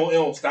fight. It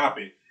don't stop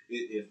it.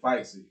 It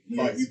fights it.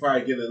 You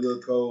probably get a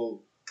little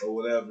cold or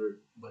whatever,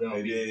 but it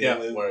don't be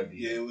death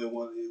worthy.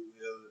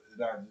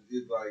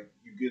 It's like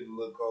you get a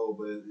little cold,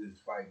 but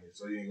it's fighting it.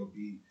 So you ain't gonna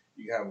be.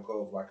 You can have a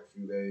cold for like a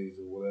few days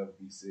or whatever.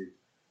 Be sick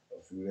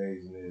a few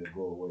days and then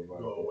go away. It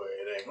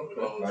ain't gonna be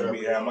long. Like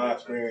me, had my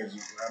experience. We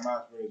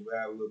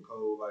had a little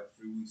cold like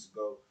a few weeks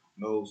ago.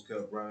 Nose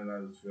kept running.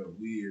 I just felt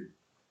weird.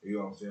 You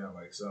know what I'm saying?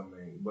 Like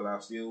something. But I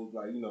still was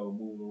like,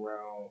 moving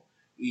around,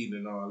 eating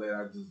and all that.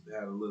 I just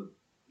had a little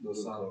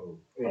cold.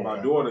 Yeah.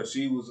 My daughter,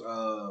 she was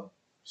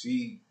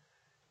she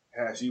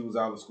was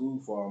out of school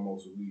for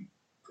almost a week.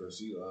 Cause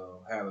she we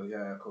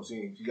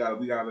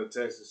got a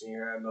text that she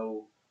ain't had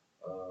no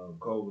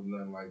COVID,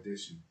 nothing like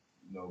this.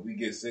 We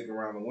get sick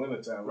around the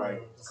wintertime,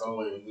 like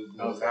cold.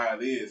 That's how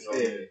it is. So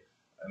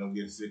I don't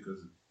get sick,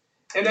 cause.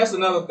 And that's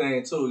another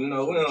thing too.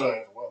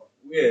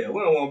 we don't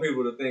want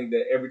people to think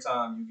that every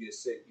time you get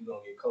sick, you're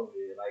gonna get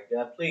COVID like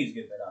that. Please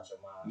get that out your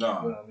mind.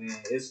 Nah. You know what I mean?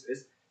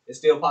 It's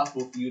still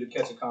possible for you to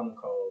catch a common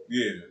cold.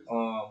 Yeah.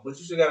 But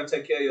you still gotta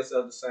take care of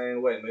yourself the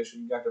same way. Make sure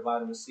you got the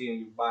vitamin C in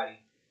your body.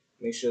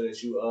 Make sure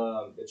that you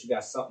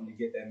got something to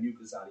get that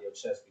mucus out of your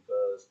chest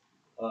because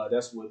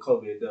that's what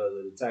COVID does.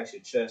 It attacks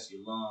your chest,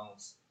 your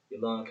lungs,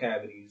 your lung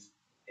cavities,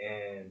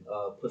 and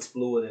puts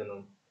fluid in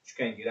them that you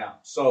can't get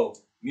out. So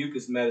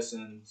mucus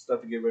medicine,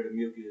 stuff to get rid of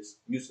mucus,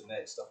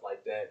 Mucinex, stuff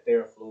like that,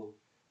 Theraflu,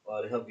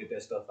 to help get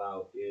that stuff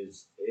out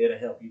it'll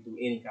help you through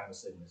any kind of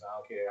sickness. I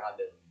don't care how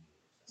deadly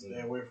it is.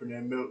 Stay away from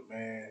that milk,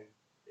 man.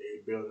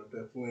 It build up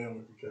that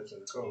phlegm if you catch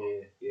the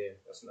cold. Yeah,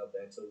 that's another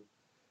thing too.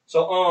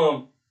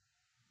 So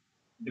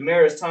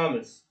Demaryius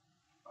Thomas.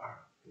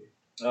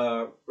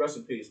 Rest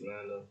in peace,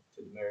 man,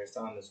 to Demaryius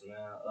Thomas, man.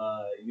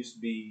 He used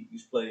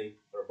to play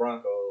for the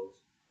Broncos,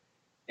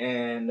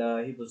 and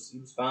he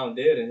was found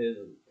dead in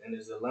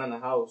his Atlanta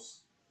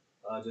house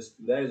just a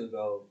few days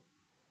ago,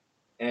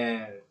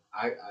 and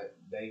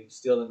they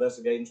still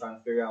investigating, trying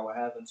to figure out what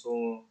happened to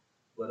him.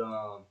 But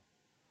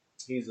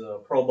he's a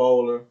Pro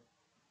Bowler,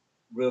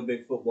 real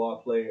big football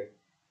player,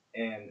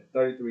 and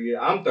 33 years.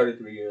 I'm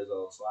 33 years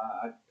old, so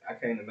I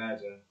can't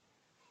imagine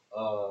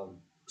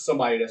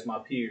somebody that's my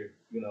peer,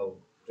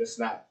 just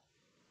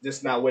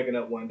not waking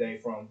up one day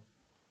from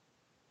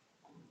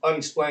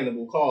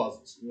unexplainable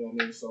causes. You know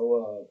what I mean?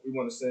 So we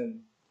want to send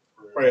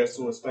prayers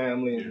to his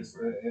family and his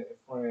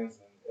friends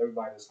and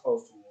everybody that's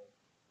close to him,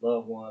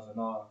 loved ones and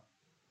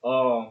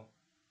all.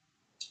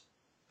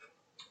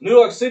 New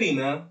York City,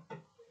 man.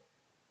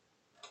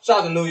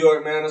 Shout out to New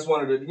York, man. That's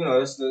one of the,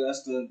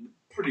 that's the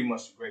pretty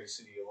much the greatest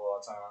city of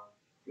all time.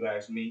 You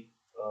ask me.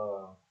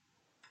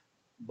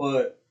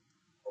 But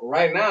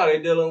right now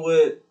they're dealing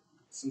with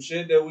some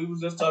shit that we was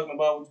just talking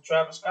about with the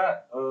Travis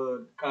Scott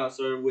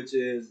concert, which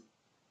is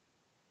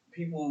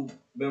people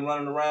been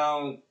running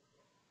around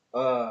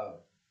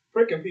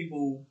pricking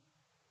people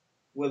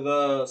with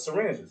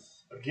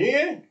syringes.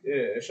 Again?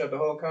 Yeah, they shut the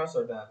whole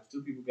concert down. 'Cause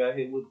 2 people got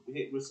hit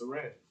with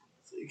syringes.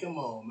 See, come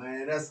on,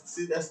 man. That's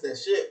that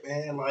shit,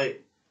 man.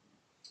 Like,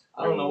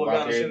 I don't know what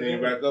kind of shit they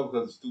back up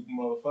because the stupid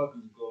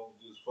motherfuckers go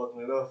just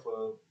fucking it up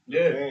for the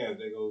fans.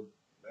 They don't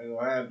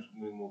have too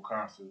many more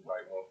concerts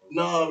like motherfuckers.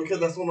 No, because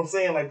that's what I'm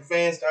saying. Like, the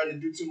fans starting to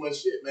do too much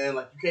shit, man.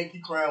 Like, you can't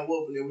keep crying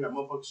wolf and then we got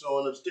motherfuckers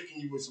showing up,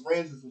 sticking you with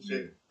syringes and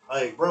shit. Yeah.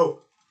 Like,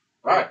 bro.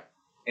 Right.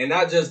 And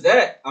not just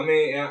that. I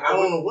mean, I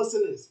don't know what's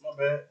in this. My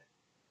bad.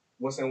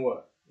 What's in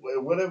what?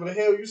 Whatever the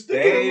hell you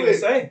sticking They ain't with. even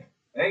say.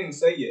 They ain't even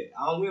say yet.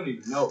 We don't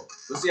even know.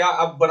 But see,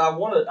 I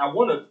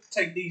wanna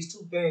take these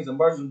 2 things and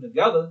merge them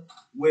together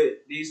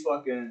with these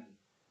fucking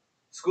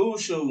school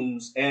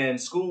shootings and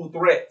school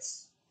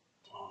threats.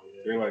 Oh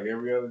yeah. They're like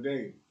every other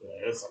day.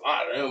 Yeah, it's a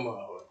lot of them.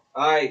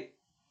 Like,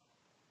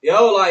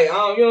 yo, like, you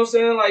know what I'm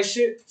saying? Like,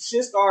 shit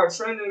started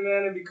trending,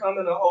 man, and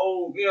becoming a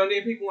whole,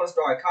 then people want to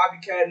start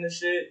copycatting the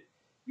shit.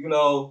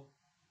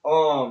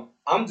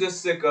 I'm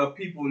just sick of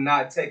people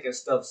not taking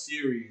stuff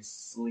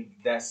seriously.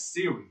 That's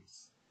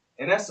serious.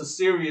 And that's a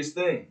serious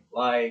thing.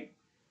 Like,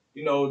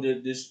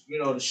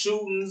 the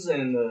shootings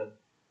and the,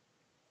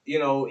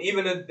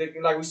 even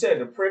like we said,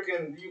 the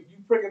pricking,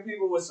 you pricking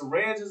people with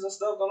syringes and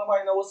stuff. Don't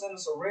nobody know what's in the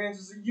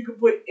syringes. You can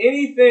put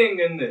anything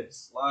in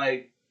this.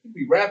 Like, it could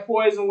be rat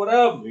poison,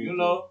 whatever,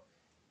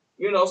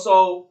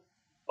 So,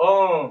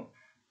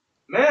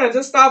 man,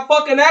 just stop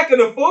fucking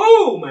acting a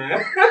fool,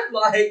 man.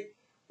 Like,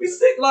 we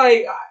sick,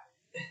 like,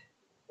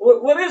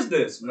 what is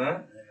this,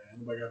 man?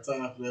 Nobody got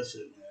time for that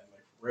shit, man.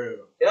 Like, for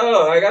real.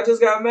 Yo, like, I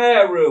just got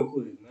mad real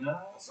quick, man.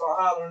 I saw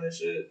hollering and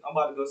shit. I'm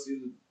about to go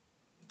see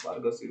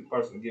the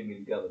person to get me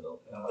together, though.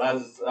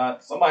 Man.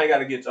 Somebody got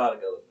to get y'all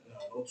together. Man.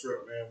 No, don't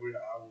trip, man.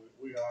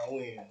 We all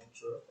in. Don't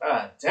trip.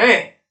 God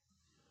damn.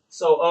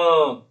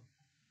 So,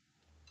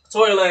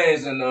 Tory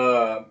Lanez and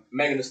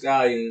Megan Thee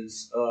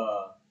Stallion's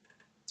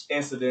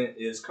incident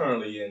is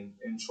currently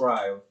in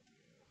trial.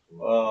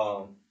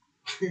 I'm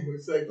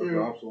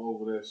so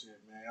over that shit,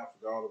 man. I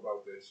forgot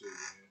about that shit,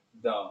 man.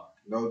 Dog.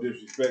 No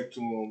disrespect to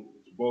them,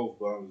 to both,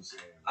 but I'm just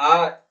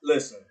saying.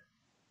 Listen.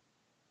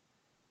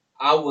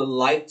 I would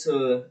like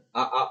to.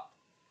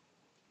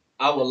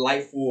 I would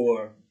like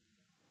for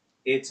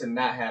it to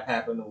not have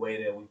happened the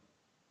way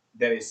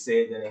that it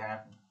said that it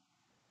happened.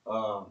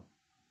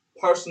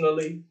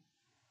 Personally,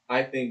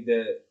 I think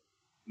that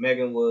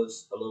Megan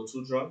was a little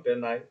too drunk that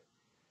night.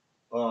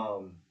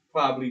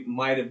 Probably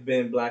might have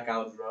been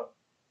blackout drunk.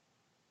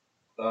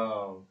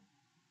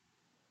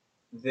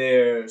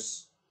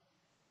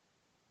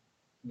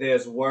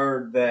 There's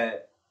word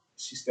that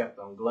she stepped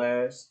on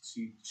glass.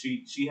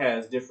 She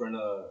has different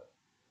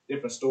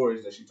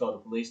stories that she told the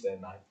police that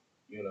night.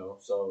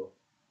 So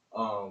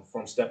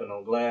from stepping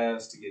on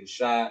glass to getting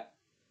shot.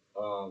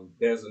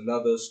 There's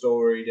another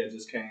story that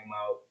just came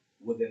out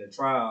within the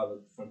trial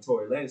from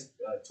Tory Lane's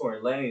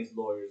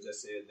lawyers that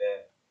said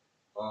that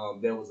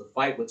there was a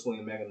fight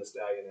between Megan Thee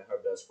Stallion and her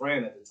best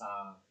friend at the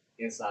time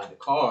inside the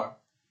car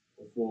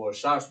before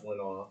shots went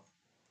off.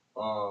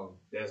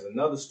 There's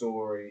another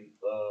story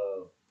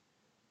of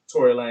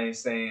Tory Lanez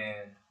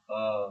saying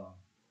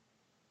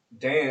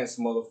dance,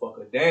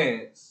 motherfucker,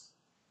 dance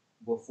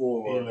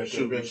before the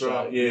shoot be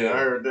shot. Yeah, I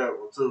heard that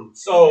one too.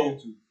 So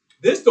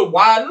this the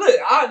wild look.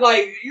 I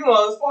like, you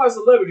know, as far as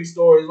celebrity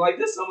stories, like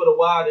this some of the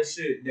wildest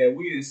shit that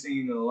we didn't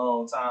seen in a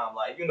long time.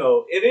 Like, you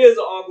know, it is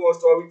an ongoing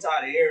story. We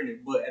tired of hearing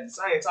it, but at the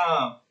same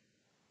time,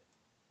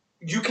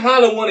 you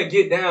kind of want to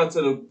get down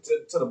to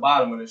the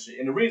bottom of this shit.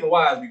 And the reason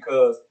why is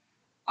because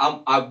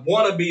I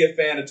want to be a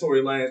fan of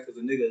Tory Lanez because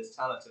the nigga is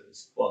talented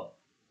as fuck.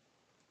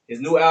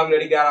 His new album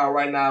that he got out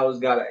right now has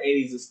got an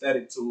 80s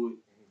aesthetic to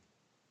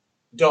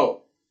it.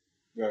 Dope.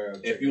 Yeah,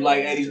 if you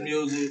like 80s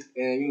music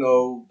and, you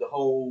know, the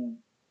whole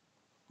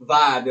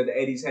vibe that the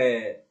 80s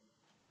had,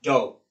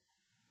 dope.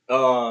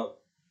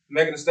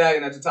 Megan Thee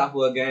Stallion at the top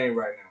of her game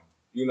right now.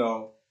 You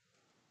know,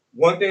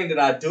 one thing that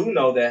I do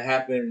know that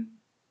happened,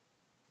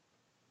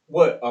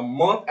 a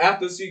month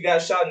after she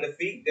got shot in the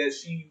feet, that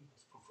she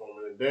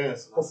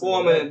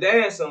performing and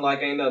dancing like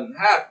ain't nothing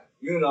happened.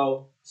 You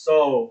know,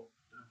 so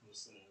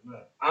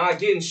I'm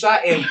getting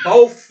shot in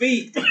both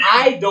feet.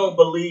 I don't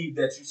believe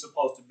that you're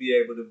supposed to be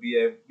able to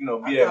get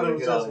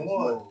out of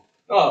one.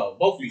 Oh,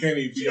 both feet. You can't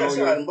even be on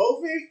shot in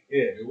both feet?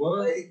 Yeah. It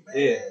was?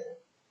 Yeah.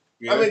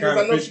 I mean,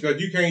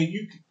 because you can't,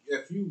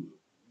 if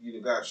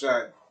you got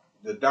shot,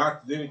 the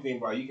doctors, anything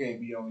about you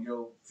can't be on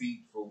your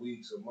feet for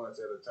weeks or months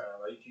at a time.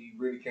 Like, you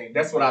really can't.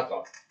 That's what I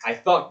thought. I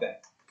thought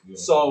that. Yeah.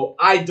 So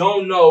I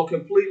don't know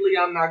completely.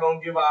 I'm not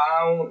gonna give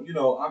out.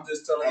 I'm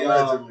just telling y'all.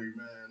 Allegedly,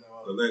 man.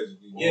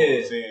 Allegedly,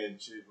 yeah. Saying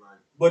shit like.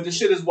 But the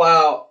shit is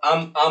wild.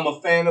 I'm a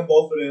fan of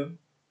both of them.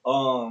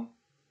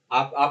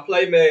 I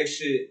play Meg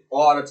shit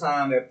all the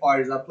time at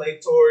parties. I play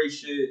Tory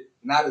shit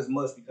not as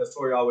much because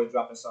Tory always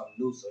dropping something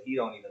new, so he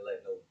don't even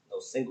let no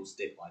single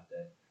stick like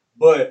that.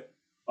 But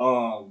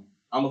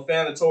I'm a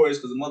fan of Tory's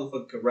because the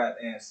motherfucker can rap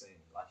and sing.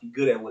 Like, he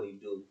good at what he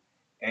do,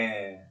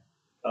 and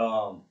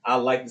I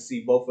like to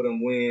see both of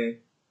them win.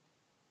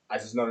 I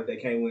just know that they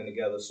can't win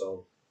together,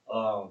 so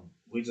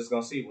we just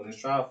gonna see when this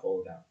trial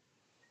folds out.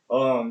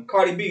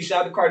 Cardi B,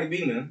 shout out to Cardi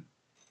B, man.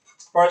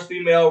 First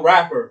female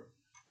rapper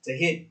to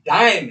hit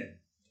diamond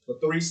for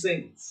 3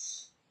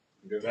 singles.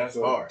 That's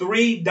hard.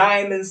 3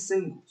 diamond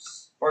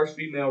singles. First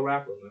female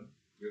rapper, man.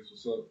 That's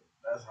what's up.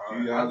 That's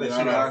hard. I think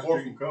she got a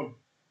 4th from coming.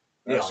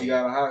 Yeah, she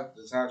got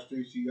this hot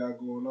streak she got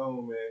going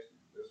on, man.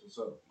 That's what's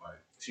up. Like,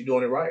 she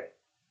doing it right.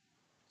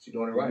 She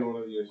doing it right.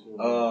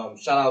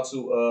 Shout out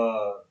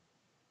to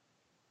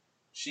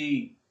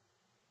she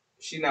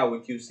not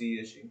with QC,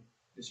 is she?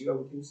 Did she go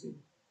with QC?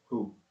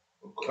 Who?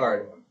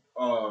 Cardi.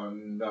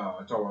 No.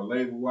 I'm talking about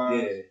label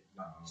wise. Yeah.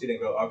 No. She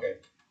didn't go. Okay.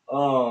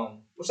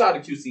 Well, shout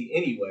out to QC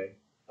anyway.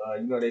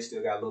 They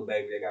still got Lil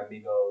Baby. They got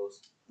Migos,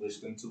 which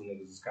them 2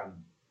 niggas is kind of.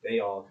 They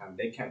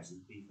kind of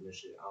just beefing and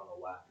shit. I don't know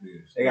why.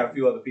 Yes. They got a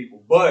few other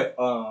people, but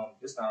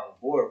it's not on the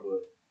board.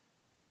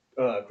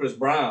 But Chris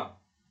Brown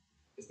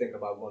is thinking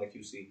about going to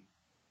QC.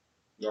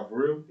 Y'all for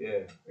real?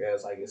 Yeah.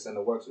 It's in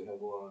the works with him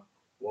going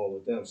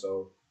with them.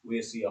 So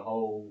we'll see a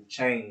whole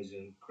change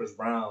in Chris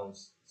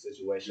Brown's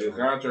situation. The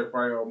contract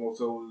probably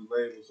almost over his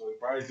label, so he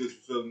probably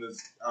just fulfilling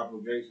this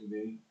obligation.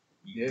 Then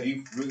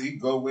he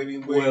go with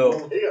him.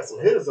 Well, he got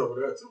some hitters over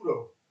there too,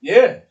 though.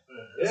 Yeah.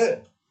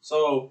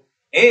 So.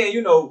 And,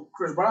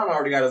 Chris Brown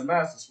already got his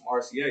master's from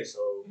RCA,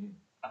 so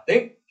I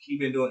think he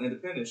been doing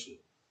independent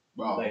shit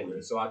lately.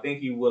 Okay. So I think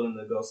he willing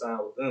to go sign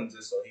with them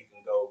just so he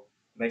can go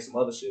make some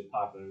other shit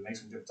popping and make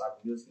some different type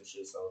of music and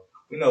shit. So,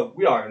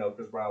 we already know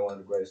Chris Brown one of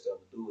the greatest to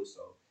ever do it.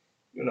 So,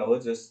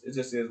 it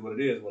just is what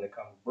it is when it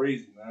comes to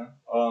Breezy, man.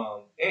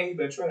 And he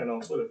been trending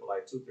on Twitter for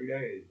like 2-3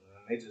 days,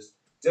 man. They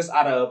just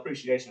out of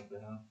appreciation for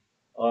him.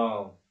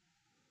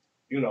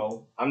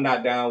 I'm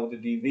not down with the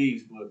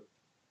DVs, but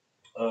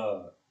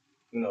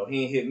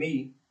he ain't hit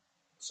me,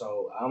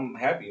 so I'm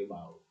happy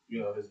about,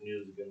 his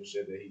music and the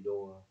shit that he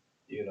doing,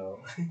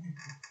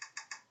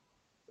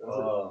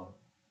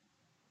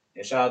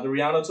 And shout out to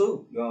Rihanna,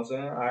 too, you know what I'm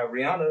saying?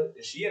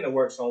 Rihanna, she in the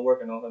works on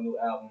working on her new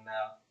album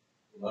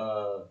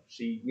now.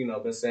 She,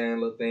 been saying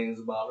little things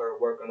about her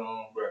working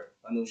on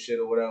a new shit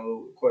or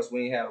whatever. Of course,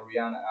 we ain't had a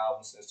Rihanna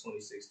album since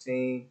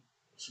 2016.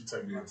 She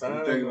taking her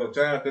time.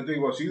 Cause think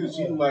about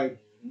she like,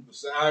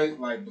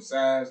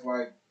 besides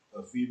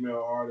a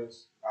female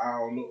artist, I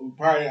don't know.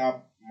 Probably I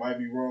might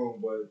be wrong,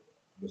 but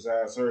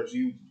besides her,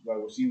 she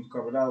when she was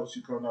coming out,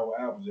 she coming out with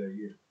albums that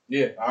year.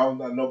 Yeah, I don't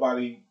know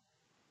nobody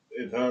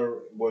in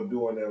her was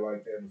doing that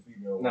like that in the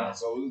female. Nah.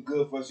 So it was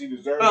good for she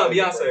deserved.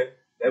 Beyonce,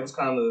 that was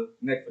kind of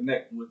neck for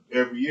neck with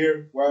every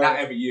year. Well, not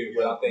every year,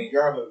 but I think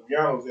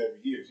Rihanna was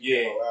every year. She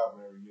came out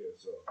album every year.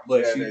 So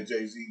but she had that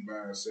Jay-Z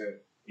mindset.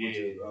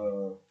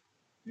 Yeah.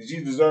 Did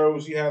she deserve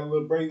when she had a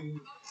little break?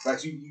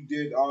 Like you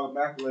did all the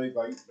accolades.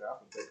 Like, I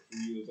can take a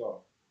few years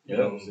off. You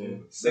know what I'm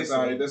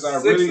saying? That's how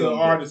really an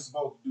artist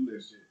supposed to do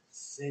that shit.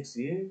 6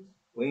 years?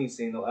 We ain't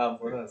seen no album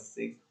for her in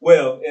 6.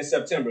 Well, in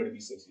September it'll be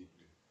 6 years.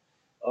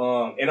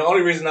 And the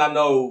only reason I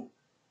know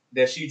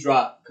that she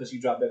dropped, because she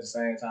dropped at the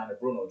same time that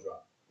Bruno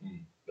dropped.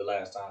 The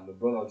last time. But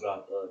Bruno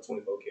dropped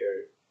 24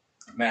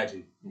 Karat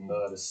Magic.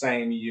 The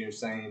same year,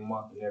 same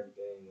month and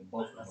everything. And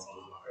both of them.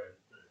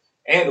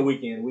 And the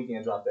Weeknd. The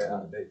Weeknd dropped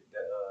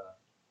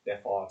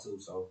that fall too.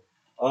 So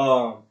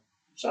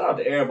Shout out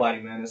to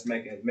everybody, man, that's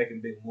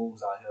making big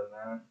moves out here,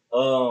 man.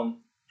 I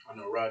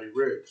know Roddy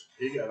Ricch.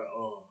 He got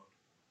a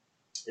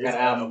got an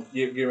album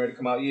get ready to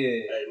come out. Yeah.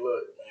 Hey,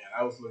 look, man,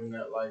 I was looking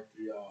at like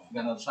the You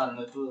got another shot in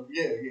that too?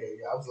 Yeah.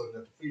 I was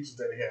looking at the features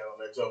that he had on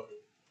that Joker,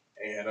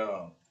 and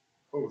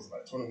what was it,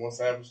 like 21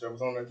 Savage that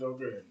was on that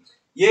Joker? And,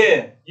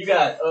 yeah, you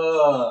got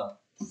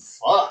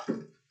fuck.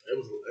 It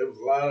was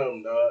a lot of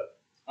them, dog.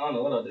 I don't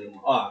know what I did.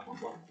 Oh,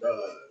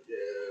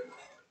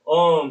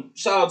 Yeah.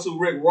 Shout out to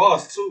Rick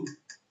Ross too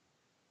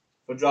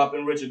for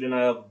dropping Richer Than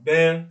I Ever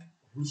Been.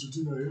 Richer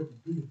Than I Ever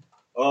Been.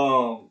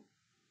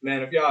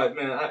 Man, if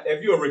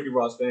you're a Ricky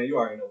Ross fan, you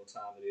already know what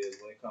time it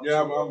is when it comes. Yeah,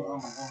 to I'm gonna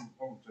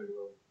take it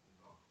over.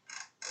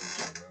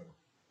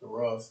 The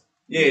Ross.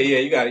 Yeah,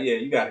 you got it. Yeah,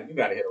 you got it.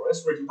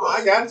 That's Ricky Ross.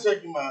 I gotta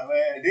check him out,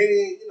 man. Then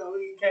he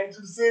came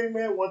to the city,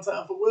 man. One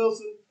time for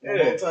Wilson.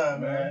 One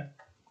time, man.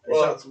 Hey,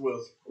 shout out to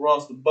Wilson.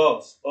 Ross the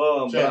boss.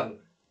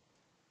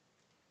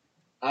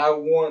 I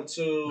want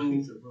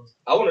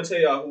to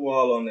tell y'all who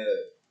all on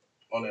that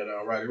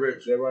Roddy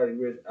Ricch. That Roddy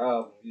Ricch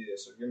album. Yeah,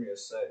 so give me a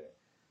second.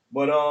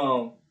 But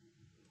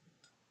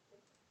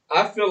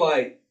I feel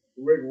like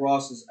Rick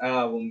Ross's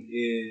album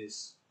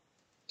is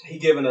he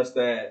giving us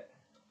that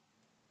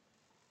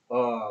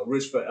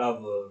Rich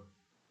Forever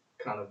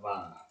kind of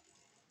vibe.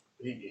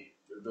 He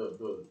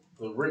the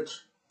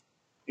rich,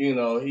 he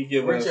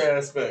giving rich us,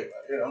 aspect.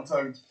 Yeah, I'm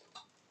talking.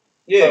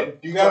 Yeah,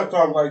 you gotta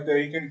talk like that.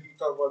 He can't keep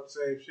talking about the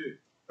same shit.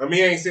 I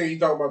mean, I ain't saying he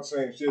talking about the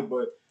same shit,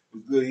 but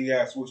it's good he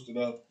has switched it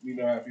up. You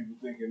know how people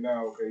thinking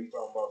now, okay, he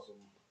talking about some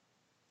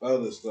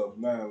other stuff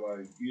now,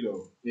 like,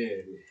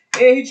 Yeah.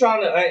 And he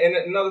trying to, and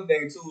another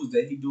thing too is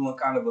that he doing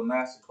kind of a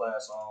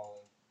masterclass on,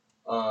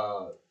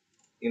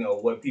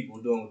 what people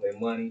are doing with their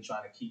money,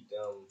 trying to keep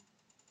them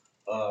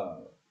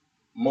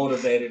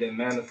motivated and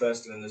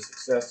manifesting the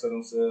success of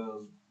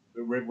themselves.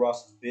 Rick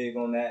Ross is big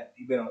on that.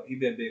 He been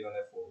big on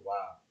that for a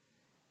while.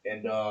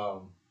 And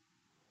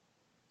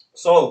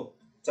so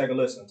take a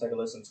listen to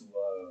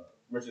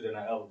Richer Than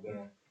I Ever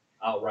Been,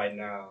 out right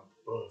now.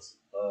 From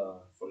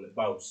the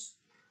Boss.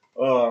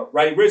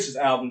 Roddy Ricch's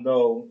album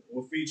though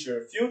will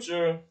feature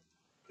Future,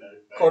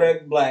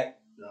 Kodak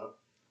Black,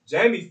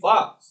 Jamie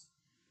Foxx,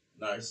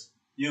 nice,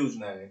 huge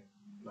name,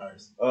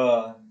 nice,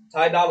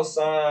 Ty Dolla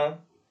 $ign,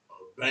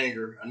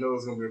 banger. I know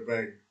it's gonna be a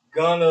banger.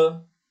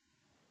 Gunna,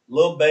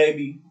 Lil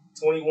Baby,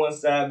 21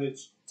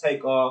 Savage,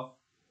 Takeoff,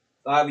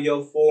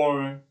 Fabio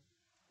Foreign,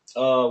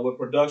 with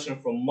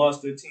production from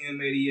Mustard,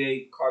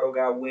 TM88, Cardo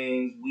Got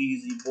Wings,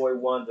 Weezy, Boy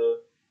Wonder,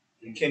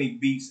 and Kenny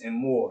Beats and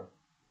more.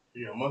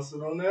 Yeah,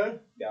 Mustard on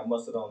there? Yeah,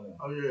 Mustard on there.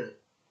 Oh, yeah.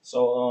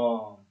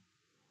 So,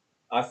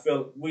 I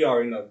feel we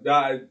already know.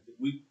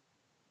 We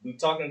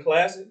talking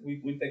classic. We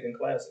thinking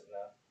classic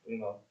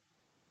now.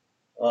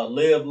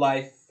 Live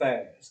Life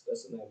Fast.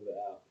 That's the name of the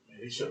album. Man,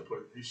 he should have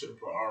put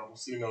Honorable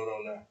C note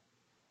on there.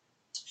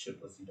 He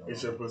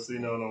should have put C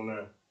note on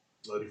there.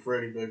 Bloody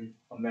Freddy, baby.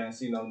 My man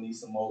C note needs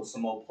some more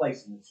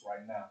placements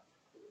right now.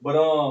 But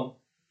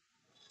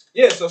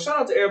yeah. So shout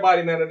out to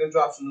everybody, man, that done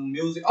dropped some new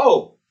music.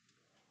 Oh,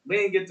 we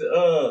didn't get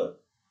to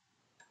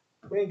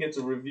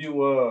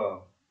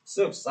review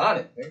Silk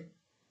Sonic, man.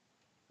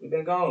 We've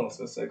been gone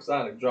since Silk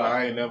Sonic dropped.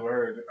 I ain't never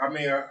heard it. I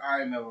mean,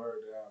 I ain't never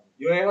heard the album.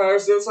 You ain't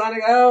heard Silk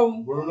Sonic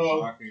album?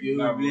 Bruno.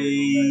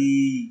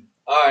 Cubie.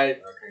 All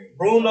right.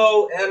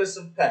 Bruno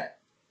Anderson .Paak.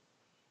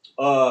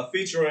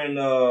 Featuring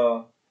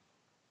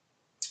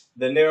the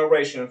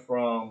narration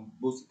from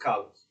Bootsy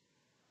Collins.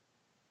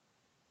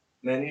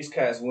 Man, these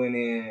cats went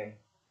in.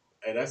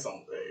 Hey, that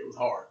song, it was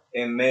hard.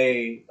 And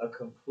made a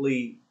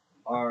complete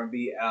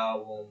R&B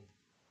album.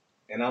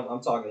 And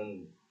I'm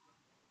talking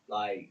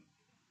like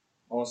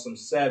on some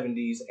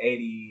 70s,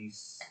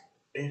 80s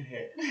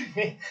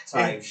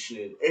type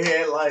shit. It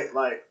had like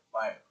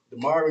the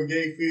Marvin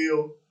Gaye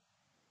feel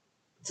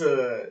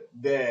to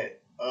that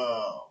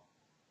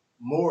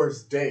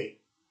Morris Day.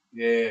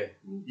 Yeah.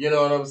 You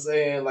know what I'm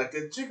saying? Like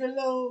the chicken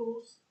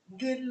loaves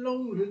get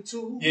lonely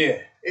too. Yeah.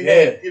 It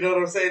had, you know what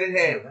I'm saying? It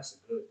had. That's a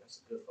good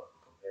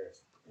fucking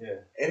comparison.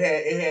 Yeah. It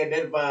had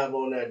that vibe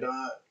on that,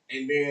 dog.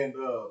 And then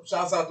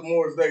shouts out to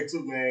Morris Day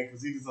too, man,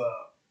 because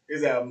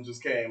his album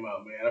just came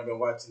out, man. I've been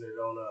watching it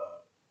on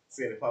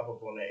seeing it pop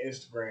up on that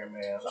Instagram,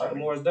 man. Shout out to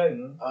Morris Day,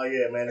 man. Oh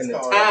yeah, man. It's in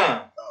called the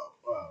time.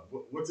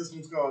 What's this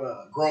one's called?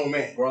 Grown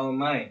Man. Grown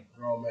Man.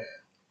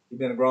 He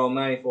been a grown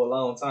man for a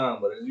long time,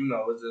 but as you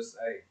know, it's just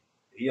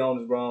he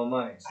owns his grown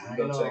man, so you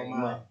go check him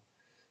out.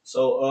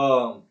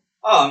 So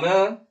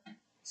man,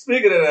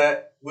 speaking of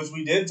that, which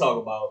we did talk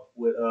about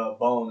with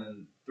Bone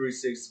and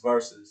 3-6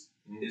 Versus,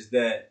 is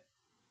that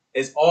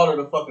it's all of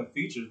the fucking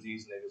features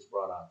these niggas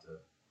brought out there.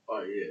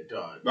 Oh yeah,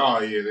 dog. Oh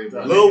yeah, they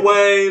done. Lil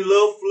Wayne,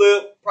 Lil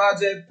Flip,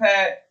 Project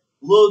Pat,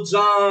 Lil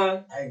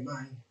Jon. Hey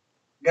man.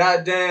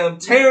 Goddamn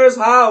Terrence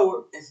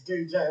Howard. It's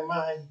DJ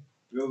man.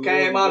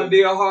 Came out and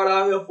did hard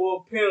out here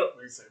for a pimp.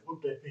 They say,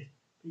 whoop that beat.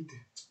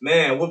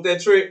 Man, whoop that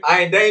trick.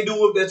 They ain't do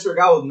whoop that trick.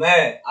 I was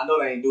mad. I know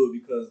they ain't do it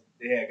because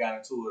they had got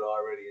into it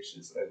already and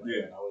shit. So they like,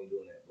 man, I ain't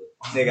doing that. But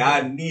nigga,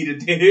 I needed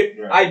to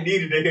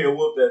hear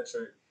whoop that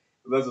trick.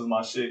 This is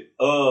my shit.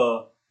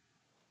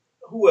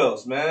 Who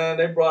else, man?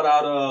 They brought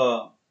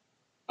out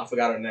I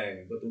forgot her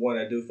name, but the one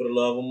that do For the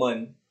Love of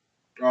Money.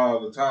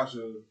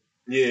 Latasha.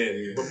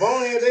 Yeah. But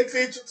Bonehead, they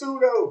feature too,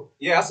 though.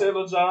 Yeah, I said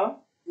Lil Jon.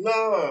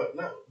 No,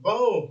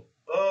 Bone.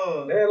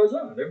 They had Lil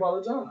Jon. They brought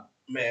Lil Jon.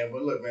 Man,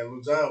 but look, man,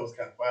 Lil Jon was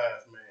kind of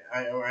biased, man.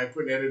 I ain't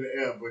putting that in the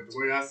air, but the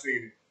way I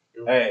seen it.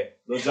 Hey,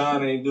 Lil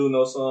Jon ain't do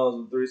no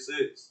songs with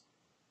 3-6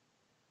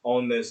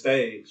 on that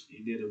stage.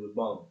 He did it with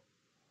Bone.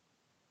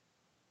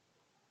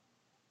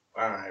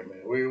 All right,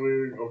 man. We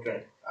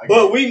okay.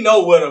 But we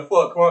know where the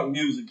fuck crunk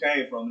music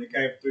came from. It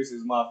came from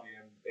 3-6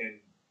 Mafia, and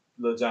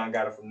Lil Jon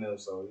got it from them.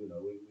 So we know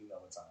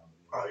what time it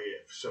is. Oh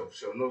yeah, for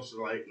sure. No shit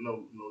like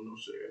no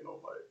shit, no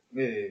like.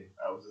 Yeah,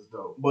 that was just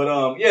dope.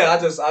 But yeah, I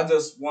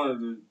just wanted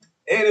to,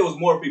 and it was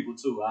more people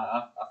too.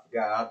 I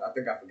forgot. I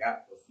think I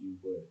forgot a few,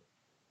 but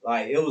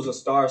like it was a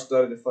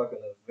star-studded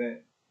fucking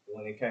event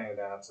when it came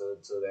down to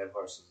that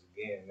versus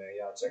again, man.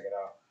 Y'all check it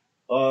out.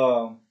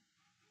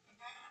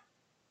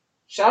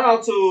 Shout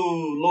out to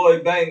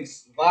Lloyd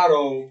Banks,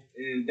 Votto,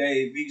 and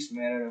Dave East,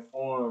 man, that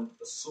formed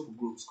a super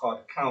group called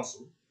The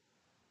Council.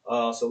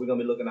 So we're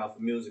gonna be looking out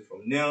for music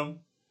from them.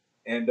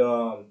 And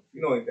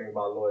you know anything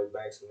about Lloyd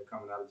Banks when they're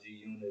coming out of G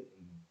Unit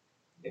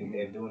and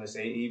doing this,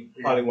 he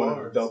probably one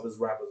of the dopest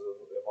rappers of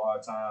our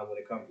time when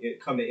it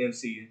come to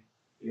MC.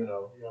 You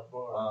know,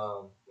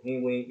 we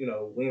ain't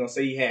gonna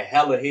say he had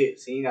hella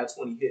hits. He ain't got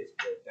 20 hits,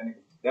 but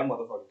that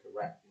motherfucker could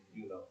rap.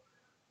 You know.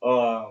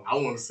 I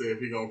want to see if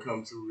he gonna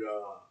come to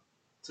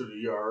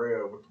the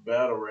URL with the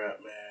battle rap,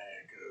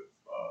 man, because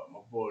my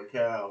boy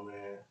Cal,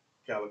 man,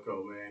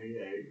 Calico, man, he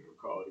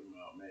called him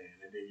out, man.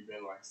 And then you've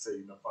been, like I said,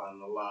 you've been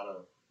finding a lot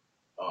of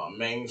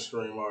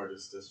mainstream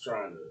artists that's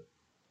trying to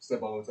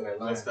step over into that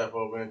lane. Step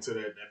over into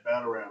that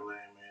battle rap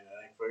lane, man.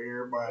 That ain't for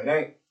everybody. It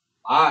ain't.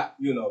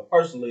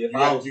 Personally, if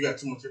you got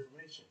too much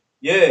information.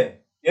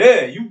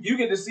 Yeah, you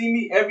get to see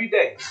me every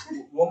day.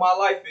 What my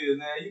life is,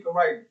 man. You can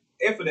write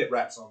infinite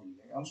raps on me,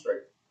 man. I'm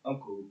straight. I'm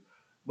cool.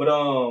 But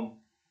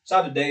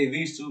shout out to Dave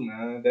East too,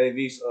 man. Dave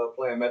East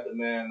playing Method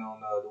Man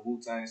on the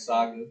Wu-Tang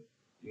Saga,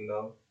 you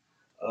know.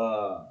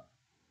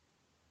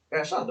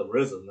 Man, shout out to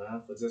RZA,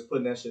 man, for just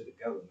putting that shit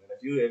together, man.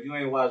 If you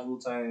ain't watched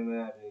Wu-Tang,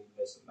 man, then you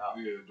missing out.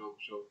 Yeah, dope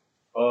show.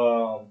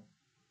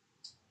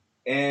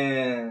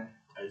 And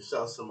hey,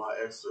 shout out to my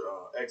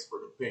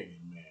expert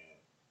opinion, man.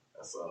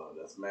 That's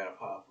Matt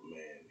Hoffa,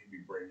 man. He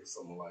be bringing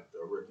some of like the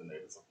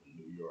originators up in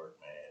New York,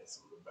 man.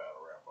 Some of the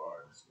battle rap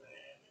artists, man.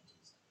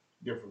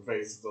 Different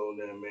faces on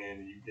there, man,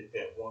 and you get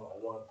that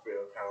one-on-one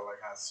feel, kind of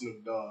like how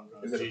Snoop Dogg.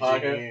 Is it a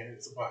podcast?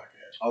 It's a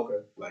podcast.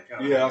 Okay. Like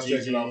I was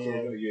checking out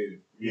for yeah.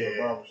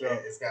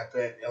 It's got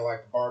that, and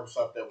like the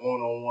barbershop, that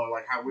one-on-one,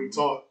 like how we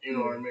talk. You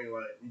know what I mean?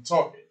 Like we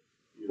talking.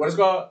 You know? What it's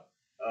called?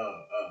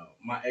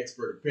 My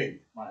expert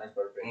opinion. My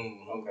expert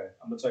opinion. Mm-hmm. Okay,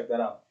 I'm gonna check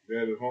that out.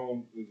 Yeah, the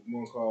home is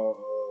one called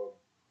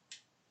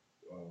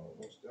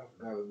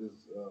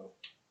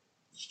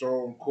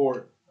Storm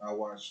Court. I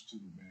watched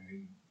too,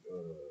 man.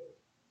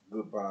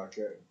 Good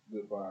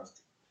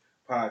podcast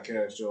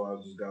show. I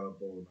just got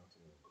up on.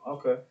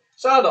 Okay.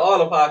 Shout out to all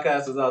the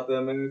podcasters out there,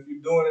 man. If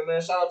you're doing it,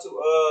 man. Shout out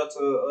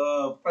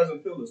to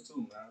President Pillars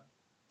too, man.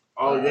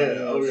 Oh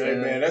yeah,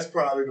 man. That's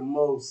probably the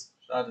most.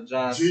 Shout out to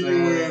John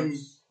genuine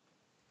Sims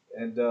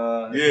and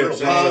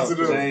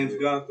James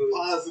Gunther.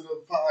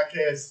 Positive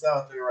podcasts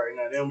out there right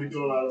now. They don't be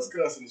doing all this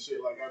cussing and shit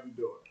like I be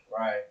doing.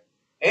 Right.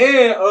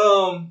 And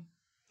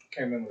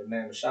can't remember the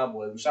name of Shot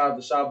Boy. But shout out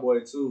to Shot Boy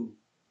too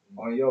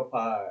on your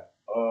pod.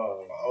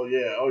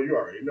 You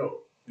already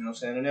know. You know what I'm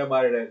saying? And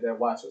everybody that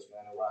watch us,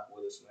 man, and rock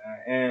with us,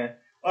 man.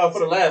 And for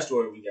the last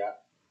story we got,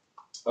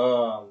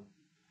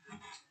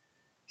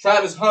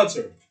 Travis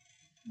Hunter,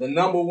 the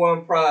number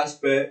one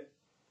prospect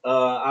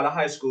out of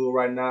high school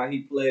right now.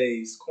 He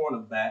plays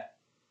cornerback.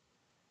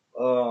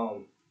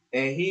 And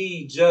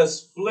he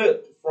just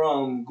flipped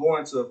from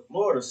going to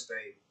Florida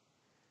State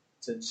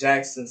to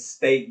Jackson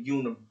State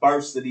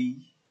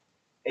University.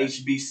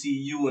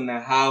 HBCU in the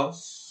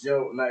house.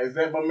 Yo, now is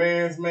that my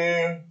man's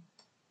man?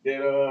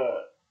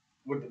 That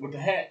with the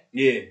hat?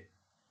 Yeah.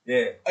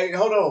 Hey,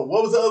 hold on.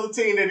 What was the other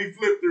team that he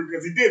flipped through?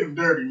 Because he did him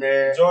dirty,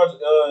 man. Georgia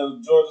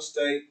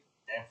State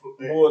and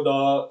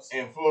Bulldogs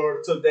and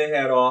Florida took their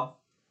hat off,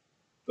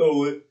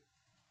 threw it,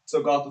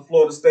 took off the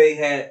Florida State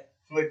hat,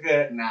 flicked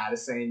that. Nah,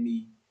 this ain't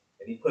me.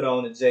 And he put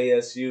on the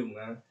JSU,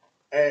 man.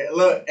 Hey,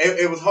 look,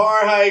 it was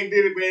hard how he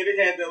did it, man. They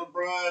had that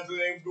LeBron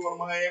James going to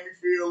Miami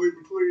Field,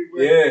 leaving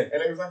Cleveland. Yeah.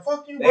 And they was like,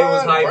 fuck you, They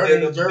was hyped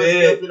in the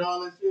bed. And all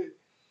that shit.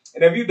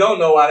 And if you don't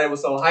know why they were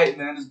so hyped,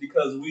 man, it's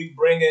because we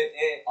bring it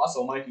in.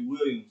 Also, Mikey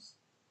Williams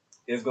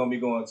is going to be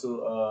going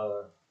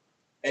to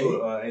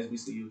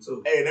HBCU,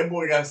 too. Hey, that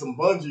boy got some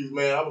bungees,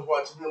 man. I was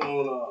watching him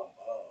on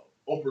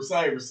Oprah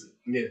Syverson.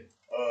 Yeah.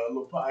 A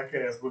little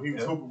podcast where he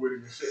was hooping with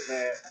him and shit,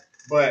 man.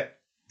 But,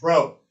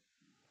 bro,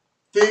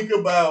 think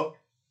about...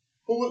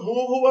 Who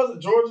was it?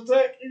 Georgia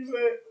Tech? You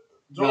said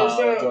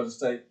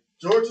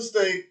Georgia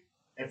State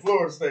and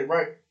Florida State,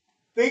 right?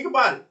 Think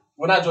about it.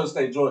 Well, not Georgia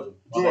State, Georgia.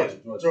 Georgia.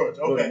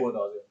 Okay.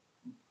 Bulldogs, yeah.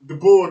 The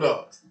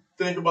Bulldogs.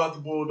 Think about the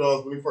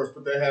Bulldogs when he first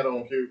put that hat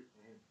on, Q.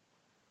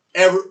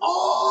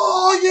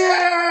 Oh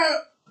yeah!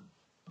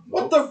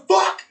 What the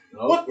fuck?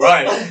 Nope. What the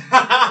Right.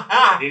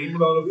 Didn't even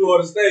go to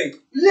Florida State.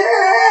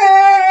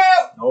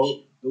 Yeah!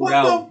 Nope.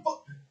 What the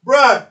fuck?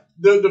 Bruh,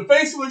 the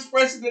facial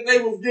expression that they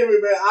was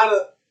giving, man,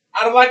 I'd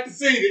have liked to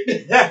see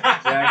it.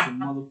 Jackson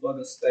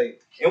motherfucking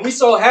State. And we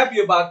so happy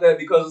about that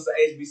because it's an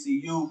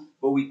HBCU,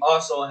 but we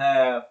also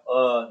have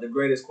the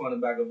greatest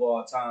cornerback of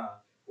all time,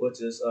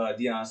 which is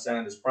Deion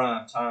Sanders,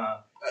 prime time.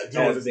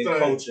 Has been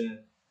coaching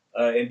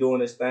and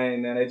doing his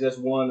thing, man. They just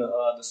won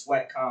the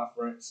SWAC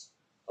conference.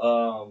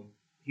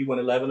 He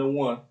went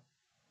 11-1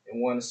 and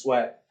won the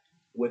SWAC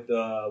with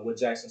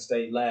Jackson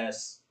State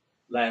last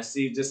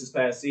season, just this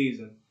past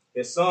season.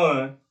 His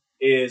son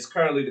is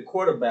currently the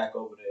quarterback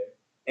over there,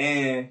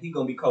 and he's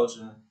gonna be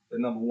coaching the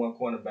 #1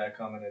 cornerback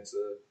coming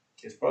into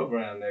his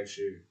program next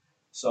year.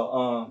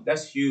 So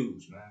that's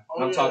huge, man.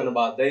 I'm talking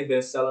about they've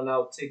been selling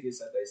out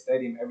tickets at their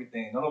stadium,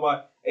 everything. Don't know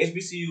about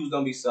HBCUs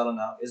don't be selling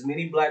out. As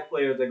many black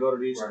players that go to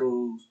these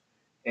schools,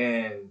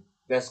 and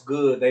that's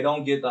good. They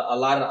don't get a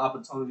lot of the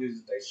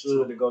opportunities that they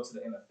should to go to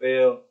the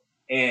NFL,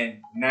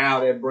 and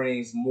now that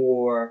brings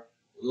more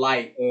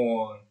light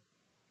on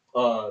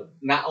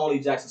not only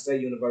Jackson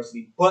State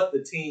University, but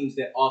the teams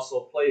that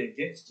also play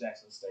against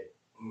Jackson State.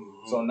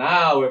 Mm-hmm. So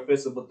now if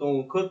it's a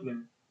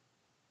Bethune-Cookman,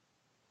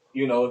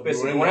 if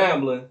it's a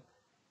Grambling,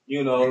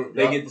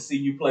 they get to see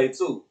you play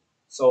too.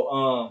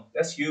 So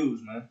that's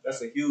huge, man.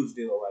 That's a huge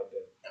deal right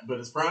there. But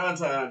it's prime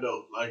time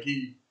though.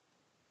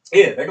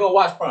 Yeah, they gonna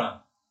watch Prime,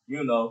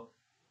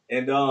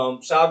 And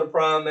shout out to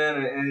Prime, man,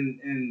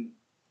 and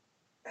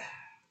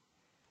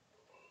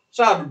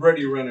shout out to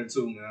Brittany Renner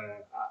too, man.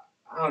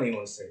 I don't even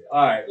want to say it.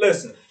 All right,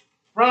 listen.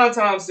 Prime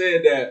Time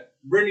said that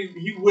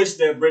he wished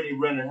that Brittany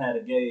Renner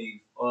had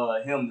gave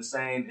him the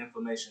same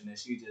information that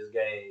she just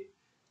gave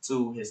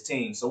to his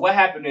team. So what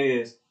happened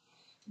is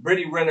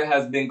Brittany Renner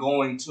has been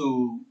going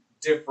to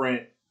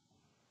different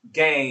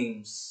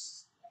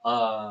games,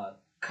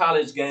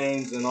 college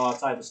games and all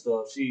type of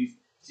stuff. She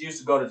used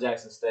to go to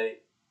Jackson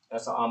State.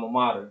 That's her alma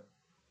mater.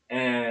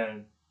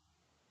 And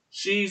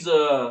she's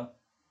a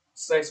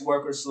sex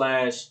worker /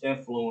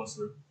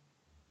 influencer.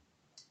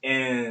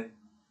 And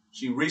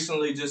she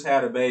recently just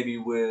had a baby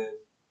with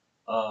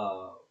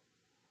an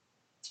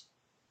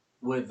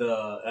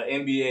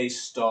NBA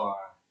star,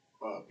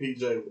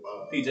 PJ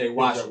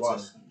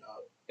Washington.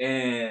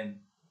 And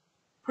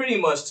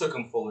pretty much took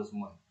him for his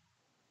money.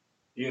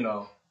 I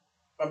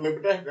mean,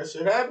 but that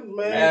shit happens,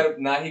 man.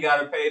 Now he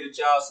got to pay the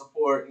child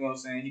support. You know what I'm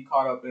saying? He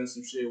caught up in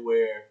some shit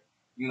where,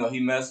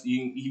 he messed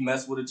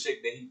with a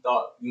chick that he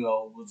thought,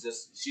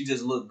 she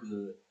just looked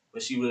good,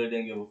 but she really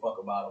didn't give a fuck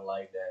about him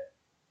like that.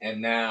 And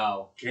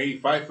now, can he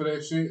fight for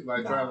that shit?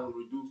 Trying to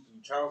reduce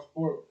the child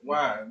support?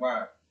 Why?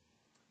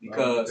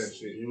 Because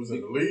he was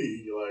in the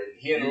league.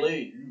 He in the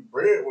league. You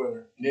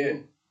breadwinner.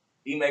 Yeah.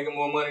 He making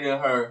more money than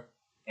her,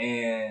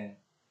 and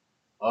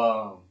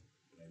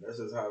that's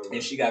just how.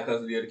 And she got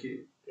custody of the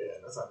kid. Yeah,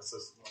 that's how the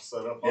system's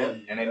set up. Yeah,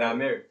 and they not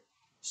married,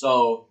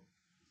 so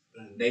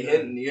they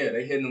hitting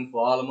him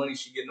for all the money.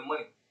 She getting the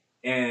money,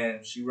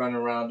 and she running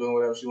around doing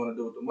whatever she want to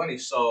do with the money.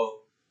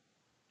 So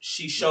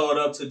she showed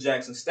up to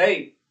Jackson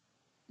State,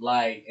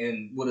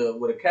 and with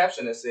a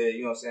caption that said,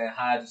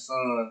 hide your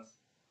sons,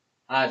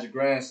 hide your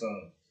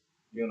grandsons.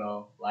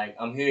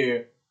 I'm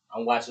here.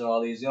 I'm watching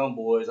all these young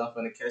boys. I'm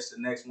finna catch the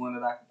next one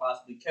that I can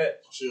possibly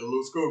catch. She a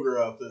loose cougar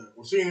out there.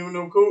 Well, she ain't even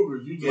no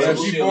cougars. You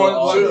just can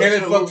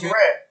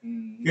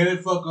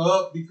it fuck her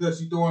up because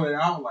she throwing it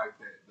out like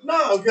that?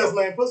 No, because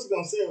man, pussy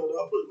gonna sell.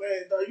 Dog,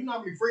 you know how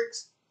many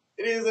freaks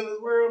it is in this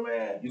world,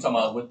 man. You talking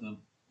about with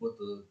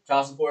the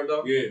child support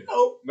though? Yeah.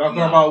 No, I'm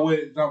talking about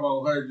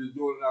her just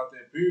doing it out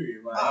that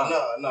period.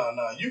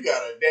 No. You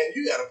gotta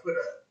put a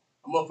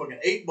motherfucking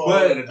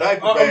 8-ball in a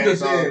diaper bag. I'm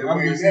just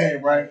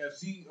saying, right? If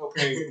she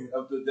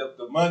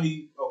the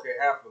money,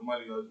 half the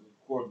money of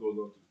course goes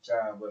on to the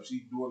child, but if she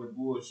doing the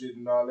bullshit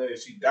and all that,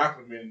 she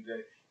documented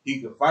that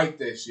he could fight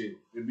that shit.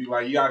 It'd be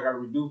like, I gotta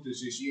reduce this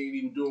shit. She ain't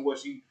even doing what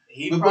she doing.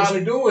 He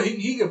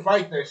can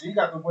fight that shit. He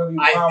got the money.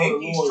 I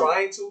think he's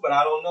trying to, but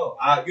I don't know.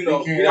 I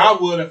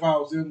would if I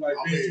was him.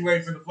 Bitch, you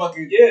ain't finna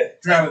fucking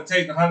trying to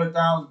take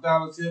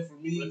 $100,000 here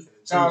from me.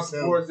 Child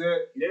support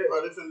that. Yeah,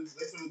 bro, they finna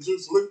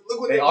juice. Look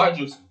what they are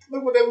juicing.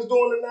 Look what they was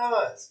doing to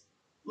Nas.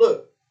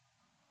 Look.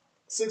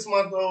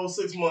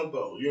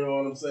 6-month-old. You know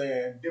what I'm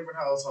saying? Different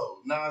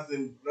household. Nas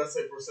didn't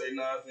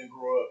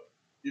grow up,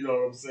 you know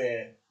what I'm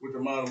saying, with the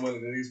amount of money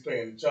that he's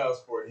paying the child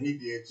support, and he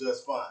did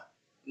just fine.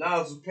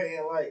 Nas was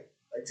paying like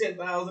 $10,000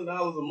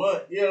 a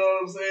month. You know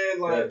what I'm saying?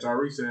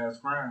 Tyrese ass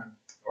crime.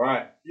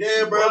 Right.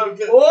 Yeah, bro.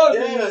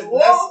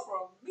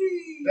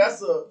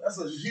 That's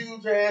a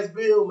huge ass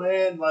bill,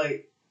 man.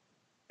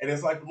 And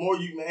it's the more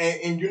you, man,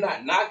 and you're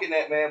not knocking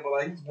that, man,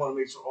 but you just want to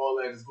make sure all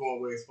that is going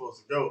where it's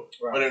supposed to go.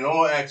 Right. But in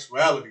all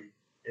actuality,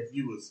 if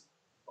you was,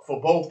 for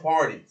both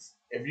parties,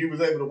 if you was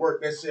able to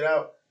work that shit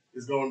out,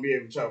 it's going to be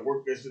able to try to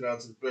work that shit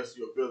out to the best of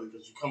your ability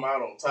because you come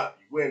out on top,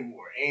 you win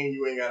more, and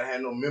you ain't got to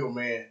have no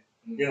middleman.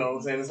 Mm-hmm. You know what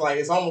I'm saying?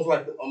 It's almost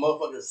like a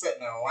motherfucker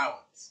setting an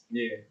allowance.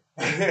 Yeah.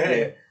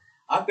 Yeah.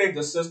 I think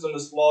the system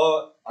is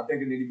flawed. I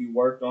think it need to be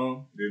worked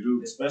on. They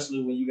do.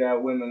 Especially when you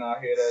got women out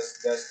here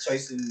that's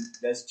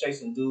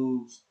chasing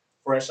dudes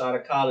fresh out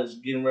of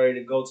college, getting ready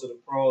to go to the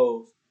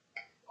pros,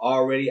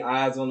 already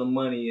eyes on the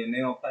money, and they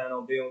don't plan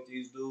on being with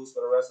these dudes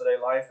for the rest of their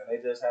life, and they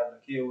just having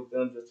a kid with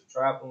them just to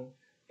trap them.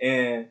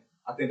 And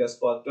I think that's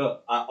fucked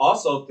up. I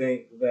also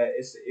think that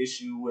it's the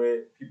issue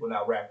with people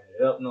not wrapping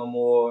it up no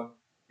more.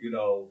 You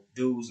know,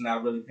 dudes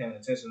not really paying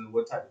attention to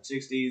what type of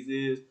chicks these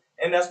is.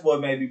 And that's what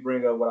made me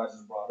bring up what I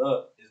just brought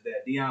up, is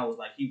that Dion was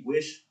like, he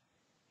wished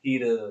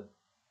he'd have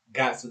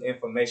got some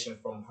information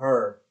from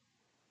her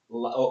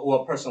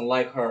or a person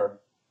like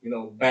her, you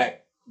know,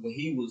 back when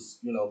he was,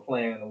 you know,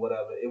 playing or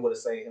whatever. It would have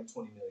saved him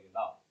 $20 million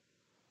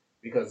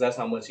because that's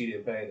how much he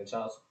did pay the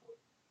child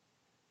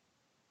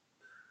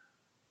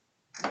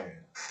support.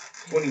 Man.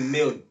 $20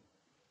 million.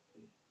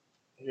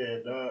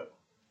 Yeah, dog.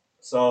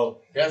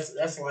 So that's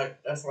like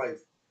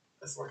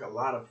a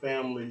lot of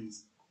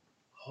families'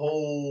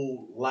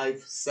 whole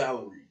life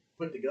salary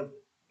put together.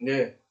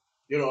 yeah,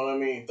 You know what I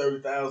mean?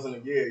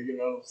 $30,000 a year. You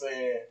know what I'm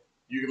saying?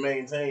 You can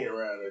maintain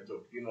around that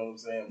joke. You know what I'm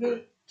saying? Yeah.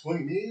 But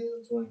 20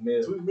 mil? 20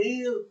 mil. 20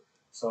 mil?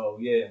 So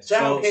yeah,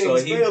 Child can't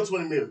even spell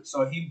 20 mil.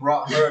 So he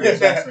brought her to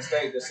Jackson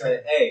State to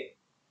say, "Hey,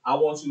 I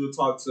want you to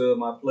talk to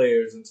my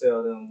players and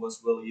tell them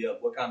what's really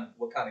up. What kind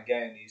of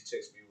game these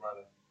chicks be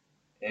running."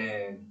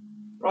 And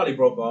probably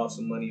broke off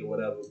some money or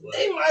whatever. But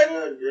He might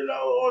have, you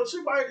know, or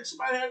she might have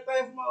had a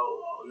thing from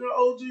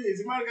OGs.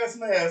 He might have got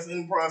some ass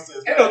in the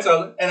process. Ain't no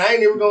telling. And I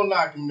ain't even gonna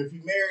knock him. If he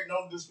married,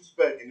 don't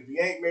disrespect. And if he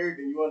ain't married,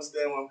 then you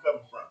understand where I'm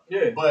coming from.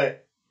 Yeah.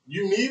 But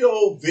you need an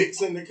old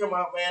vixen to come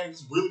out, man, and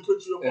just really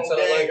put you up on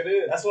game. Like it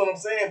is. That's what I'm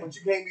saying. But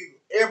you can't be.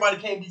 Everybody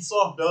can't be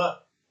soft, dog.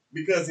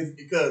 Because there's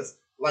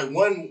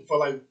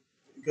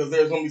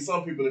gonna be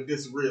some people that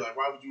disagree. Like,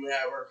 why would you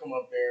have her come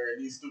up there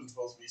and these students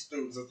supposed to be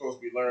students? They're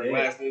supposed to be learning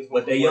lessons.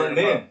 But they're young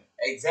men.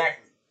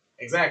 Exactly.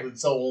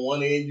 So on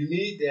one end, you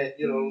need that.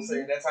 You know what I'm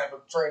saying? That type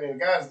of training and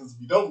guidance. Because if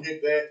you don't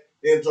get that,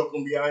 then Joe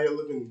gonna be out here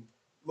looking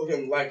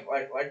like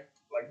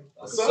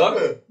a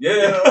sucker. Yeah,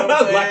 you know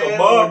like a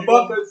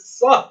motherfucking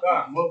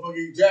sucker.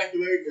 Motherfucker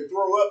ejaculate and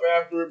throw up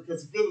after it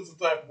because he feels some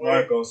type of way.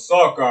 Like a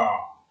sucker.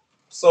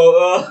 So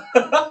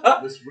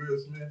Mr. Will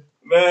Smith.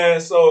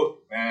 Man.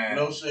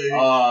 No shade.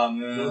 Man.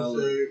 No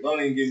shade.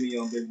 Don't even get me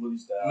on Big Willie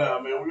style. Nah,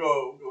 man, we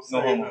gonna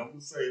save him.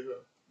 We'll save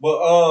him.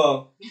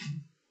 But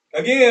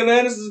again,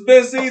 man, this has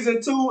been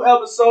season 2,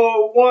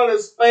 episode 1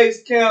 of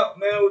Space Camp,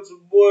 man, with your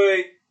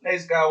boy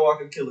Nate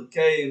Skywalker, Killa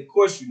K, and of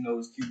course you know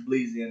it's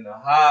Cubie in the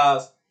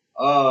house.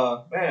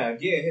 Man,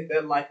 again, hit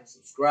that like and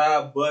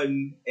subscribe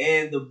button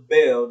and the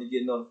bell to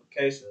get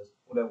notifications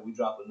whenever we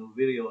drop a new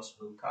video or some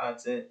new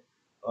content.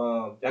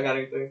 Y'all got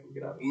anything before we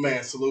get out of here?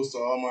 Man, salutes to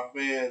all my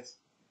fans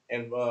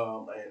and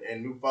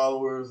new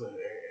followers and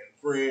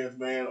friends,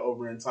 man,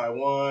 over in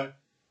Taiwan.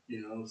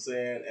 You know what I'm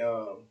saying?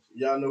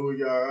 Y'all know who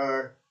y'all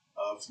are.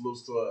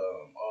 Salutes to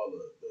all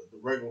the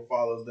regular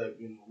followers that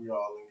we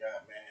all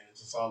got, man.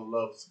 It's just all the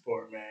love and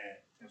support, man.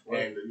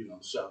 And the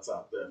shouts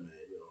out there, man.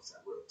 You know what I'm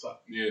saying? Real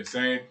talk. Yeah,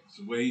 same.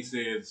 The way he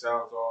said, shout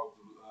out to all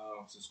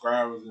the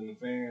subscribers and the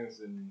fans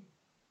and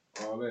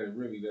all that.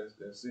 Really,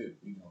 that's it.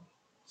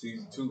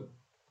 Season 2.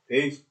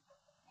 Peace.